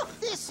 Whoa,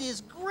 this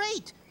is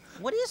great.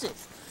 What is it?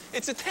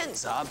 It's a tent,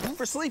 Zob,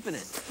 for sleeping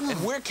in.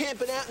 And we're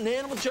camping out in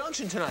Animal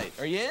Junction tonight.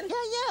 Are you in?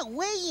 Yeah,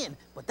 way in.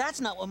 But that's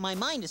not what my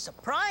mind is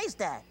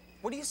surprised at.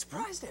 What are you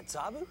surprised at,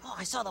 Zoboo? Oh,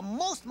 I saw the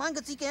most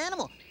mangatsika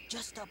animal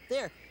just up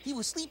there. He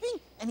was sleeping,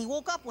 and he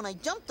woke up when I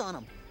jumped on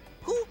him.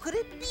 Who could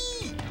it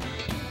be?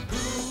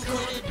 Who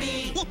could it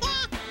be?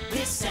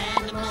 This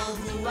animal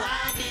who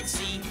I did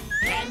see.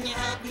 Can you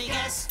help me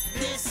guess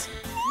this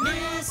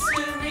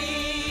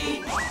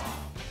mystery?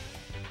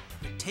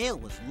 The tail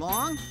was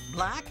long,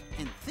 black,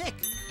 and thick.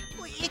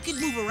 It could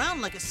move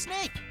around like a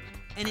snake,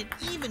 and it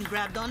even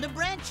grabbed onto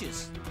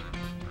branches.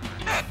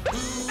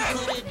 Who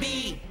could it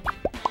be?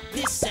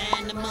 This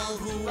animal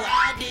who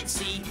I did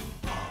see.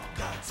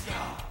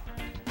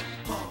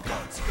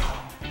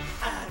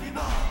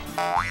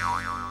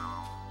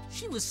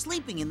 She was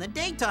sleeping in the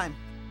daytime.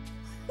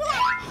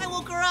 I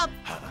woke her up.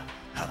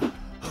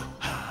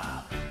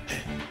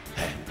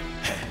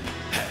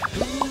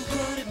 Who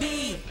could it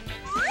be?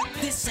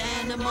 This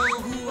animal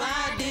who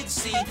I did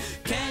see.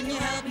 Can you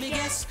help me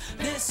guess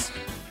this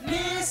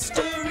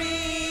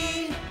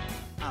mystery?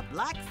 A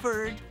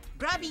black-furred,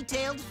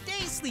 grabby-tailed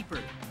day sleeper.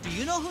 Do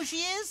you know who she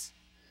is?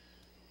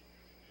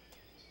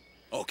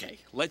 Okay,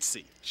 let's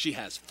see. She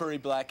has furry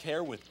black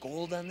hair with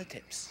gold on the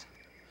tips.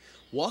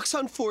 Walks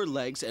on 4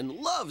 legs and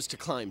loves to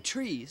climb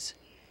trees.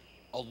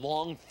 A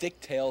long, thick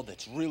tail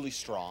that's really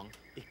strong.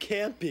 It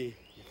can't be.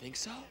 You think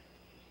so?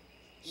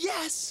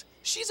 Yes,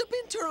 she's a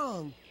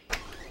binturong.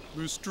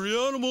 Mystery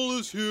animal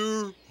is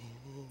here.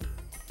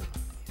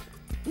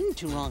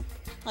 Binturong.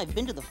 I've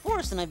been to the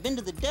forest and I've been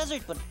to the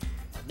desert, but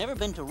I've never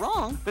been to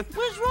Wrong.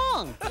 Where's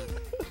Wrong?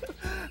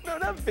 No,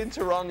 not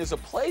Binturong is a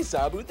place,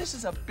 Zoboo. This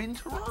is a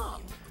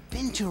binturong.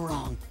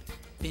 Binturong.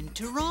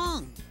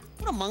 Binturong.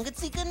 What a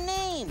mangatsika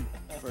name.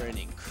 For an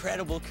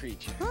incredible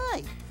creature.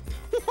 Hi.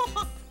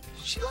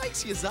 She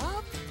likes you,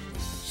 Zob.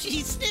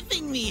 She's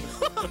sniffing me.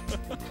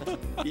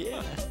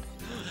 Yeah.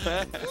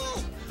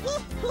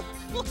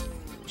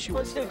 She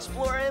wants to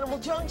explore Animal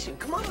Junction.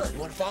 Come on. You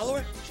want to follow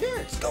her? Sure.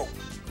 Let's go.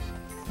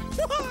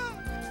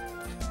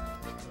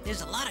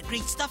 There's a lot of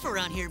great stuff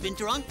around here,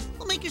 Binturong.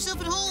 Well, make yourself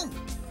at home.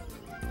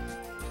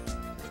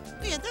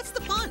 Yeah, that's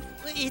the pond.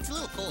 It's a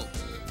little cold.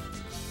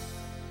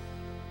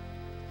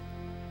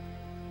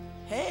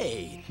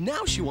 Hey,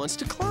 now she wants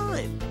to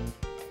climb.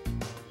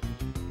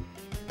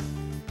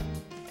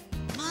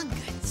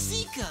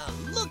 Mangatsika,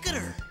 look at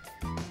her.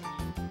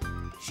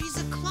 She's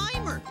a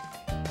climber.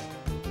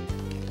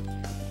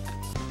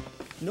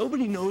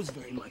 Nobody knows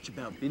very much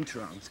about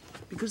binturongs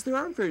because there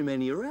aren't very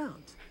many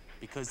around.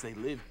 Because they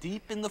live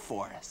deep in the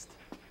forest.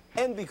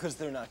 And because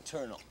they're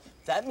nocturnal.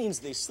 That means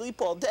they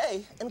sleep all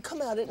day and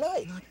come out at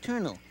night.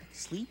 Nocturnal.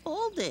 Sleep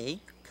all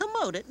day, come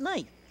out at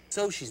night.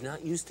 So she's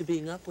not used to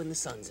being up when the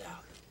sun's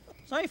out.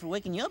 Sorry for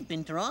waking you up,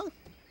 Binturong.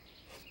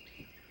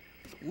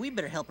 We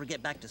better help her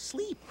get back to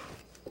sleep.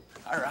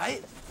 All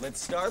right,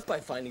 let's start by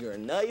finding her a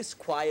nice,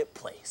 quiet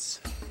place.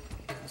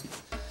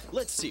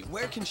 Let's see,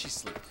 where can she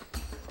sleep?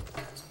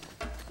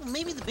 Well,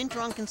 maybe the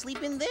Binturong can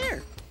sleep in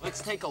there. Let's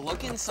take a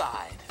look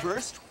inside.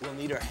 First, we'll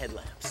need our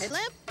headlamps.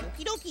 Headlamp?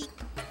 Okie dokie.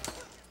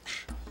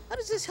 How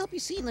does this help you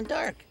see in the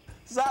dark?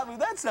 Zoboo,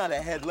 that's not a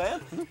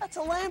headlamp. That's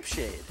a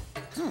lampshade.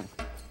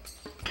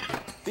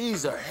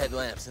 These are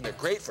headlamps, and they're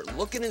great for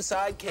looking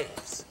inside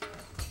caves.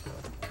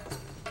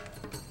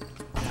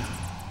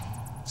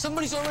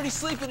 Somebody's already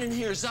sleeping in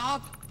here,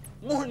 Zob.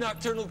 More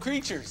nocturnal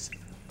creatures.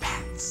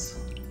 Bats.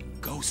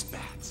 Ghost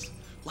bats.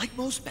 Like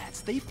most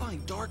bats, they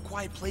find dark,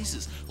 quiet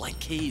places like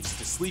caves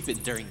to sleep in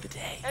during the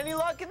day. Any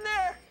luck in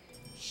there?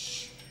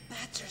 Shh,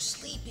 bats are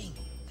sleeping.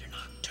 They're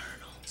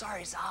nocturnal.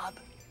 Sorry, Zob.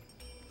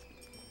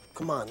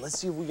 Come on, let's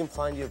see if we can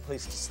find you a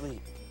place to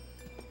sleep.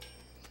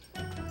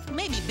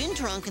 Maybe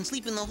Binturong can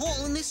sleep in the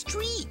hole in this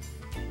tree.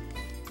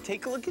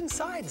 Take a look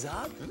inside,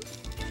 Zob.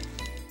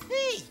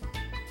 Hey,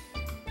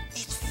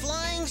 it's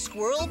flying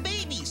squirrel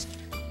babies.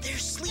 They're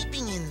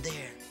sleeping in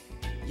there.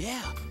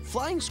 Yeah,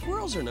 flying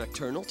squirrels are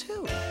nocturnal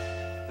too.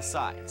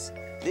 Besides,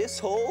 This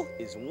hole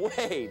is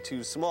way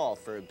too small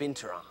for a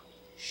binturong.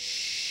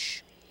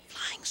 Shh.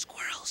 Flying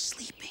squirrel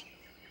sleeping.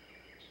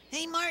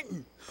 Hey,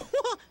 Martin.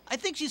 I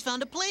think she's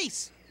found a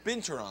place.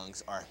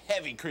 Binturongs are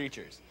heavy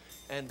creatures.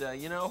 And,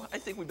 you know, I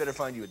think we better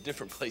find you a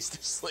different place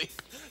to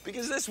sleep,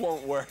 because this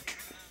won't work.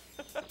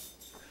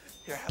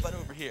 Here, how about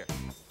over here?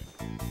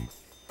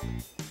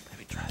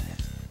 Maybe try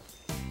this.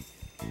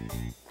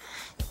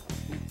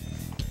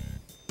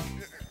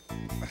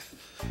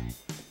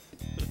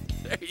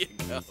 There you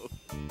go.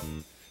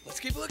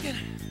 Let's keep looking.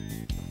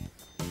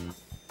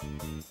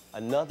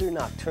 Another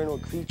nocturnal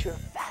creature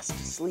fast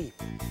asleep.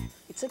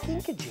 It's a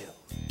kinkajou.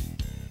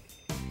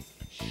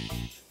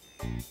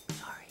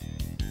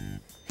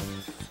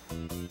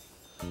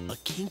 A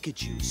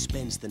kinkajou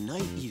spends the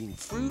night eating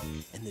fruit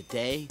and the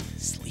day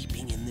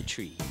sleeping in the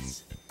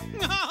trees.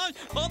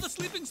 All the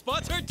sleeping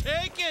spots are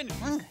taken!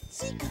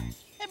 Zika,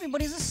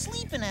 everybody's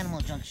asleep in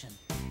Animal Junction.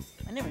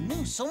 I never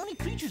knew so many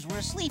creatures were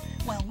asleep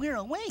while we're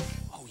awake.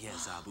 Oh, yeah,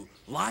 Zoboo.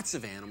 Lots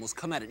of animals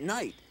come out at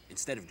night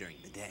instead of during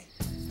the day.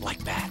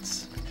 Like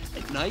bats.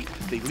 At night,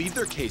 they leave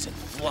their caves and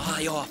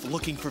fly off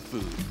looking for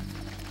food.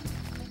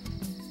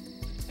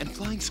 And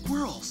flying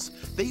squirrels,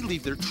 they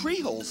leave their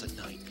tree holes at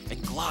night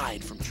and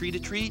glide from tree to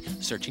tree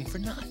searching for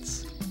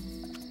nuts.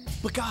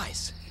 But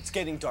guys, it's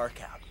getting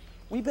dark out.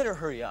 We better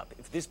hurry up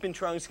if this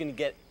binturong's gonna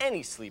get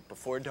any sleep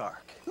before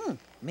dark.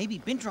 Maybe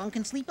binturong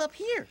can sleep up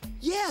here.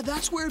 Yeah,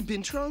 that's where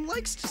binturong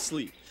likes to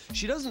sleep.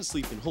 She doesn't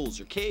sleep in holes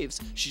or caves.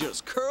 She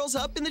just curls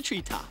up in the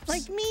treetops.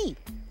 Like me.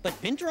 But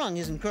binturong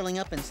isn't curling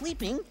up and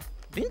sleeping.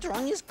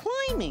 Binturong is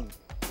climbing.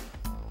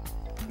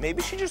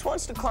 Maybe she just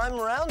wants to climb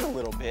around a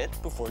little bit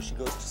before she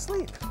goes to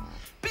sleep.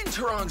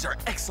 Binturongs are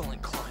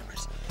excellent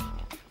climbers.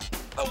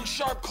 Oh,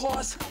 sharp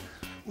claws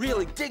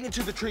really dig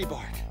into the tree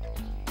bark.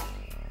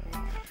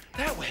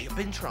 That way, a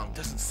binturong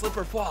doesn't slip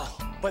or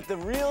fall. But the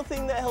real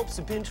thing that helps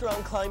a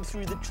binturong climb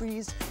through the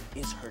trees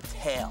is her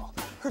tail.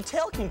 Her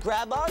tail can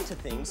grab onto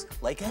things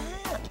like a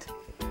hand.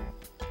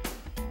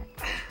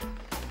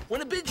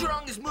 When a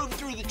binturong is moving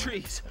through the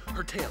trees,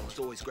 her tail is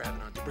always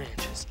grabbing onto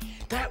branches.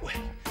 That way,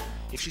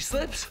 if she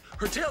slips,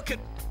 her tail can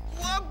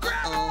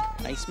grab. Oh,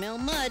 I smell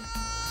mud.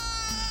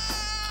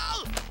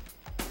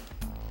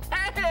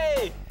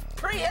 Hey!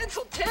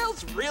 Prehensile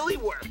tails really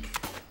work.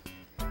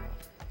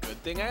 Good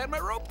thing I had my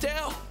rope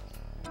tail.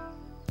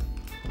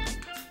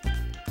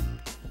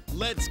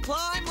 Let's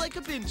climb like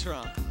a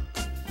binturong.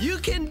 You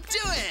can do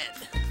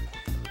it!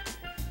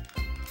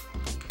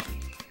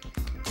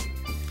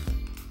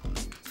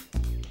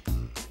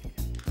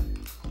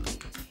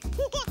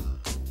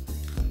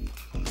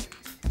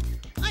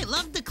 I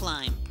love to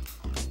climb.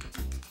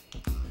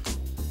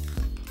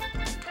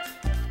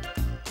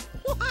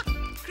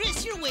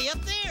 Chris, you're way up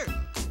there.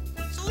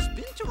 So's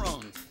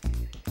binturong.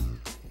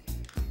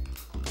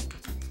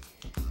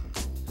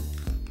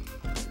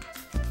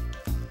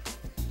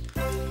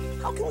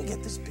 How can we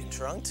get this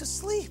binturong to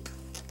sleep?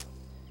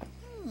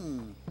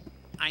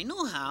 I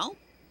know how.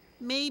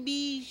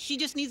 Maybe she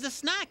just needs a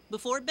snack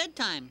before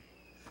bedtime.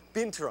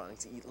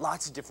 Binturongs eat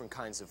lots of different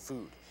kinds of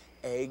food.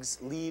 Eggs,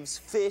 leaves,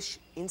 fish,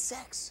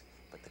 insects.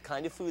 But the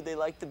kind of food they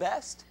like the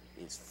best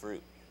is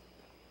fruit.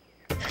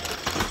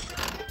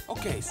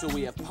 Okay, so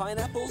we have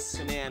pineapples,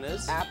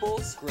 Bananas,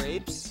 apples,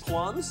 grapes,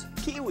 plums,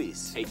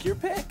 kiwis. take your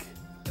pick.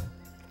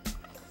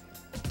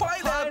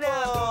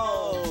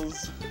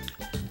 Pineapples!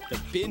 The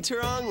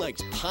binturong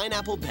likes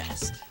pineapple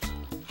best.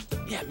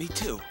 Yeah, me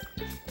too.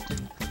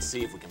 Let's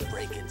see if we can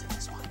break into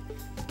this one.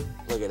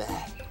 Look at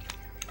that.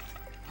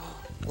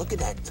 Look at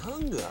that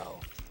tongue go.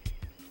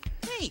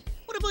 Hey,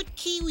 what about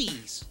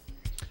kiwis?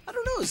 I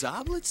don't know,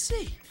 Zob. Let's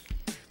see.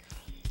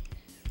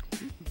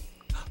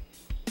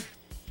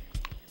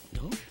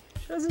 No,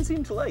 she doesn't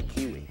seem to like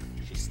kiwi.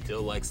 She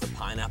still likes the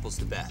pineapples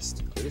the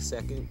best. Wait a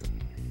second.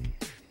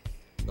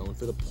 Going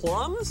for the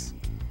plums?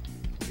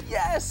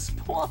 Yes,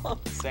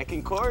 plums.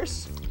 Second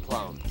course,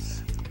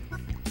 plums.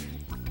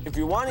 If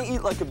you want to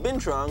eat like a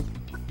binturong,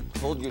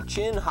 hold your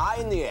chin high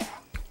in the air.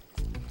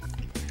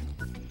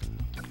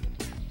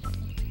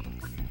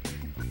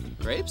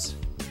 Grapes?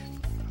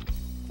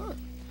 Huh.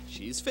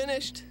 She's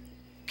finished.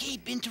 Okay,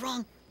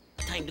 binturong,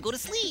 time to go to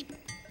sleep.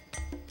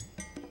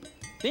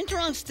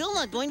 Binturong's still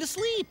not going to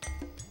sleep.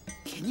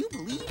 Can you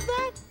believe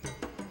that?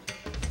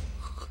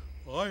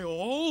 I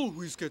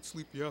always get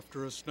sleepy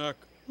after a snack.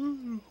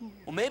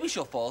 Well, maybe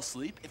she'll fall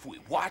asleep if we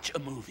watch a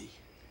movie.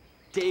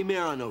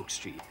 Daymare on Oak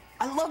Street.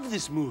 I love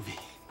this movie.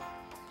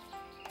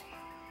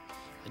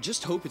 I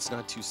just hope it's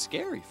not too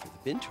scary for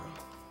the binturong.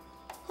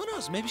 Who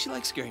knows? Maybe she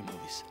likes scary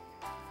movies.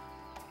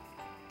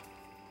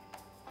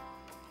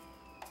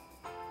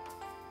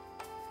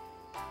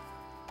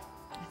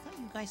 I thought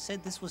you guys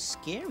said this was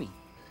scary.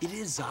 It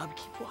is, Zob.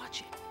 Keep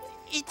watching.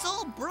 It's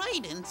all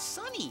bright and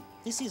sunny.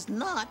 This is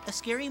not a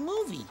scary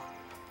movie.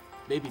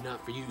 Maybe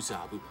not for you,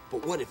 Zoboo,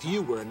 but what if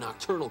you were a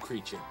nocturnal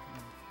creature?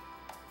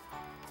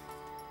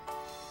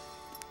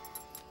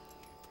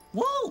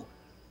 Whoa!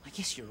 I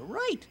guess you're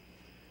right.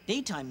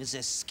 Daytime is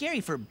as scary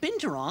for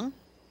binturong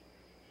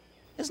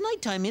as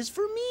nighttime is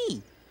for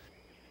me.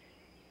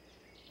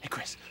 Hey, Chris.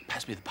 Chris,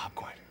 pass me the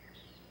popcorn.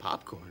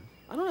 Popcorn?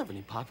 I don't have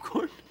any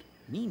popcorn.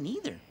 Me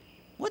neither.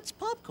 What's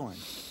popcorn?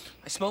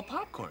 I smell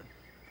popcorn.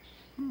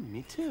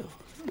 Me too.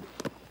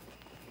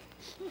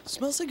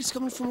 Smells like it's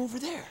coming from over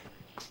there.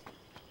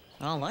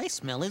 All I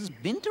smell is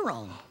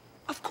binturong.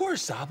 Of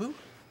course, Zoboo.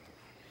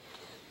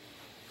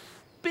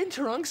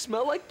 Binturong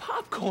smell like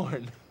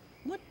popcorn.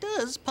 What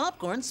does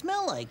popcorn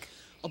smell like?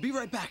 I'll be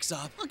right back,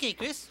 Zob. Okay,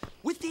 Chris.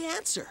 With the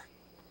answer.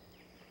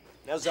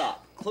 Now, Zob,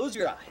 close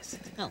your eyes.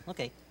 Oh,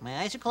 okay. My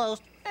eyes are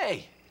closed.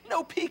 Hey,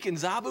 no peeking,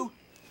 Zoboo.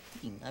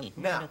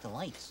 Now, at the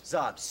lights.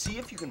 Zob, see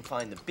if you can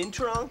find the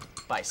binturong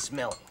by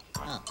smelling.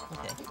 Oh,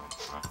 okay.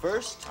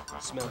 First,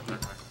 smell here.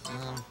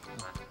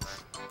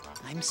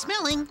 I'm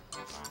smelling.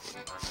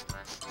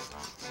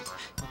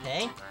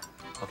 Okay.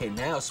 Okay,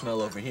 now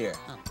smell over here.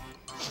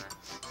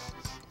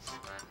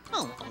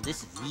 Oh,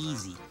 this is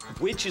easy.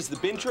 Which is the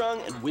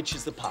binturong and which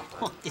is the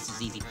popcorn? Oh, this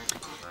is easy.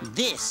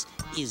 This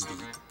is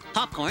the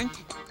popcorn,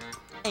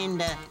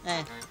 and,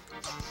 oh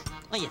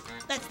yes,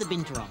 that's the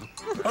binturong.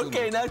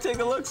 Okay, now take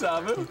a look,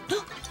 Zoboo.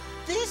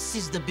 This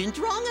is the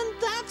binturong,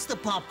 and that's the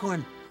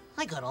popcorn.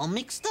 I got all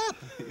mixed up.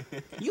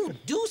 You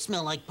do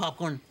smell like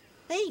popcorn.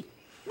 Hey,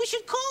 we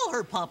should call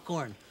her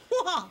Popcorn.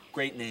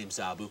 Great name,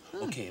 Zoboo.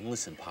 Okay, and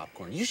listen,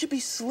 Popcorn, you should be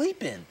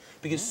sleeping,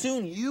 because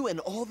soon you and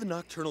all the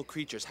nocturnal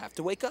creatures have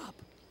to wake up.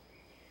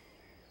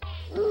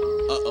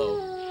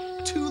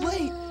 Uh-oh. Too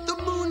late. The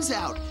moon's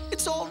out.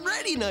 It's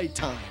already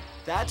nighttime.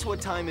 That's what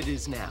time it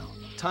is now.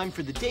 Time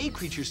for the day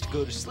creatures to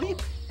go to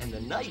sleep and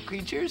the night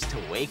creatures to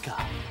wake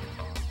up.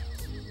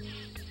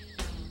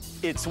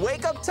 It's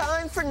wake up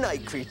time for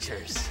night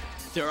creatures.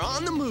 They're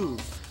on the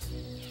move.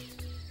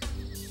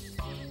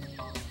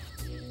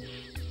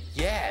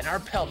 Yeah, and our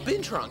pal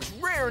Binturong's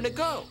raring to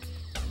go.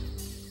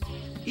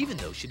 Even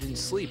though she didn't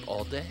sleep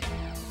all day.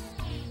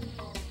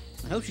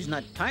 I hope she's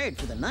not tired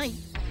for the night.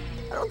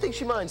 I don't think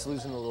she minds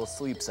losing a little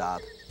sleep,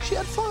 Zob. She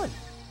had fun.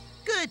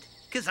 Good,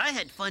 because I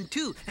had fun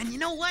too. And you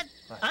know what?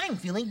 I'm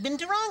feeling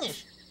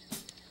binturongish.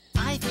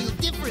 I feel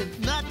different,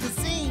 not the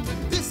same.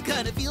 This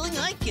kind of feeling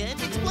I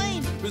can't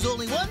explain. There's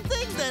only one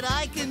thing that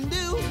I can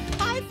do.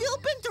 I feel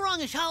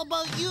binturongish. How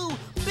about you?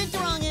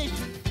 Binturongish.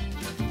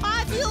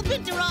 I feel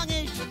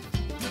binturongish.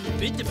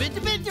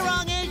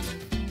 Binturongish.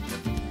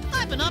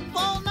 I've been up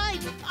all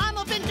night. I'm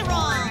a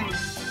binturong.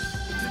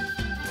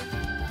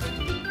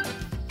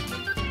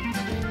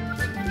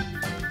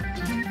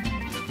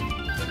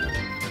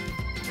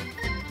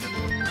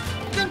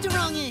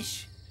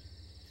 Binturongish.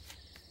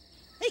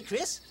 Hey,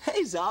 Chris.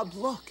 Hey, Zob,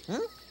 look. Huh?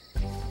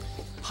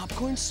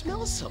 Popcorn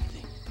smells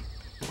something.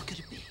 What could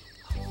it be?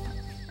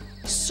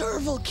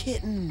 Serval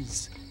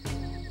kittens.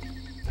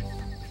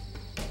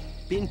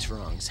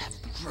 Binturongs have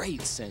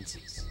great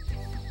senses.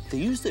 They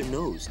use their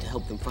nose to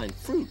help them find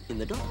fruit in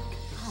the dark.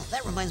 Oh,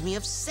 that reminds me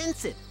of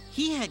Sensit.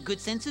 He had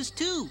good senses,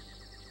 too.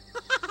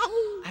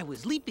 I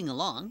was leaping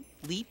along,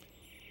 leap,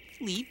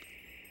 leap,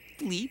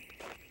 leap,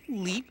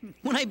 leap,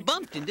 when I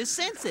bumped into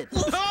Sensit.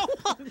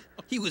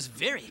 He was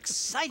very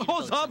excited.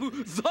 Oh,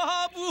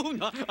 Zoboo!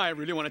 No, I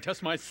really want to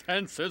test my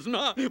senses.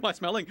 No, my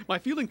smelling, my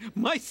feeling,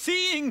 my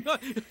seeing.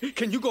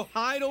 Can you go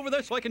hide over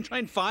there so I can try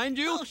and find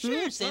you? Oh,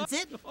 sure,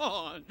 Sensit.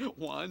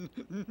 One,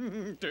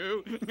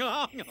 two,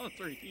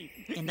 three.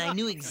 And I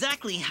knew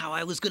exactly how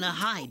I was going to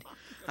hide.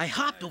 I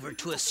hopped over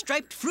to a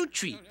striped fruit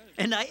tree,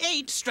 and I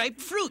ate striped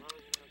fruit.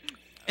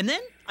 And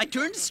then I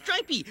turned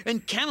stripy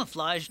and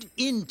camouflaged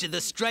into the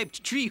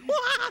striped tree.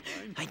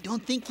 I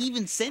don't think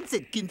even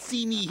Sensit can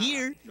see me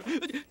here.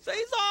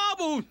 Say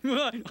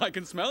Zoboo! I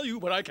can smell you,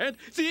 but I can't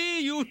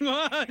see you.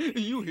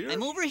 You here?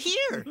 I'm over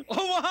here.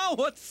 Oh, wow,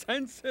 what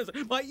senses.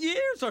 My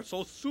ears are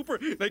so super,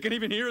 they can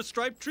even hear a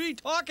striped tree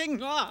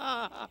talking.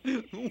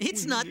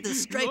 It's not the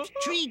striped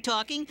tree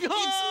talking,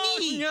 it's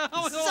me,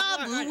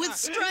 Zoboo with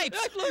stripes.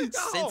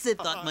 Sensit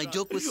thought my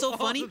joke was so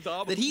funny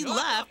that he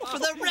laughed for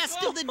the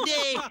rest of the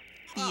day.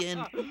 The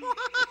end.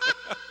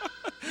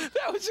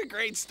 That was a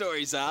great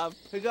story, Zob.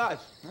 Hey, guys.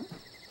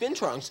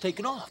 Binturong's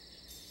taking off.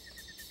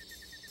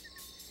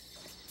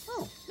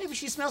 Oh, maybe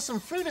she smells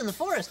some fruit in the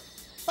forest.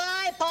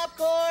 Bye,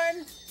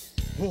 Popcorn!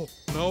 Oh,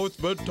 now it's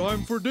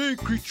bedtime for day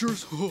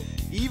creatures.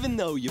 Even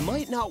though you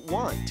might not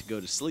want to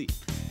go to sleep.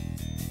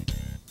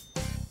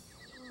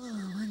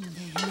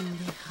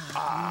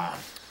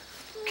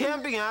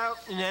 Camping out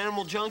in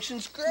Animal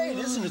Junction's great,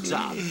 isn't it,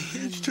 Zob?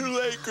 It's too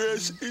late,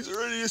 Chris. He's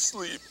already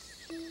asleep.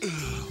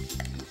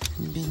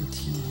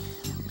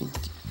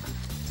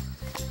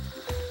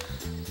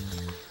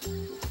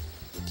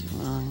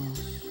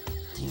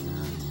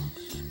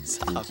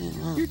 Stop.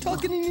 You're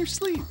talking in your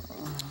sleep.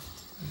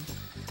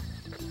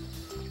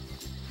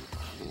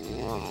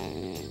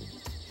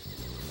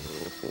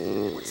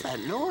 What's that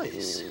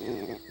noise?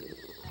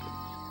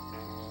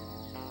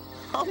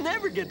 I'll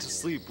never get to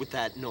sleep with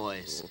that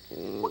noise.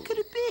 What could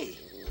it be?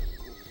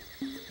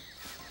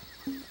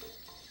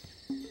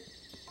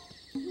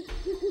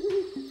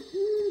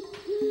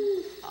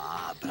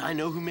 But I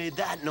know who made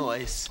that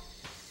noise.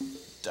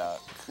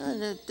 Duck.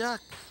 The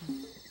duck.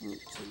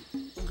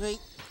 Great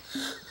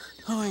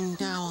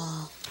horned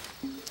owl.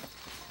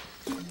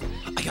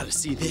 I gotta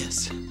see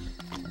this.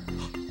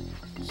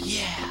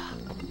 Yeah.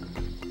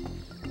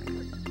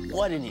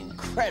 What an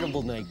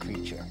incredible night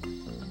creature.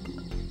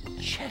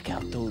 Check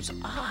out those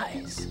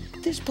eyes.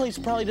 This place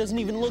probably doesn't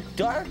even look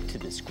dark to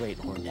this great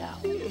horned owl.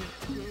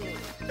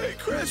 Hey,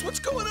 Chris, what's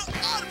going on?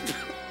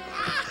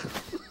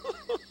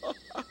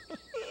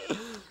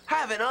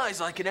 Having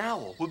eyes like an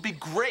owl would be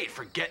great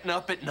for getting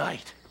up at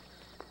night.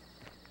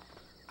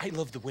 I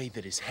love the way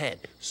that his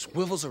head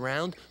swivels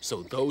around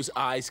so those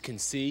eyes can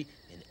see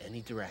in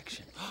any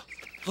direction.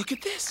 Look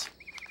at this.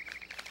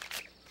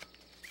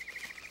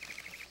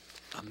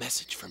 A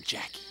message from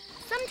Jackie.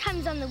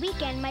 Sometimes on the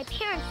weekend, my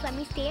parents let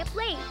me stay up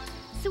late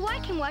so I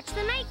can watch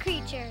the night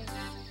creatures.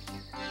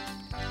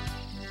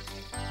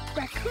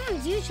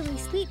 Raccoons usually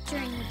sleep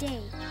during the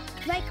day,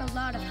 like a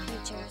lot of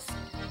creatures.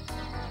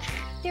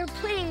 They're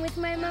playing with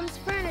my mom's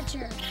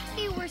furniture.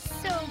 They were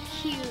so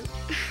cute.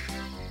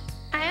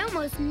 I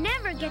almost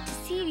never get to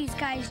see these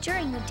guys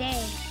during the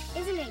day.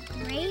 Isn't it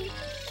great?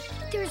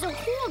 There's a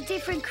whole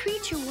different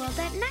creature world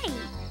at night.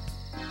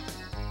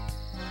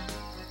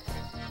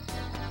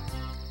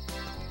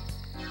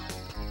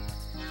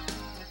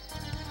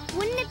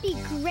 Wouldn't it be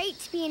great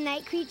to be a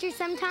night creature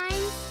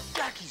sometimes?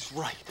 Jackie's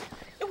right.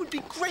 It would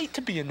be great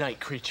to be a night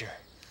creature.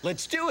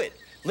 Let's do it.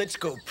 Let's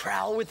go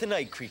prowl with the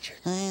night creature.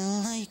 I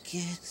like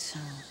it.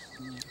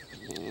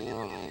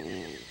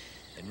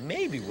 And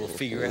maybe we'll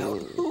figure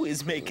out who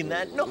is making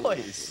that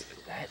noise.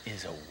 That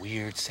is a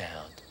weird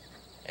sound.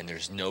 And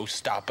there's no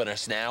stopping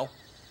us now.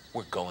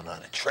 We're going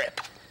on a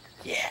trip.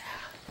 Yeah.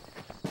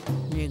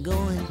 They're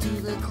going to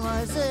the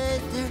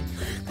closet. They're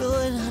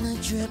going on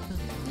a trip.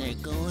 They're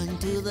going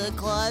to the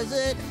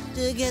closet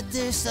to get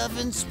their stuff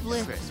and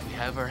split. Chris, we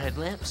have our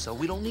headlamp, so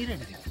we don't need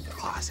anything from the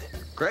closet.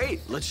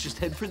 Great. Let's just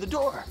head for the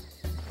door.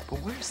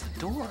 But where's the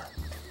door?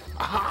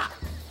 Aha!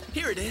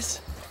 Here it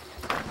is.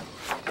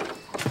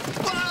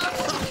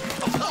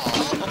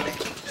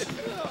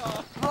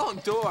 Wrong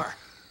door.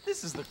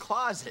 This is the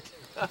closet.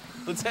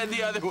 Let's head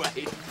the other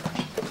way.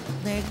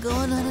 They're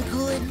going on a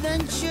cool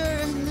adventure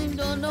and they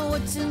don't know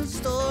what's in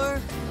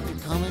store. They're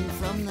coming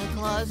from the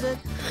closet,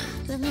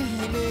 then they're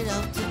headed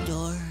out the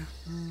door.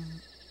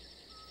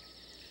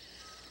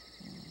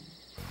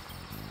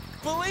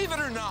 Believe it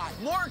or not,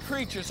 more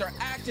creatures are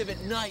active at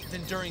night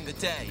than during the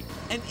day,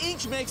 and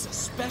each makes a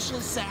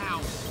special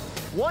sound.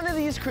 One of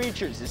these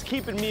creatures is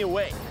keeping me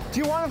awake.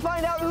 Do you want to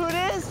find out who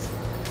it is?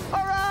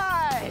 All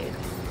right!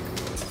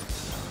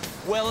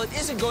 Well, it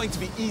isn't going to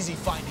be easy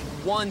finding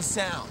one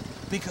sound,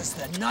 because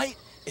the night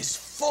is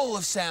full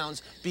of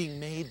sounds being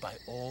made by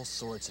all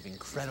sorts of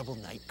incredible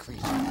night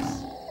creatures.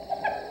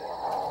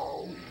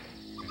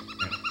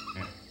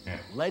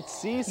 Let's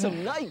see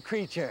some night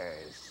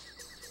creatures.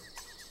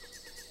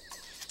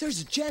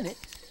 There's a Janet.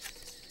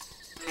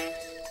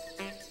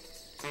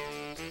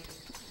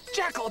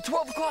 Jackal at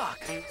 12 o'clock.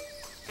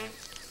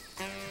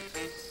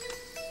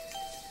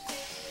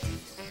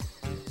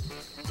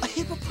 A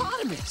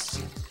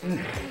hippopotamus.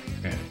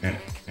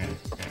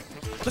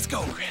 Let's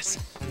go, Chris.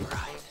 All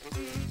right.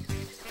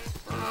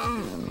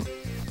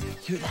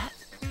 Hear that?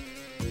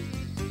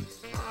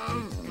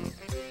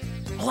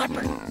 A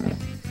leopard.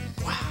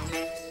 Wow.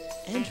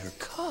 And her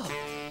cub.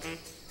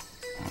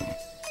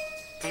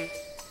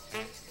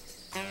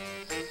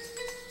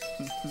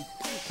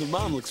 The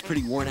mom looks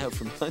pretty worn out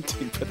from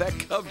hunting, but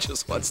that cub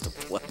just wants to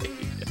play.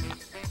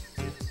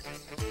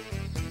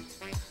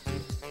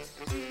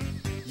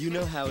 You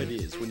know how it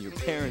is when your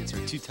parents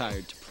are too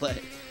tired to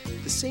play.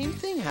 The same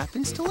thing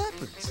happens to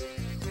leopards.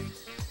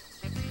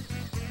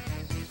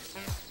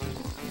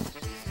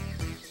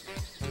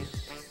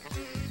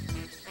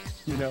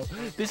 You know,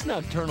 this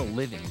nocturnal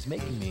living is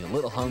making me a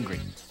little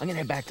hungry. I'm gonna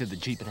head back to the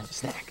Jeep and have a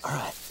snack. All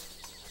right.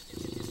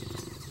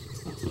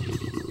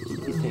 Where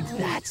do you think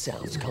that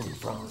sound's coming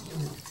from?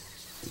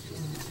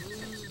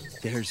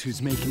 There's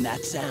who's making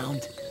that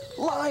sound.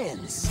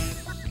 Lions!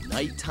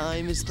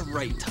 Nighttime is the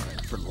right time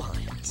for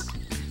lions.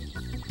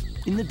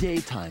 In the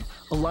daytime,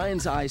 a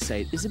lion's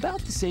eyesight is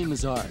about the same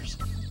as ours.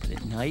 But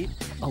at night,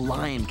 a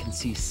lion can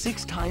see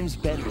 6 times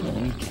better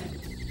than we can.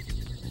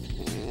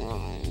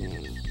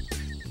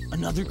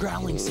 Another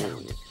growling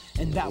sound,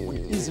 and that one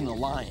isn't a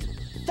lion.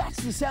 That's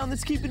the sound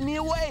that's keeping me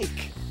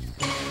awake.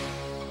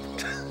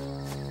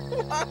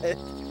 What?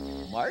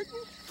 Martin?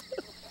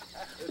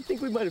 I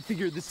think we might have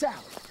figured this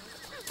out.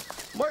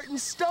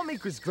 Martin's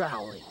stomach was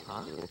growling,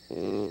 huh?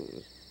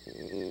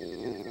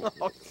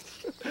 Oh,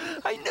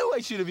 I knew I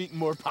should have eaten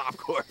more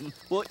popcorn.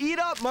 Well, eat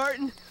up,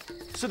 Martin,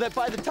 so that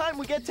by the time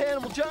we get to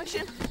Animal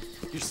Junction,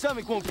 your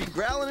stomach won't be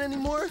growling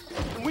anymore,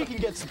 and we can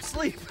get some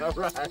sleep. All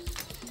right.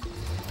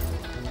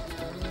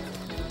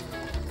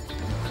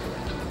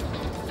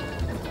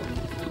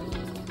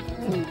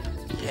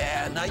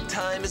 Yeah,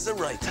 nighttime is the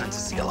right time to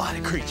see a lot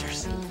of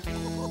creatures.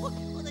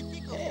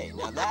 Hey,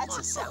 now that's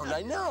a sound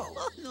I know.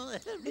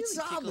 It's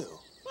Zoboo.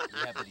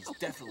 Yeah, but he's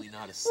definitely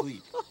not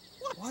asleep.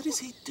 What is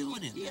he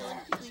doing in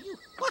there?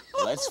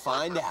 Let's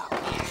find out.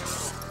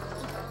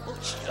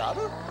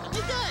 Zoboo?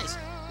 Hey guys,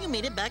 you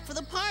made it back for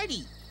the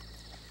party.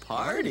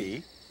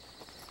 Party?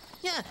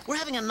 Yeah, we're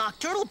having a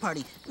nocturnal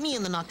party. Me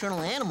and the nocturnal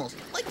animals,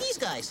 like these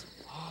guys.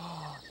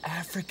 Oh,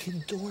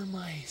 African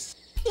dormice.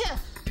 Yeah,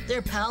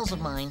 they're pals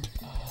of mine.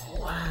 Oh,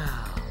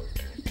 wow.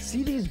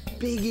 See these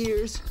big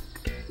ears?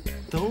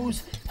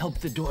 Those help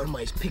the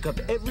dormice pick up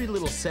every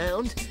little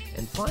sound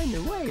and find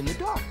their way in the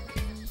dark.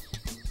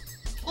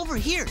 Over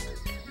here,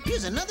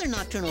 here's another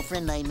nocturnal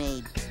friend I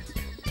made.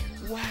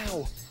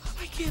 Wow,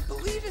 I can't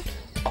believe it.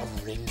 A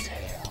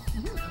ringtail.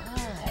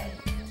 Hi.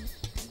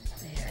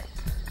 Come here.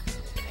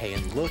 Hey,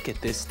 and look at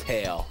this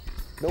tail.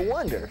 No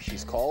wonder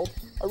she's called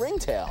a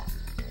ringtail.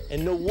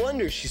 And no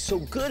wonder she's so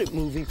good at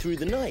moving through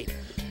the night.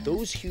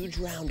 Those huge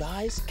round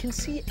eyes can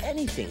see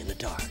anything in the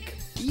dark,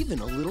 even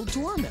a little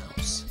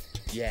dormouse.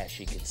 Yeah,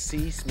 she can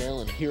see,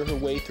 smell, and hear her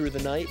way through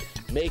the night,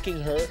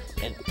 making her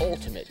an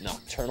ultimate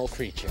nocturnal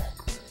creature.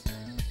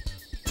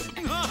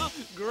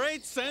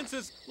 Great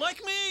senses,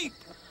 like me!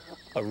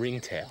 A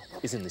ringtail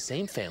is in the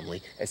same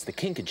family as the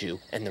kinkajou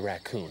and the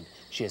raccoon.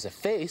 She has a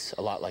face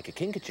a lot like a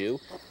kinkajou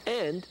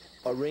and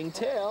a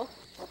ringtail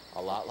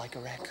a lot like a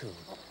raccoon.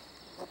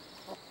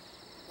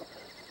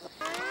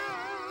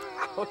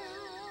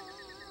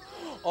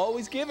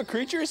 Always give a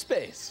creature a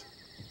space.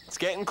 It's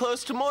getting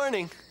close to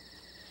morning.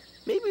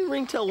 Maybe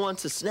Ringtail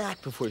wants a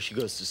snack before she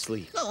goes to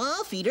sleep. Oh,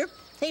 I'll feed her.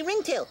 Hey,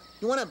 Ringtail,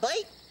 you want a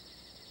bite?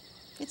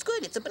 It's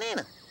good, it's a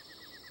banana.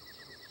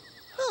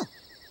 Oh,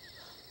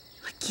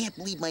 I can't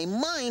believe my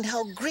mind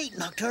how great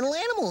nocturnal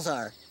animals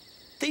are.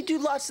 They do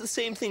lots of the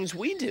same things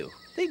we do.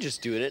 They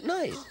just do it at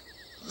night.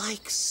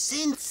 Like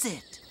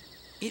Sensit.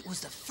 It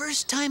was the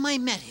first time I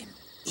met him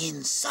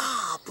in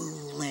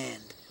Zoboo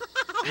land.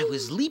 I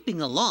was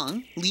leaping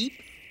along, leap,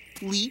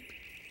 leap,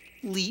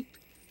 leap,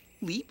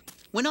 leap,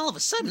 when all of a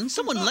sudden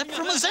someone leapt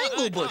from a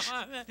zangle bush.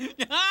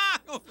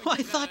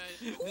 I thought,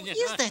 who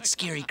is that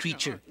scary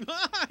creature?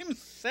 I'm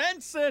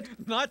Sensit,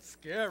 not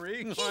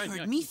scary. You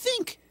heard me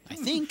think. I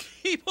think.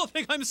 People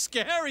think I'm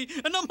scary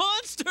and a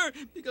monster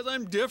because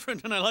I'm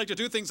different and I like to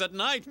do things at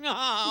night.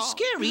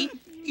 Scary?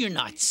 You're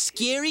not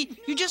scary.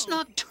 You're just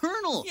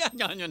nocturnal. Yeah,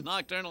 you're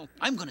nocturnal.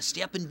 I'm going to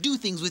stay up and do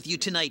things with you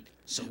tonight.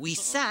 So we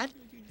sat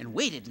and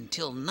waited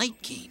until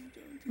night came.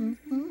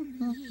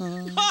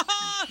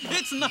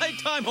 It's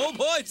nighttime. Oh,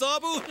 boy,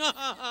 Zoboo.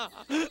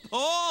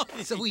 Oh.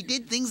 So we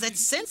did things that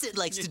Sensit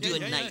likes to do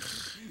at night.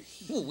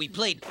 Oh, we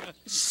played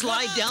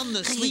Slide Down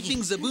the Sleeping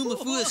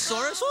Zoboomafoo.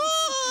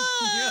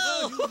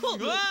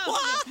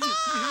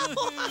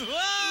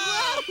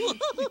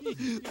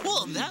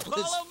 Whoa, that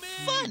was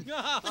fun.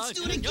 Let's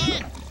do it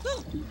again.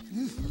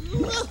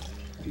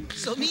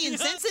 So me and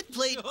Sensit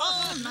played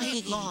all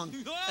night long.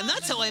 And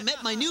that's how I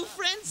met my new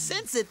friend,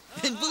 Sensit.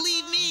 And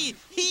believe me,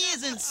 he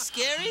isn't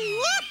scary.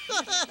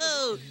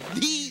 Whoa!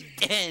 The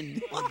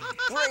end.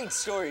 Great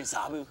story,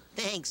 Zoboo.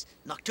 Thanks.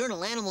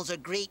 Nocturnal animals are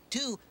great,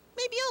 too.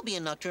 Maybe I'll be a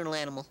nocturnal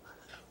animal.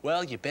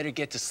 Well, you better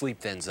get to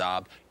sleep then,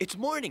 Zob. It's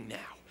morning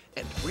now,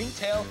 and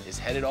Ringtail is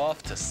headed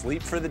off to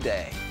sleep for the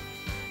day.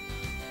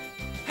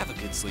 Have a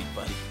good sleep,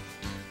 buddy.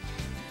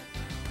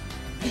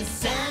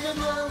 This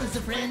animal is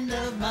a friend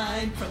of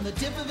mine, from the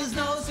tip of his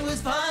nose to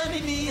his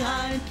climbing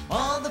behind.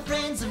 All the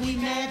friends that we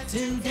met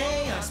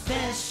today are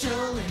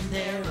special in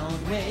their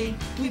own way.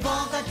 We've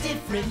all got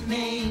different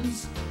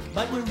names,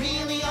 but we're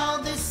really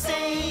all the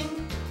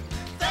same.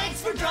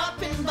 Thanks for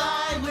dropping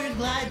by, we're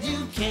glad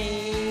you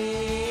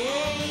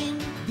came.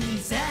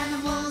 These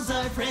animals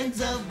are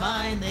friends of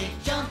mine. They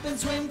jump and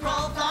swim,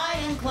 crawl, fly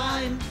and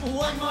climb.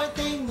 One more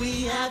thing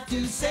we have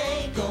to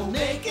say, go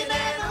make an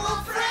animal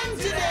friend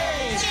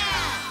today.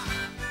 Yeah!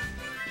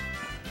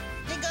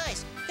 Hey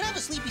guys, can I have a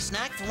sleepy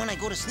snack for when I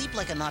go to sleep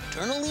like a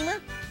nocturnal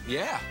lemur?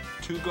 Yeah,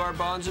 2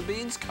 garbanzo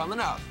beans coming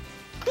up.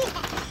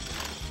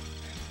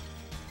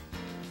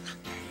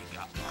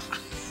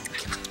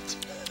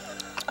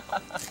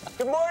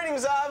 Good morning,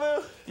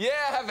 Zoboo.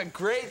 Yeah, have a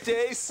great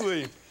day's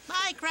sleep.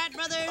 Hi, Kratts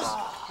brothers.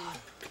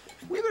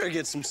 We better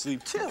get some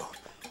sleep, too.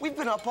 We've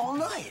been up all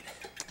night.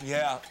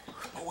 Yeah.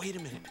 Oh, wait a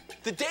minute.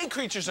 The day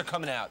creatures are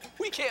coming out.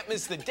 We can't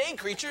miss the day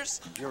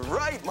creatures. You're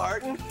right,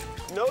 Martin.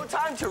 No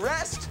time to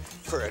rest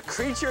for a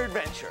creature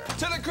adventure.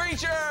 To the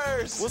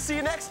creatures! We'll see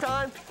you next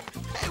time.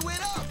 Hey, wait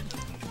up!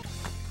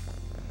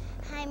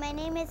 Hi, my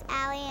name is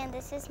Allie, and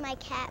this is my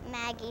cat,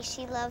 Maggie.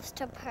 She loves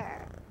to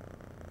purr.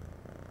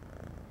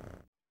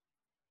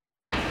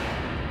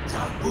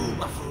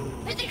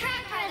 Zoboomafoo. With the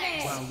Kratts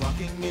brothers! While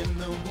walking in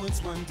the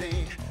woods one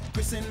day,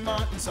 Chris and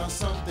Martin saw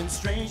something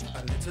strange.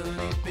 A little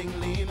leaping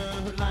lemur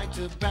who liked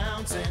to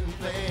bounce and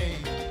play.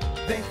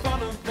 They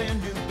followed their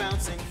new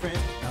bouncing friend,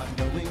 not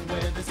knowing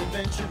where this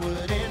adventure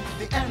would end.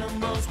 The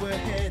animals were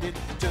headed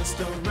just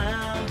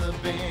around the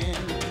bend.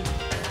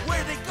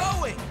 Where are they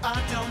going? I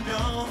don't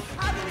know.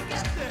 How did we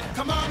get there?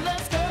 Come on,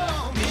 let's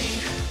go.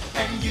 Me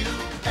and you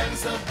and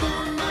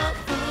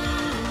Zoboomafoo.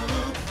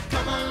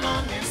 Come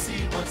along and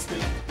see what's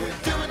new. We're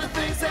doing the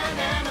things that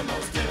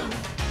animals do.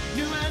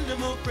 New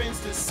animal friends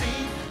to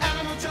see.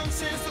 Animal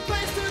Junction's the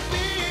place to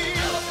be.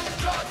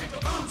 Elephants charging,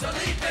 baboons are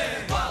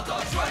leaping. Wild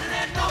dogs running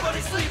and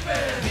nobody's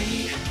sleeping.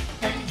 Me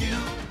and you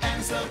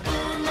and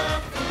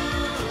Zoboomafoo.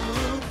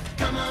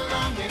 Come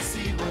along and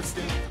see what's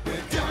new.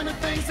 We're doing the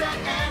things that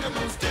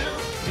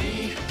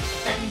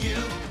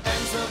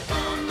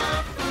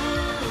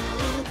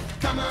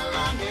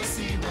along and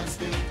see what's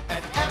new.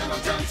 At Animal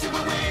Junction,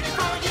 we're waiting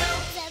for you.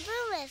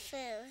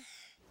 Zoboomafoo.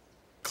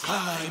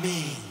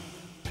 Climbing.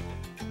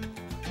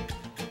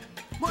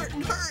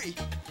 Martin, hurry!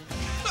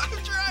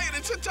 I'm trying,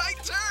 it's a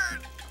tight turn!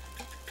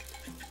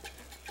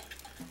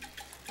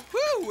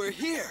 Woo, we're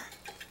here!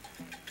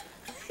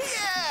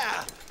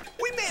 Yeah!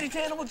 We made it to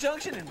Animal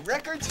Junction in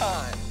record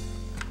time.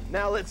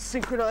 Now let's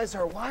synchronize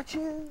our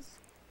watches.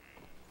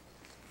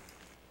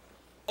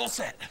 All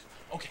set.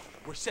 Okay,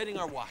 we're setting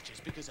our watches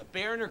because a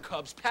bear and her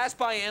cubs pass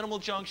by Animal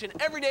Junction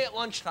every day at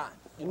lunchtime.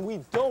 And we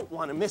don't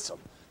want to miss them.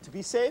 To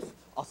be safe,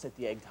 I'll set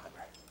the egg timer.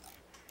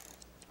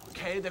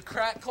 Okay, the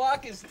Kratts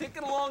clock is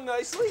ticking along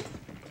nicely.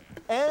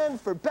 And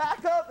for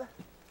backup,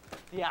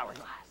 the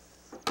hourglass.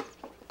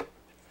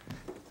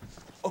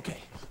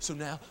 Okay, so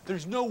now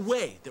there's no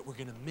way that we're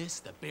gonna miss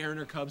the bear and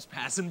her cubs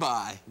passing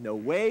by. No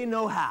way,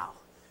 no how.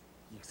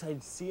 You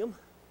excited to see them?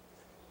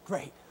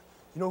 Great.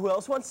 You know who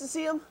else wants to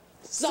see them?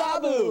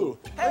 Zoboo!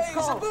 Hey,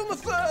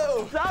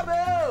 Zoboomafoo!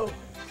 Zoboo!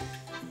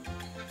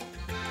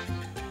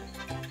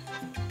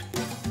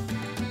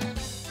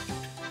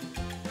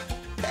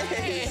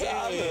 Hey,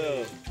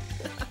 Zoboo!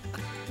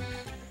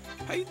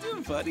 How you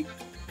doing, buddy?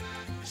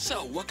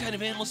 So, what kind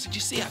of animals did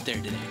you see out there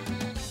today?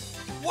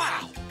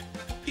 Wow!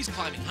 He's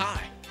climbing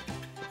high.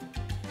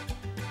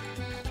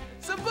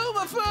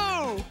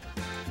 Zoboomafoo!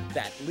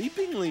 That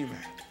leaping lemur.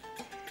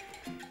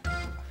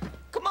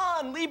 Come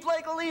on, leap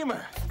like a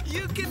lemur.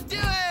 You can do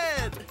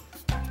it!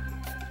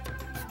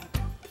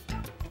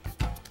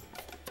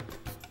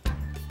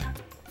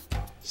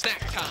 Snack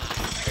time!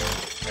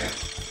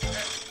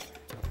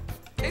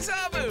 Hey,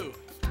 Zoboo!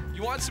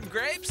 You want some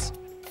grapes?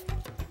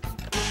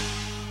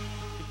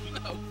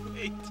 No,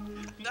 wait.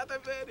 Not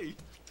that many.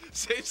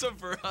 Save some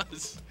for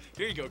us.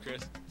 Here you go,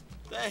 Chris.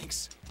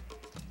 Thanks.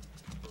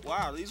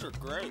 Wow, these are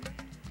great.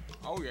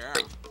 Oh, yeah.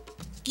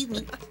 Excuse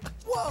me.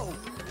 Whoa!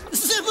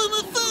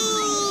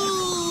 Zoboomafoo!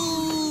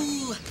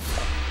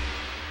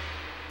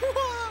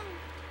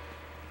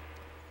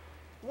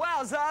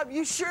 Wow, Zob,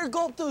 you sure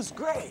gulped those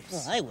grapes.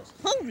 Well, I was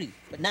hungry,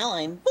 but now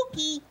I'm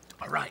booky.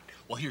 All right,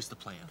 well, here's the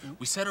plan.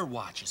 We set our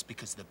watches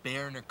because the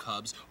bear and her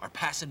cubs are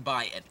passing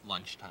by at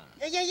lunchtime.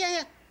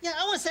 Yeah,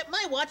 I want to set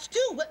my watch,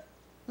 too, but...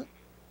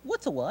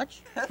 What's a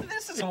watch?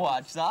 This is a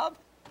watch, Zob.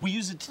 We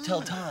use it to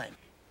tell time.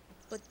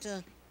 But,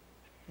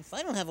 if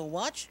I don't have a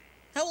watch,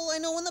 how will I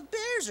know when the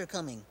bears are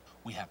coming?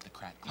 We have the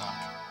Kratts clock,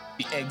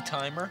 the egg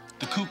timer,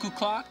 the cuckoo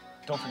clock.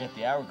 Don't forget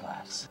the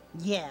hourglass.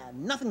 Yeah,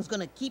 nothing's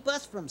gonna keep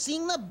us from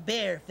seeing the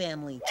bear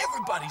family.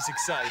 Everybody's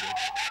excited.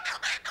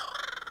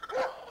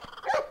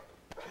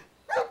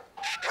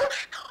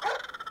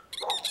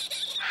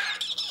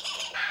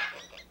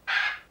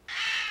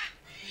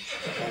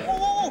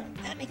 Whoa,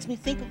 that makes me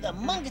think of the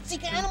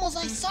Mungasica animals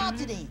I saw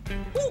today.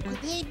 Who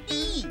could they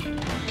be?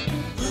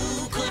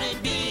 Who could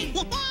it be?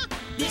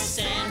 This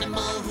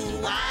animal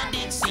who I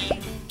did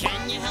see.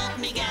 Can you help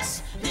me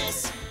guess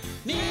this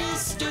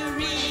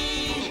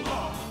mystery?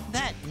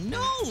 That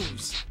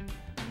nose!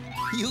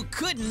 You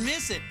couldn't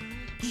miss it.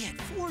 He had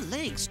 4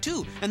 legs,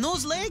 too. And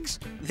those legs,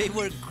 they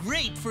were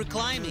great for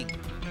climbing.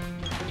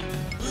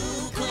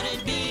 Who could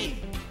it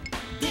be?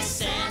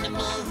 This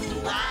animal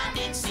who I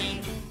did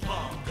see.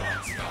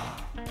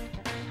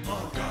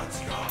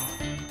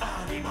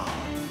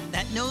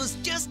 That nose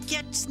just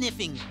kept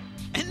sniffing.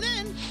 And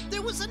then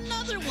there was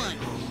another one.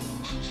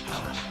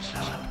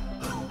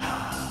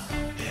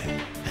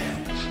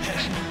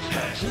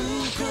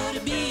 Who could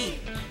it be?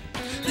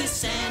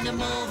 This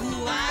animal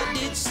who I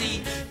did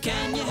see.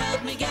 Can you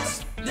help me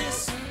guess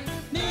this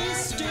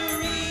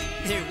mystery?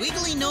 They're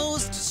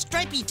wiggly-nosed,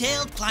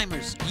 stripy-tailed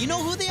climbers. You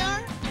know who they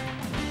are?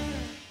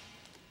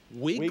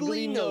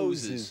 Wiggly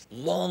noses.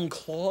 Long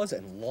claws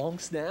and long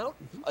snout.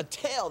 A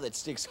tail that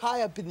sticks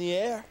high up in the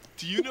air.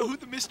 Do you know who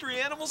the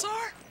mystery animals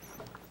are?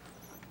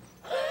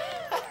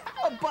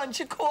 A bunch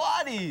of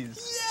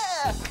coatis.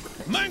 Yeah!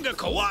 Manga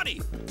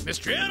Kawadi!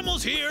 Mystery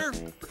Animals here!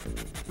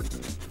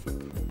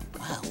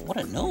 Wow, what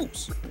a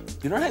nose.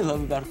 You know what I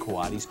love about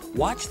coatis?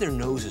 Watch their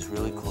noses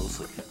really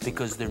closely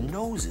because their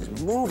noses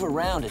move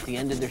around at the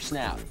end of their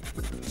snout.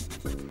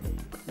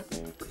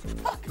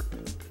 Look.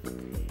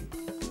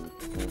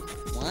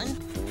 1,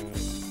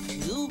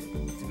 2,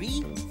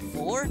 3,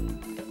 4, 5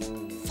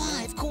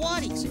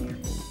 coatis.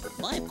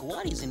 5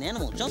 coatis in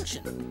Animal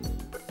Junction.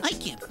 I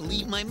can't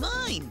believe my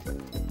mind.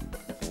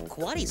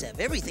 Coatis have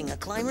everything a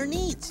climber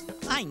needs.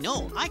 I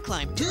know, I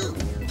climb too.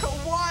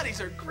 Coatis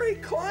are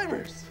great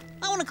climbers.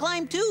 I want to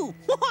climb too.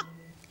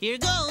 Here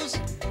goes.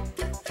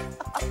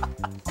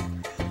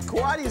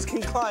 Coatis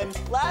can climb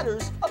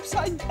ladders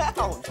upside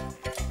down.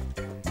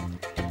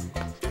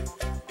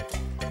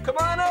 Come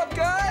on up,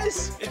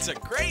 guys. It's a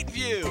great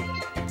view.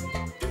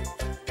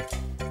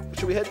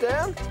 Should we head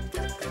down?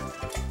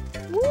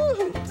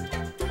 Woo!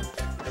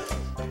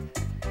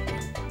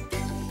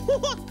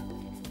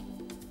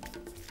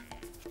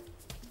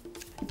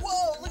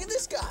 Whoa, look at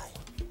this guy.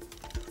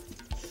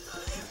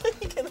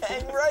 He can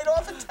hang right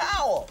off a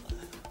towel.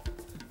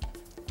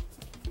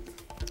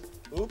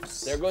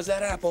 Oops. There goes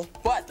that apple.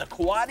 But the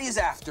coati's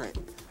after it.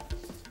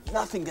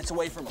 Nothing gets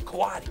away from a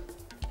coati.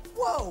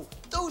 Whoa,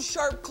 those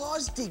sharp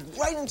claws dig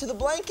right into the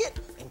blanket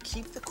and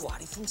keep the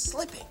coati from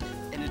slipping.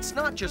 And it's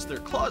not just their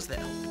claws that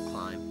help them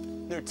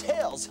climb. Their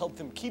tails help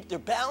them keep their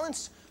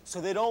balance so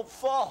they don't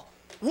fall.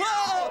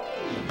 Whoa!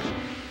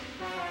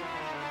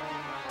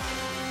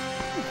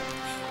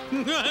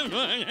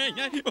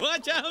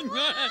 Watch out!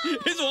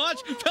 His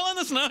watch fell in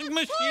the snug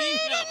machine.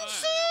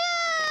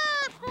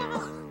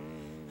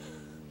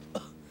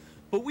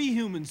 But we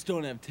humans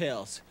don't have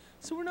tails,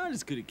 so we're not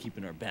as good at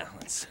keeping our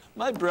balance.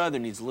 My brother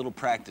needs a little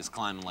practice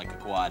climbing like a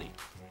coati.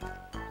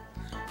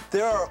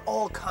 There are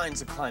all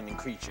kinds of climbing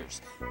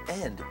creatures,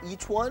 and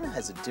each one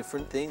has a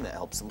different thing that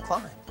helps them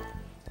climb.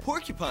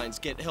 Porcupines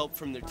get help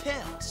from their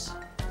tails.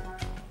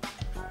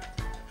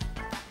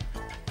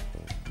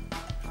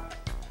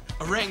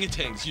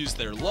 Orangutans use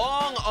their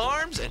long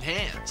arms and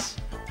hands.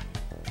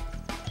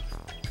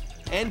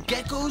 And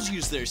geckos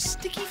use their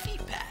sticky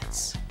feet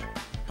pads.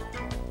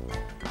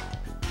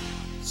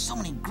 So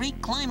many great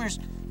climbers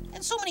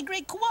and so many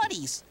great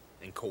coatis.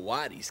 And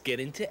coatis get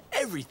into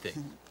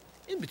everything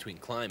in between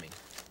climbing.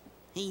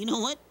 Hey, you know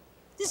what?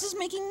 This is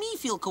making me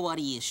feel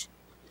coati-ish.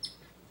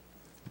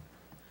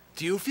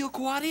 Do you feel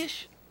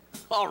coati-ish?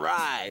 All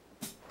right.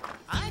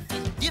 I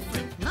feel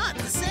different, not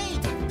the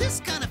same. This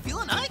kind of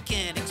feeling I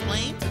can't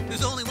explain.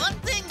 There's only one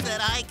thing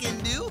that I can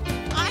do.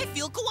 I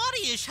feel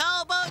coati-ish.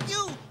 How about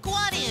you?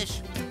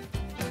 Coati-ish.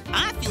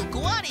 I feel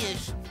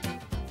coati-ish.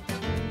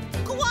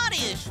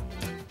 Coati-ish.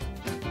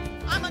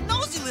 I'm a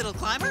nosy little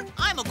climber.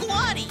 I'm a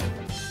coati.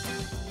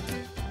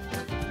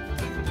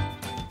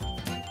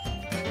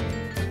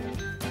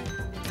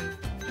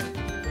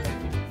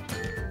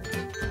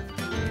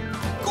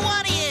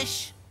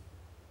 Coati-ish.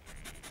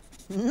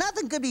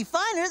 Nothing could be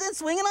finer than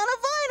swinging on a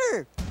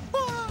viner.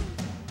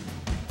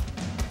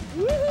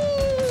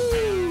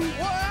 Woo!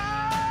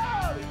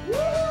 Whoa!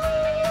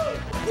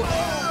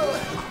 Whoa!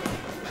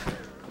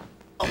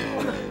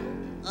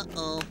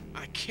 Uh-oh.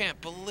 I can't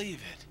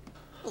believe it.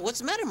 What's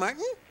the matter,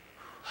 Martin?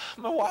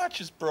 My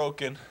watch is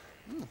broken.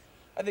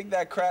 I think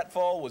that Kratt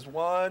fall was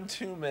one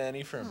too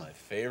many for my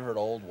favorite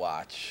old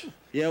watch.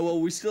 Yeah,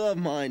 well, we still have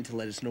mine to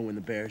let us know when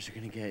the bears are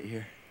gonna get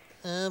here.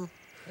 I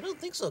don't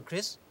think so,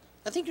 Chris.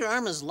 I think your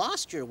arm has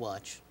lost your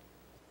watch.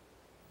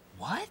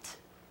 What?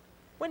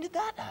 When did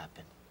that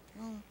happen?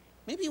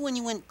 Maybe when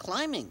you went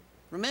climbing.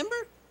 Remember?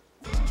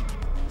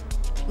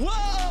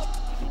 Whoa!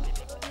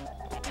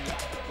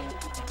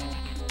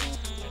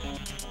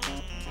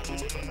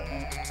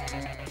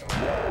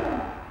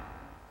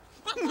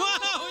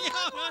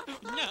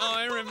 No,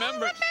 I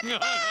remember.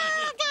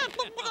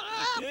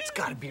 It's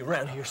gotta be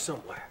around here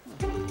somewhere.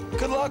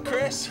 Good luck,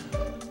 Chris.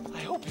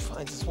 I hope he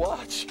finds his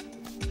watch.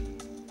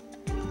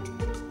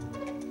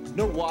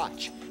 No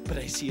watch, but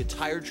I see a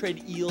tire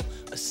tread eel,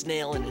 a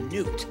snail, and a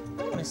newt.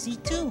 I want to see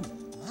too.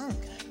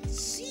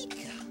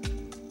 Sika.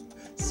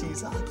 See,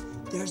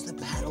 Zob, there's the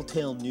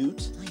paddle-tail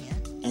newt. Oh, yeah?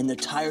 And the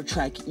tire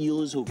track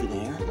eel is over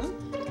there.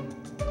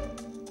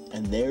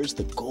 And there's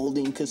the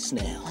golden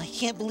snail. I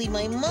can't believe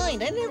my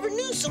mind. I never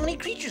knew so many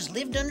creatures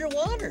lived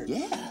underwater.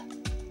 Yeah.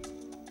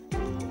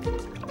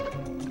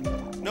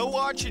 No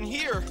watch in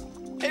here.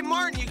 Hey,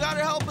 Martin, you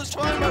gotta help us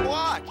find my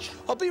watch.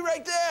 I'll be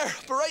right there,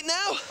 but right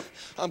now,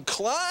 I'm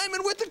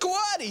climbing with the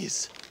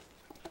coatis.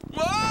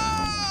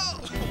 Whoa!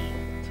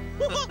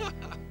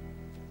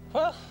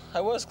 Well, I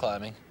was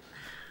climbing.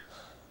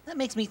 That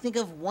makes me think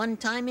of one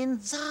time in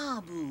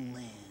Zoboo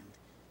land.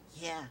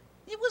 Yeah,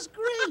 it was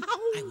great.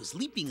 I was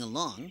leaping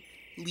along.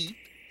 Leap,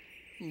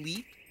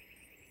 leap,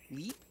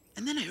 leap.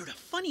 And then I heard a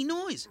funny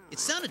noise. It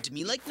sounded to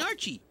me like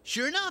Narchi.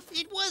 Sure enough,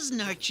 it was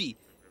Narchi.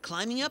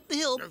 Climbing up the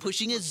hill,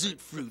 pushing a zoot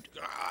fruit.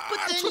 But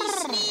then he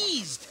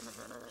sneezed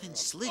and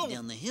slid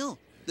down the hill.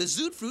 The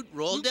zoot fruit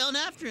rolled down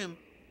after him.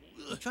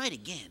 He tried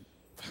again,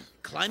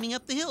 climbing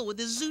up the hill with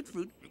his zoot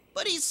fruit,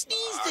 but he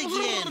sneezed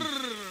again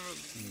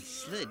and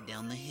slid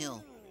down the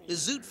hill. The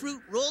zoot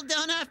fruit rolled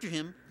down after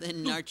him.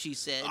 Then Narchi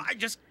said, I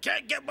just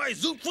can't get my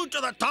zoot fruit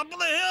to the top of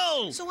the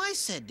hill. So I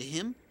said to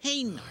him,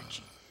 hey,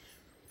 Narchi,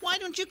 why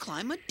don't you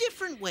climb a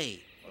different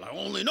way? Well, I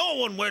only know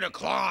one way to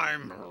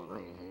climb.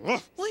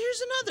 Well,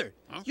 here's another.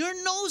 Your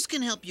nose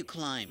can help you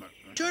climb.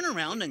 Turn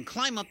around and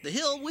climb up the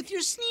hill with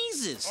your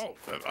sneezes. Oh,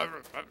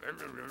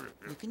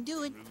 You can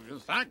do it.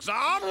 Thanks,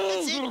 Zob.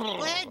 That's it.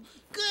 Go ahead.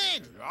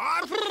 Good.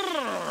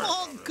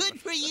 Oh,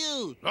 good for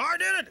you. I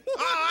did it.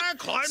 I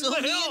climbed So the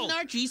he hill. and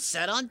Archie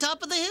sat on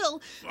top of the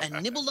hill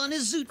and nibbled on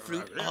his zoot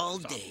fruit all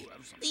day.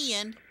 The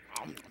end.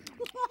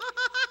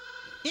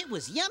 It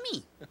was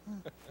yummy.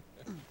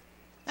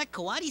 That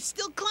coati's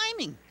still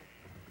climbing.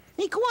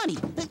 Hey, coati,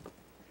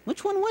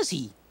 which one was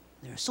he?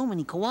 There are so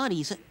many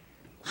coatis.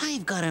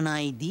 I've got an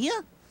idea.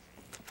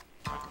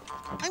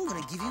 I'm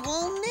gonna give you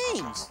all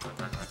names.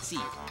 Let's see.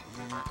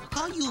 I'll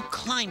call you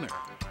Climber.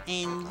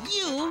 And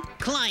you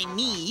climb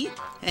me.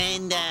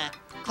 And,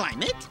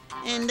 climb it.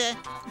 And,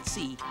 let's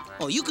see.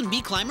 Oh, you can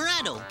be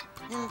Climberado.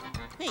 And,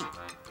 hey,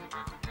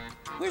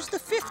 where's the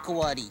fifth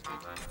coati?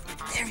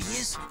 There he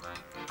is.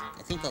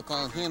 I think I'll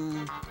call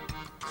him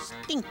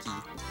Stinky.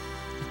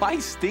 Why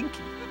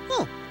Stinky?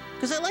 Oh,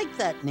 because I like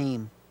that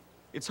name.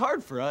 It's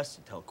hard for us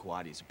to tell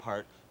coatis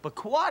apart, but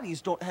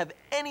coatis don't have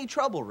any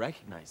trouble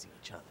recognizing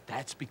each other.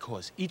 That's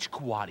because each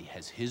coati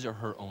has his or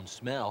her own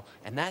smell,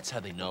 and that's how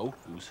they know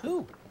who's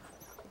who.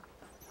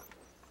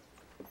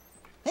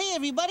 Hey,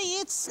 everybody,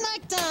 it's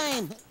snack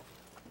time!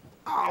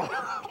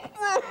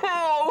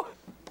 Oh!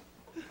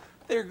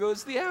 There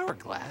goes the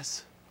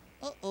hourglass.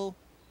 Uh-oh.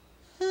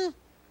 Huh.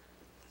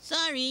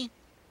 Sorry.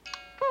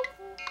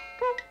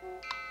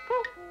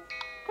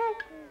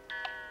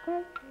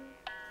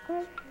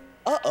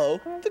 Uh-oh,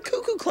 the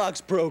cuckoo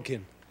clock's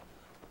broken.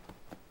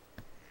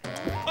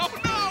 Oh,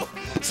 no!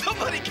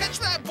 Somebody catch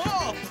that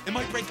ball! It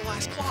might break the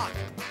last clock.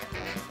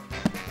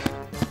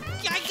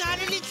 I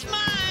got it, it's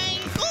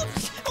mine!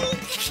 Oops! Oh,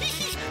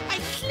 I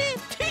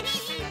slipped!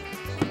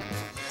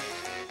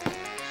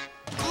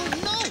 Oh,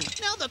 no!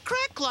 Now the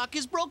crack clock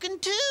is broken,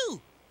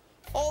 too!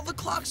 All the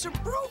clocks are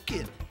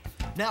broken.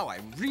 Now I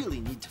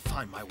really need to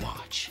find my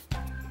watch.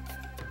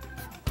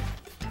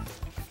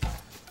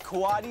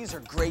 Coatis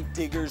are great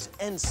diggers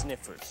and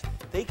sniffers.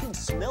 They can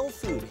smell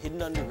food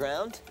hidden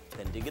underground,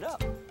 then dig it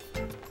up.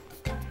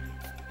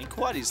 And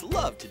coatis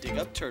love to dig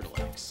up turtle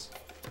eggs.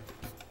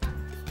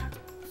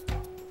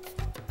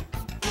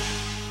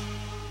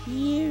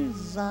 Here's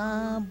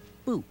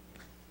Zoboo.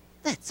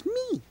 That's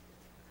me.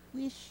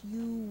 Wish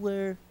you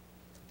were...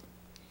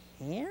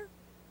 Here?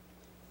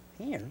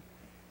 Here?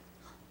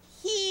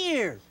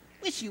 Here!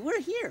 Wish you were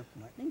here,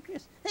 Martin and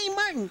Chris. Hey,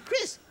 Martin,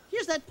 Chris,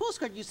 here's that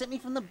postcard you sent me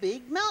from the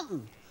big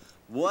mountain.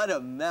 What a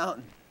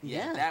mountain.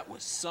 Yeah, that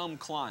was some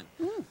climb.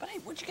 But hey,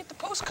 where'd you get the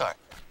postcard?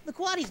 The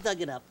coatis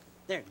dug it up.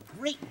 They're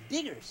great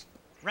diggers.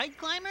 Right,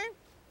 Climber?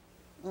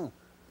 Oh,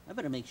 I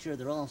better make sure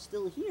they're all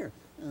still here.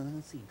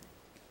 Let's see.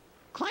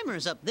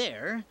 Climber's up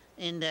there,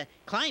 and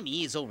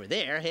Climby is over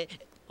there.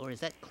 Or is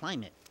that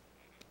Climate?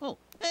 Oh,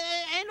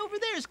 and over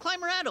there is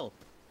Climberado.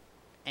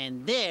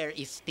 And there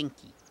is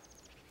Stinky.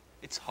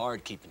 It's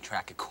hard keeping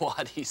track of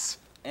coatis.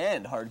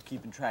 And hard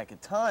keeping track of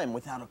time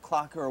without a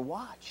clock or a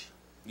watch.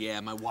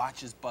 Yeah, my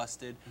watch is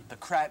busted, the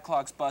Kratts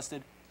clock's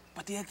busted,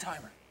 but the egg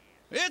timer.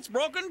 It's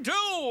broken too!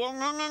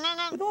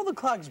 With all the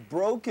clocks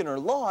broken or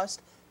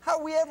lost, how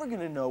are we ever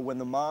gonna know when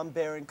the mom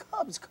bear and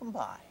cubs come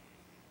by?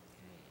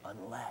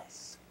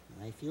 Unless...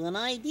 I feel an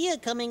idea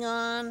coming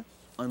on.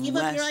 Give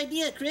up your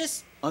idea,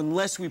 Chris.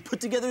 Unless we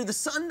put together the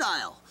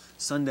sundial.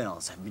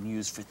 Sundials have been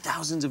used for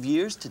thousands of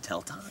years to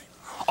tell time.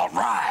 All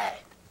right!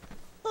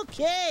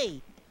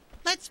 Okay,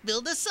 let's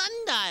build a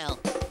sundial.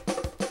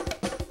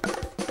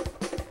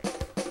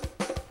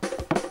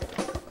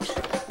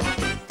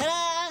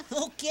 Ta-da!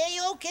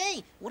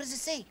 Okay. What does it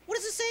say?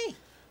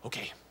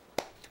 Okay,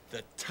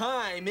 the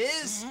time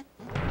is...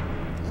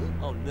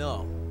 Oh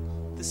no,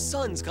 the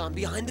sun's gone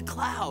behind the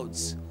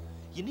clouds.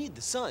 You need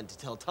the sun to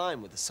tell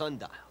time with a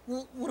sundial.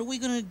 Well, what are we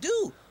gonna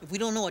do? If we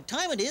don't know what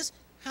time it is,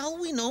 how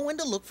will we know when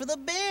to look for the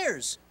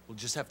bears? We'll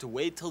just have to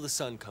wait till the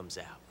sun comes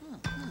out.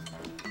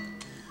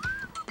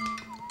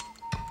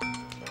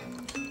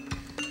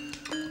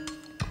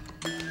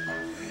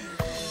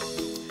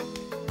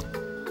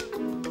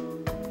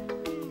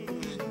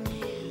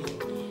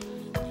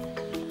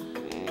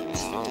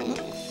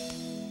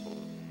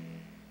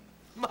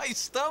 My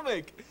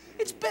stomach!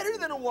 It's better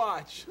than a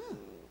watch.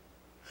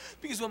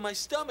 Because when my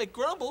stomach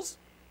grumbles,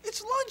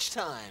 it's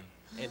lunchtime.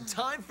 And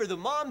time for the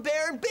mom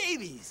bear and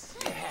babies.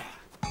 Yeah.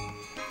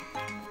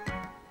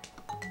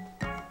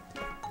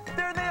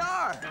 There they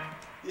are.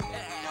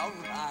 Yeah, all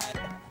right.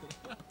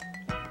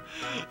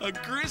 A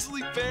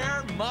grizzly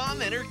bear,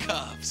 mom, and her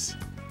cubs.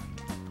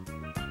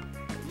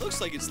 Looks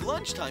like it's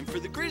lunchtime for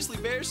the grizzly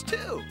bears,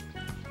 too.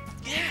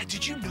 Yeah,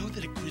 did you know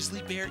that a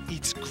grizzly bear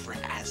eats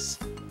grass?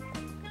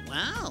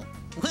 Wow.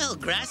 Well,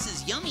 grass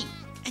is yummy.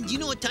 And do you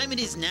know what time it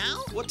is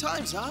now? What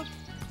time, Zob?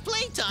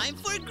 Playtime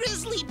for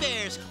grizzly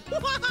bears.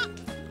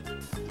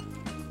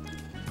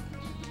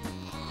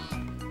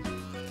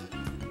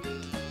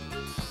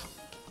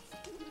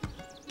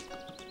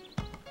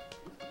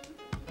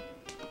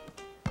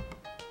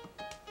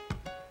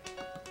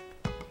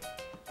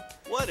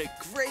 What a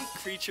great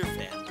creature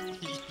family.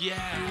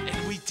 Yeah,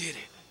 and we did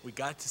it. We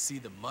got to see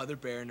the mother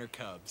bear and her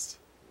cubs.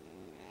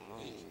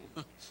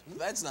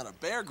 That's not a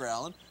bear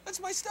growling, that's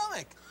my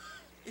stomach.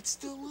 It's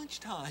still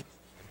lunchtime.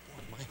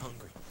 And boy, am I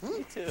hungry.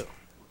 Me too.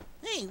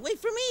 Hey, wait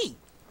for me.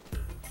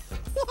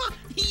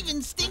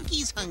 Even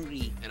Stinky's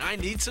hungry. And I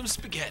need some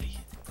spaghetti.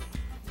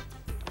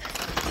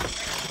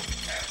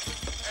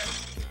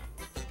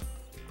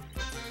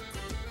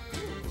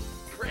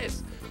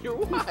 Chris, your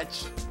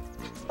watch.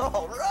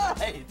 All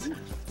right.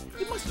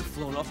 It must have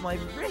flown off my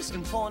wrist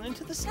and fallen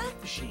into the snack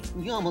machine.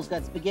 You almost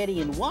got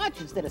spaghetti and watch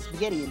instead of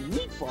spaghetti and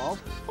meatballs.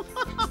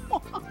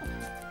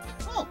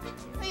 Oh,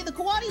 hey, the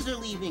coatis are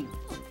leaving.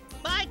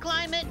 Bye,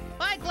 Climate.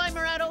 Bye,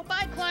 Climberado.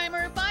 Bye,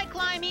 Climber. Bye,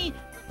 Climby.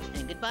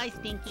 And goodbye,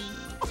 Stinky.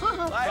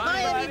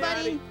 Bye,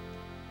 everybody.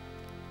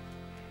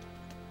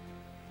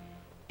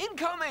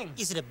 Incoming!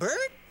 Is it a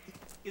bird?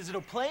 Is it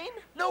a plane?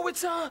 No,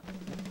 it's a...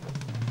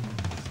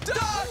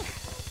 duck!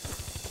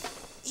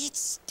 It's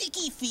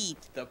Sticky Feet.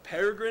 The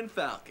peregrine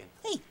falcon.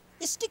 Hey,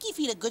 is Sticky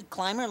Feet a good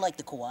climber like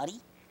the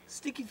coati?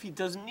 Sticky Feet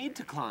doesn't need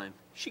to climb.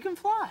 She can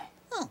fly.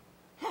 Oh.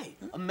 Hey,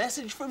 a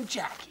message from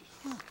Jackie.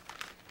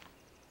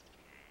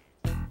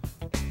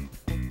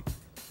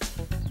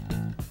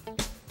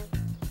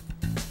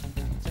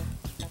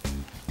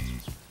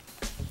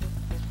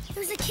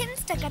 There's a kitten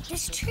stuck up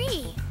this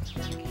tree.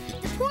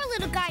 The poor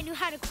little guy knew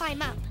how to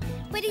climb up,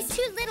 but he's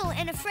too little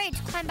and afraid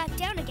to climb back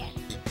down again.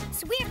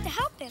 So we have to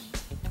help him.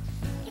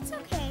 It's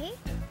okay.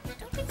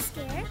 Don't get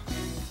scared.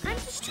 I'm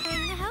just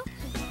trying to help him.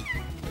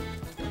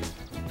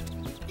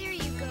 There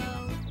you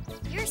go.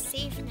 You're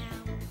safe now.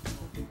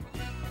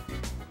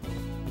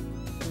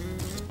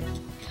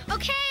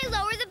 Okay,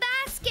 lower the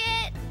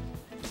basket.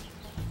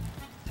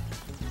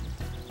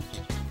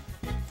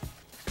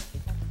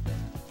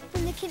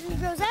 When the kitten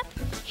grows up,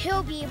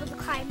 he'll be able to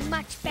climb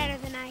much better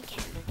than I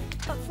can.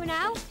 But for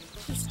now,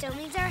 he still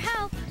needs our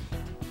help.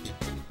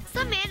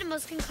 Some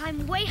animals can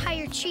climb way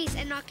higher trees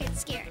and not get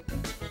scared.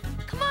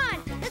 Come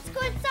on, let's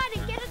go inside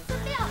and get us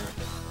some milk.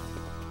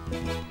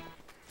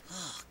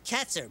 Oh,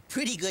 cats are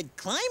pretty good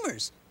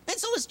climbers. And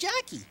so is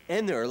Jackie.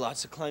 And there are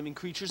lots of climbing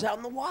creatures out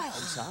in the wild,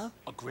 huh?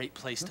 A great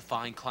place to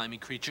find climbing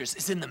creatures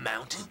is in the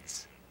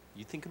mountains.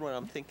 You thinking what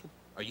I'm thinking?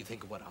 Are you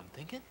thinking what I'm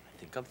thinking? I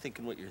think I'm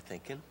thinking what you're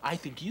thinking. I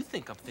think you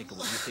think I'm thinking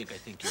what you think I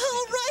think you're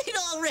All thinking.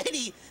 right,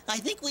 already. I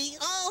think we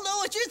all know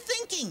what you're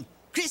thinking.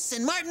 Chris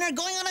and Martin are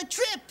going on a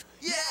trip.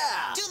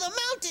 Yeah! To the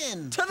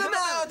mountain. To the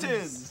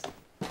mountains!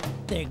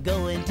 They're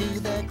going to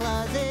the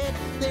closet.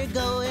 They're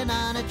going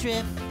on a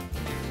trip.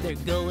 They're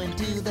going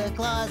to the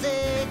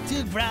closet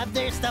to grab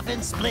their stuff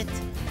and split.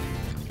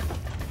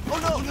 Oh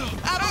no!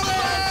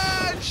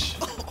 Avalanche!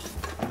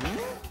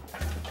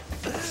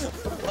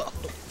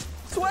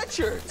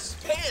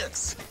 Sweatshirts,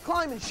 Pants!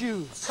 climbing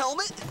shoes,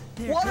 Helmet!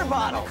 water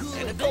bottles,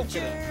 and a adventure,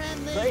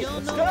 and they Great, don't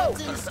let's know go.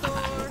 what's in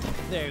store.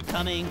 They're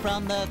coming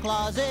from the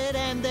closet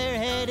and they're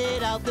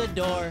headed out the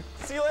door.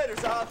 See you later,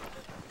 Zob.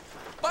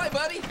 Bye,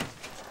 buddy!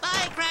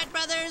 Bye, Kratts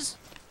brothers.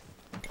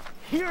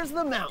 Here's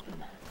the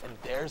mountain, and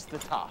there's the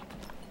top.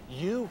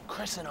 You,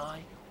 Chris, and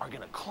I are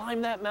gonna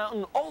climb that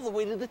mountain all the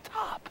way to the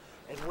top.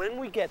 And when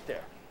we get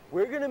there,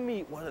 we're gonna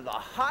meet one of the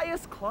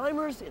highest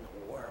climbers in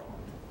the world.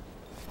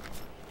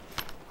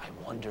 I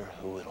wonder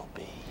who it'll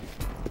be.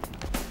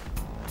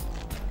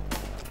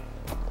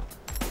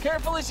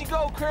 Careful as you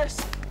go, Chris.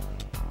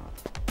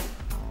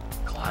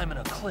 Climbing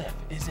a cliff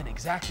isn't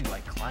exactly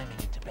like climbing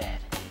into bed.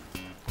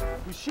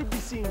 We should be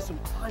seeing some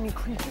climbing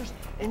creatures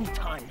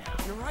anytime now.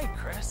 You're right,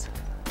 Chris.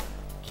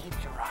 Keep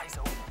your eyes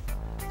open.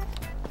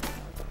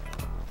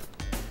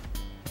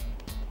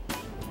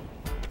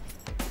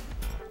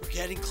 We're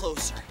getting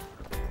closer.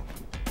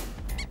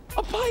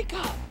 A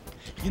pika!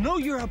 You know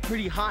you're up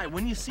pretty high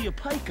when you see a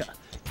pika.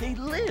 They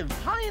live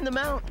high in the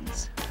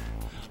mountains.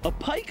 A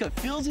pika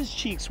fills his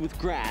cheeks with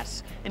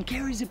grass and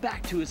carries it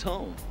back to his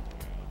home.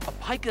 A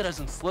pika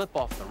doesn't slip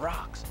off the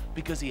rocks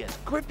because he has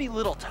grippy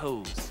little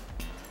toes.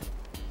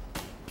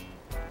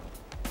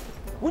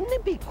 Wouldn't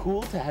it be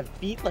cool to have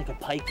feet like a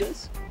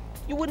pika's?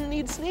 You wouldn't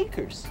need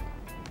sneakers.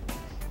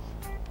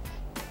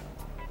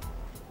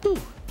 Ooh,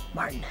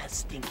 Martin has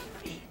stinky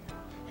feet.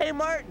 Hey,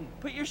 Martin,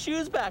 put your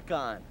shoes back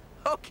on.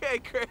 Okay,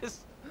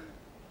 Chris.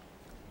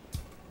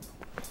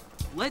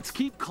 Let's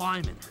keep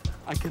climbing.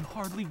 I can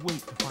hardly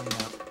wait to find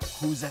out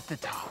who's at the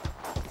top.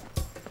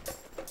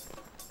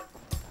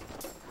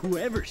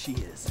 Whoever she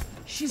is,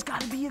 she's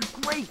got to be a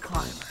great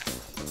climber.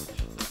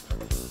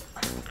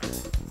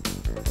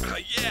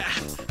 Yeah,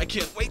 I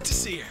can't wait to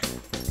see her.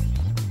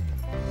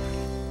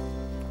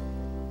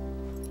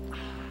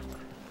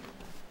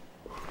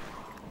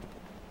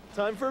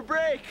 Time for a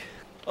break.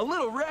 A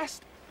little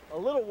rest, a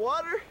little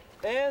water,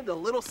 and a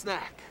little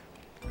snack.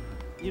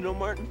 You know,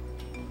 Martin,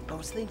 I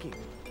was thinking,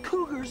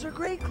 cougars are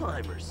great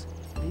climbers.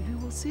 Maybe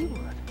we'll see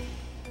one.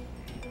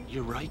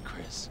 You're right,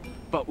 Chris.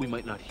 But we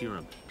might not hear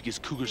them because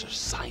cougars are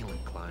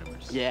silent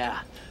climbers.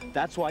 Yeah,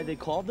 that's why they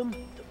called them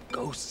the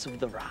ghosts of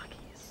the Rockies.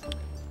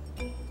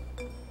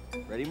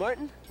 Ready,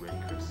 Martin? Ready,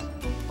 Chris?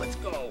 Let's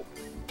go.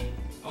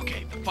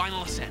 Okay, the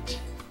final ascent.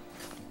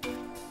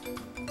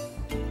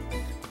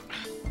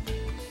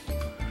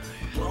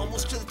 We're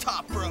almost to the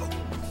top, bro.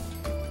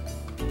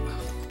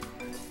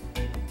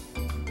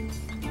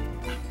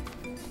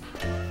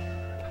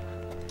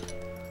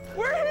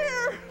 We're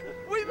here!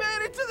 We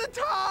made it to the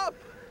top!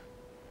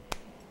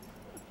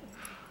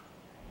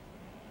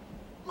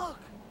 Look,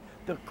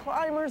 the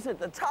climbers at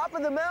the top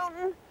of the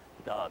mountain,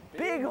 the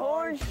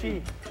bighorn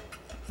sheep.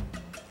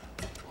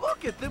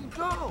 Look at them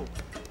go!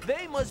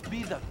 They must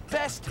be the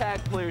best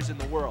tag players in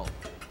the world.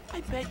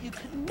 I bet you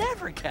could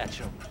never catch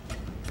them.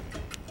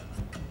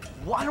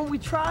 Why don't we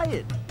try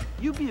it?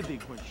 You be a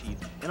bighorn sheep,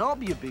 and I'll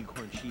be a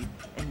bighorn sheep,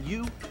 and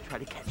you try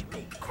to catch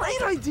me.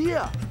 Great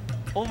idea!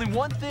 Only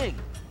one thing.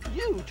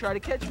 You try to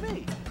catch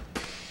me.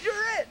 You're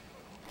it!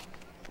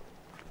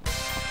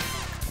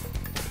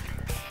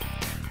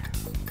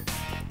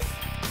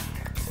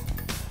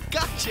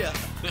 Gotcha!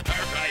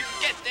 All right,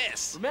 get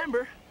this.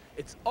 Remember,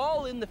 it's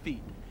all in the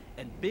feet.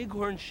 And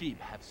bighorn sheep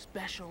have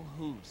special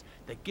hooves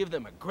that give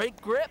them a great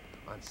grip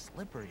on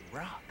slippery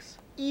rocks.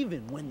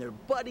 Even when they're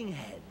butting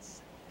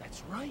heads.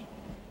 That's right.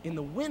 In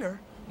the winter,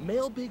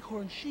 male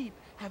bighorn sheep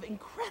have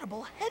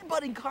incredible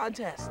headbutting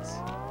contests.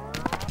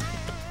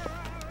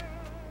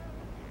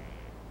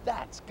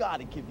 That's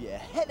gotta give you a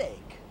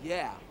headache.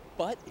 Yeah,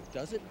 but it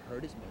doesn't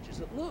hurt as much as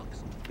it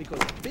looks because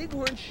a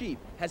bighorn sheep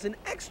has an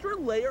extra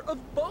layer of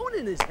bone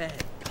in his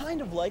head.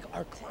 Kind of like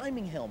our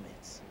climbing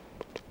helmets.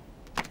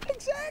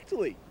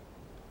 Exactly.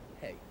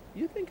 Hey,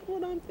 you thinking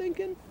what I'm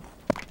thinking?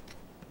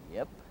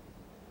 Yep.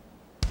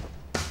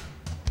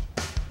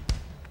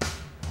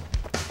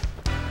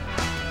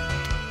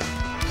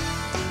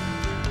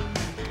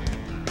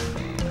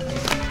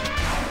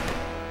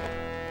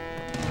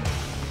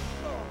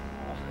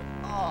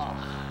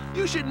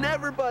 You should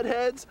never butt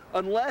heads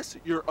unless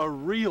you're a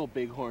real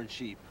bighorn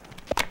sheep.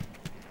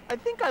 I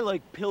think I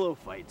like pillow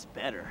fights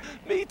better.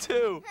 Me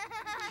too.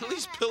 At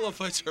least pillow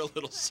fights are a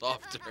little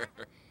softer.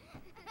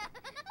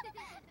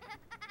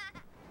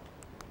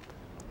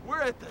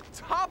 We're at the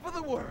top of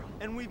the world,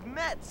 and we've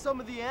met some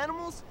of the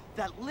animals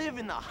that live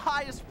in the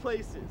highest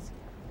places.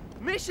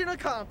 Mission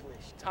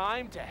accomplished.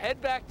 Time to head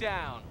back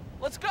down.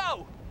 Let's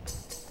go!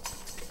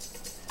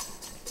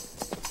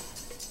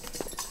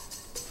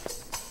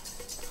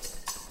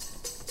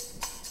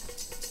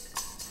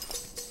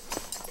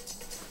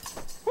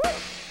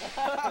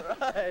 All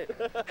right.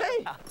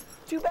 Hey,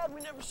 too bad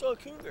we never saw a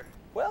cougar.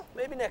 Well,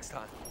 maybe next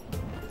time.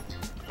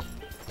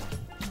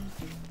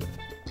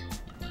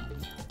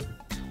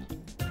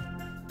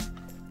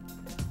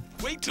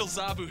 Wait till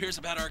Zoboo hears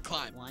about our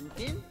climb. One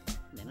fin,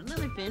 then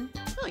another fin.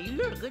 Oh,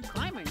 you're a good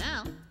climber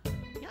now.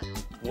 Yeah.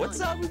 What's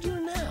Zoboo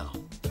doing now?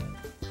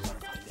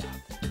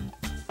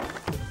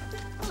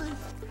 One.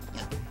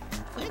 Yeah.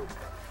 Fin,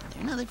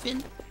 then another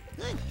fin.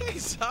 Good. Hey,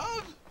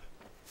 Zob.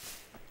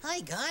 Hi,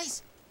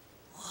 guys.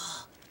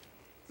 Whoa.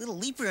 Little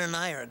Leaper and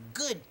I are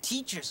good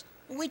teachers.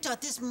 We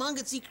taught this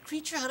manga-sea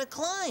creature how to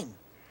climb.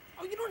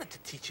 Oh, you don't have to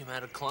teach him how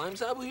to climb.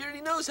 Zoboo, he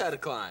already knows how to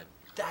climb.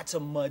 That's a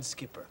mud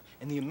skipper.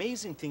 And the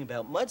amazing thing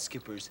about mud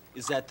skippers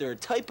is that they're a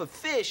type of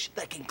fish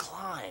that can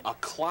climb. A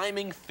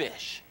climbing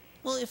fish.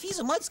 Well, if he's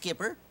a mud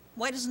skipper,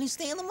 why doesn't he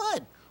stay in the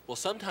mud? Well,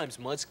 sometimes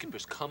mud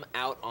skippers come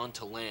out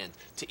onto land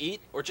to eat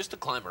or just to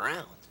climb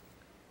around.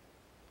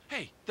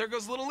 Hey, there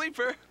goes Little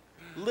Leaper.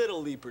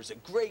 Little Leaper's a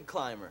great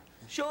climber.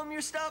 Show him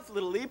your stuff,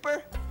 Little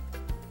Leaper.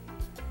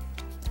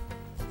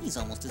 He's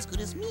almost as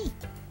good as me.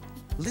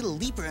 Little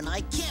Leaper and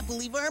I can't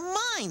believe our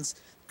minds.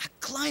 A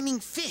climbing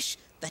fish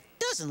that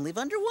doesn't live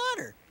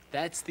underwater.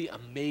 That's the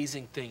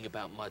amazing thing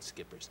about mud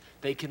skippers.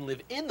 They can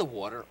live in the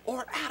water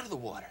or out of the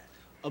water.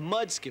 A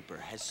mud skipper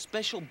has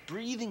special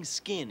breathing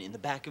skin in the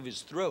back of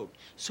his throat,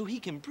 so he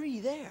can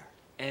breathe air.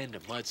 And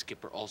a mud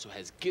skipper also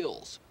has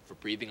gills for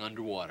breathing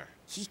underwater.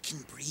 He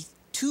can breathe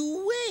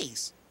two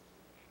ways.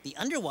 The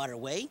underwater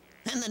way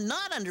and the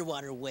not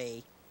underwater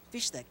way.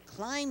 Fish that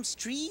climbs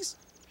trees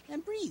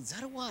and breathes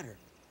out of water.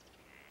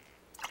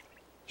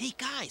 Hey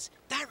guys,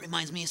 that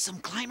reminds me of some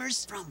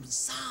climbers from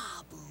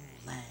Zoboo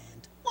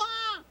land.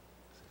 Wah!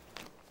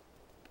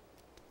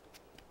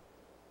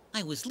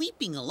 I was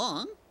leaping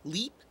along.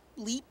 Leap,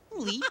 leap,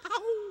 leap,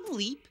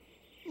 leap,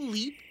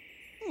 leap,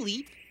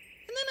 leap.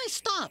 And then I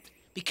stopped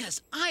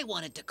because I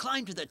wanted to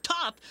climb to the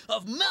top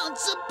of Mount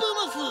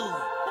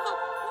Zoboomafoo.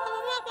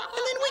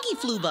 And then Wiggy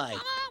flew by.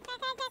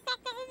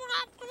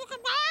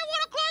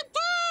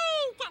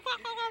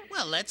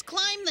 Well, let's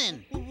climb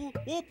then.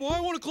 Whoop, I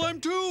want to climb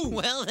too.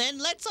 Well, then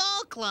let's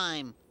all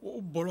climb.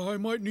 Oh, but I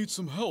might need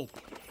some help.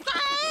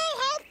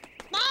 Help!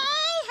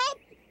 Help!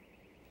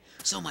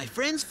 So my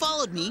friends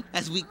followed me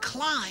as we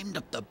climbed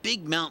up the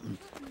big mountain.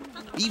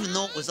 Even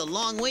though it was a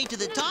long way to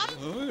the top,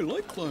 I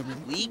like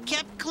climbing. We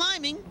kept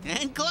climbing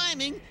and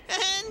climbing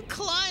and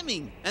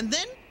climbing. And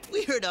then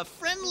we heard a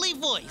friendly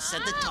voice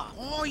at the top.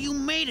 Oh, you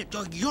made it.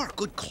 Oh, you're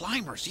good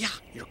climbers. Yeah,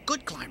 you're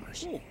good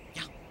climbers. Oh.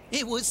 Yeah.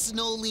 It was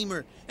Snow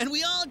Lemur, and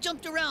we all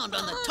jumped around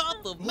on the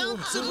top of Mount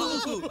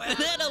Zoboomafoo and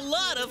had a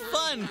lot of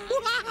fun.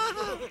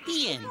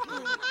 The end.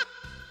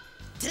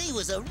 Today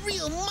was a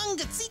real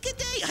Mangatsika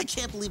day. I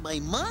can't believe my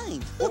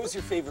mind. What was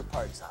your favorite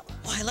part, Zoboo?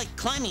 Oh, I like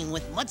climbing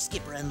with Mud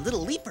Skipper and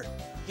Little Leaper.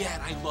 Yeah,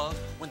 and I love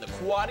when the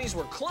quaddies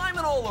were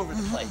climbing all over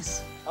the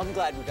place. I'm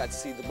glad we got to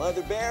see the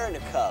mother bear and the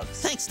cubs.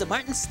 Thanks to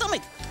Martin's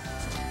stomach.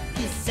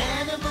 This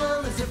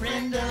animal is a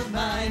friend of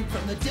mine,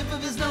 from the tip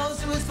of his nose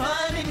to his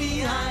climbing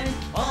behind.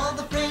 All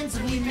the friends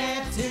we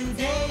met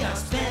today are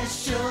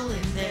special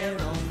in their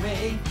own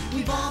way.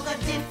 We've all got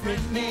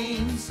different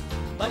names,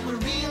 but we're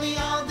really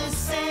all the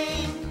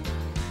same.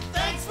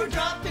 Thanks for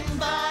dropping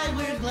by,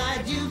 we're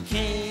glad you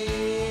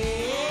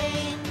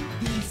came.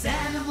 These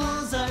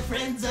animals are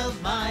friends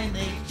of mine.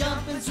 They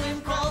jump and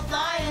swim, crawl,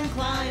 fly and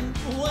climb.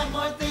 One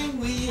more thing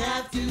we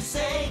have to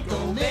say,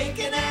 go make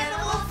an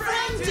animal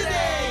friend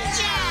today.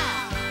 Yeah!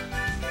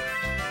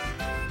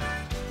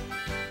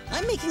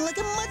 I'm making like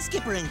a mud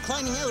skipper and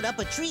climbing out up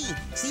a tree.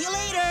 See you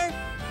later.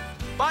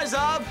 Bye,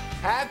 Zob.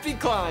 Happy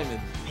climbing.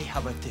 Hey, how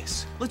about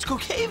this? Let's go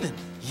caving.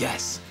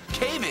 Yes,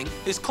 caving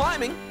is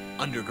climbing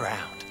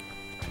underground.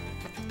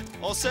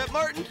 All set,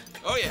 Martin?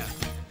 Oh, yeah.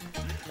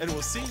 And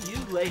we'll see you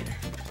later.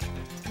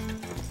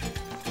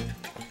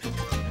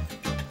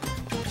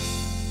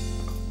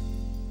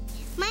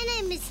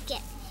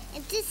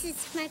 This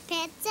is my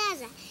pet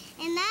Zaza,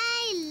 and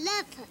I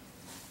love her.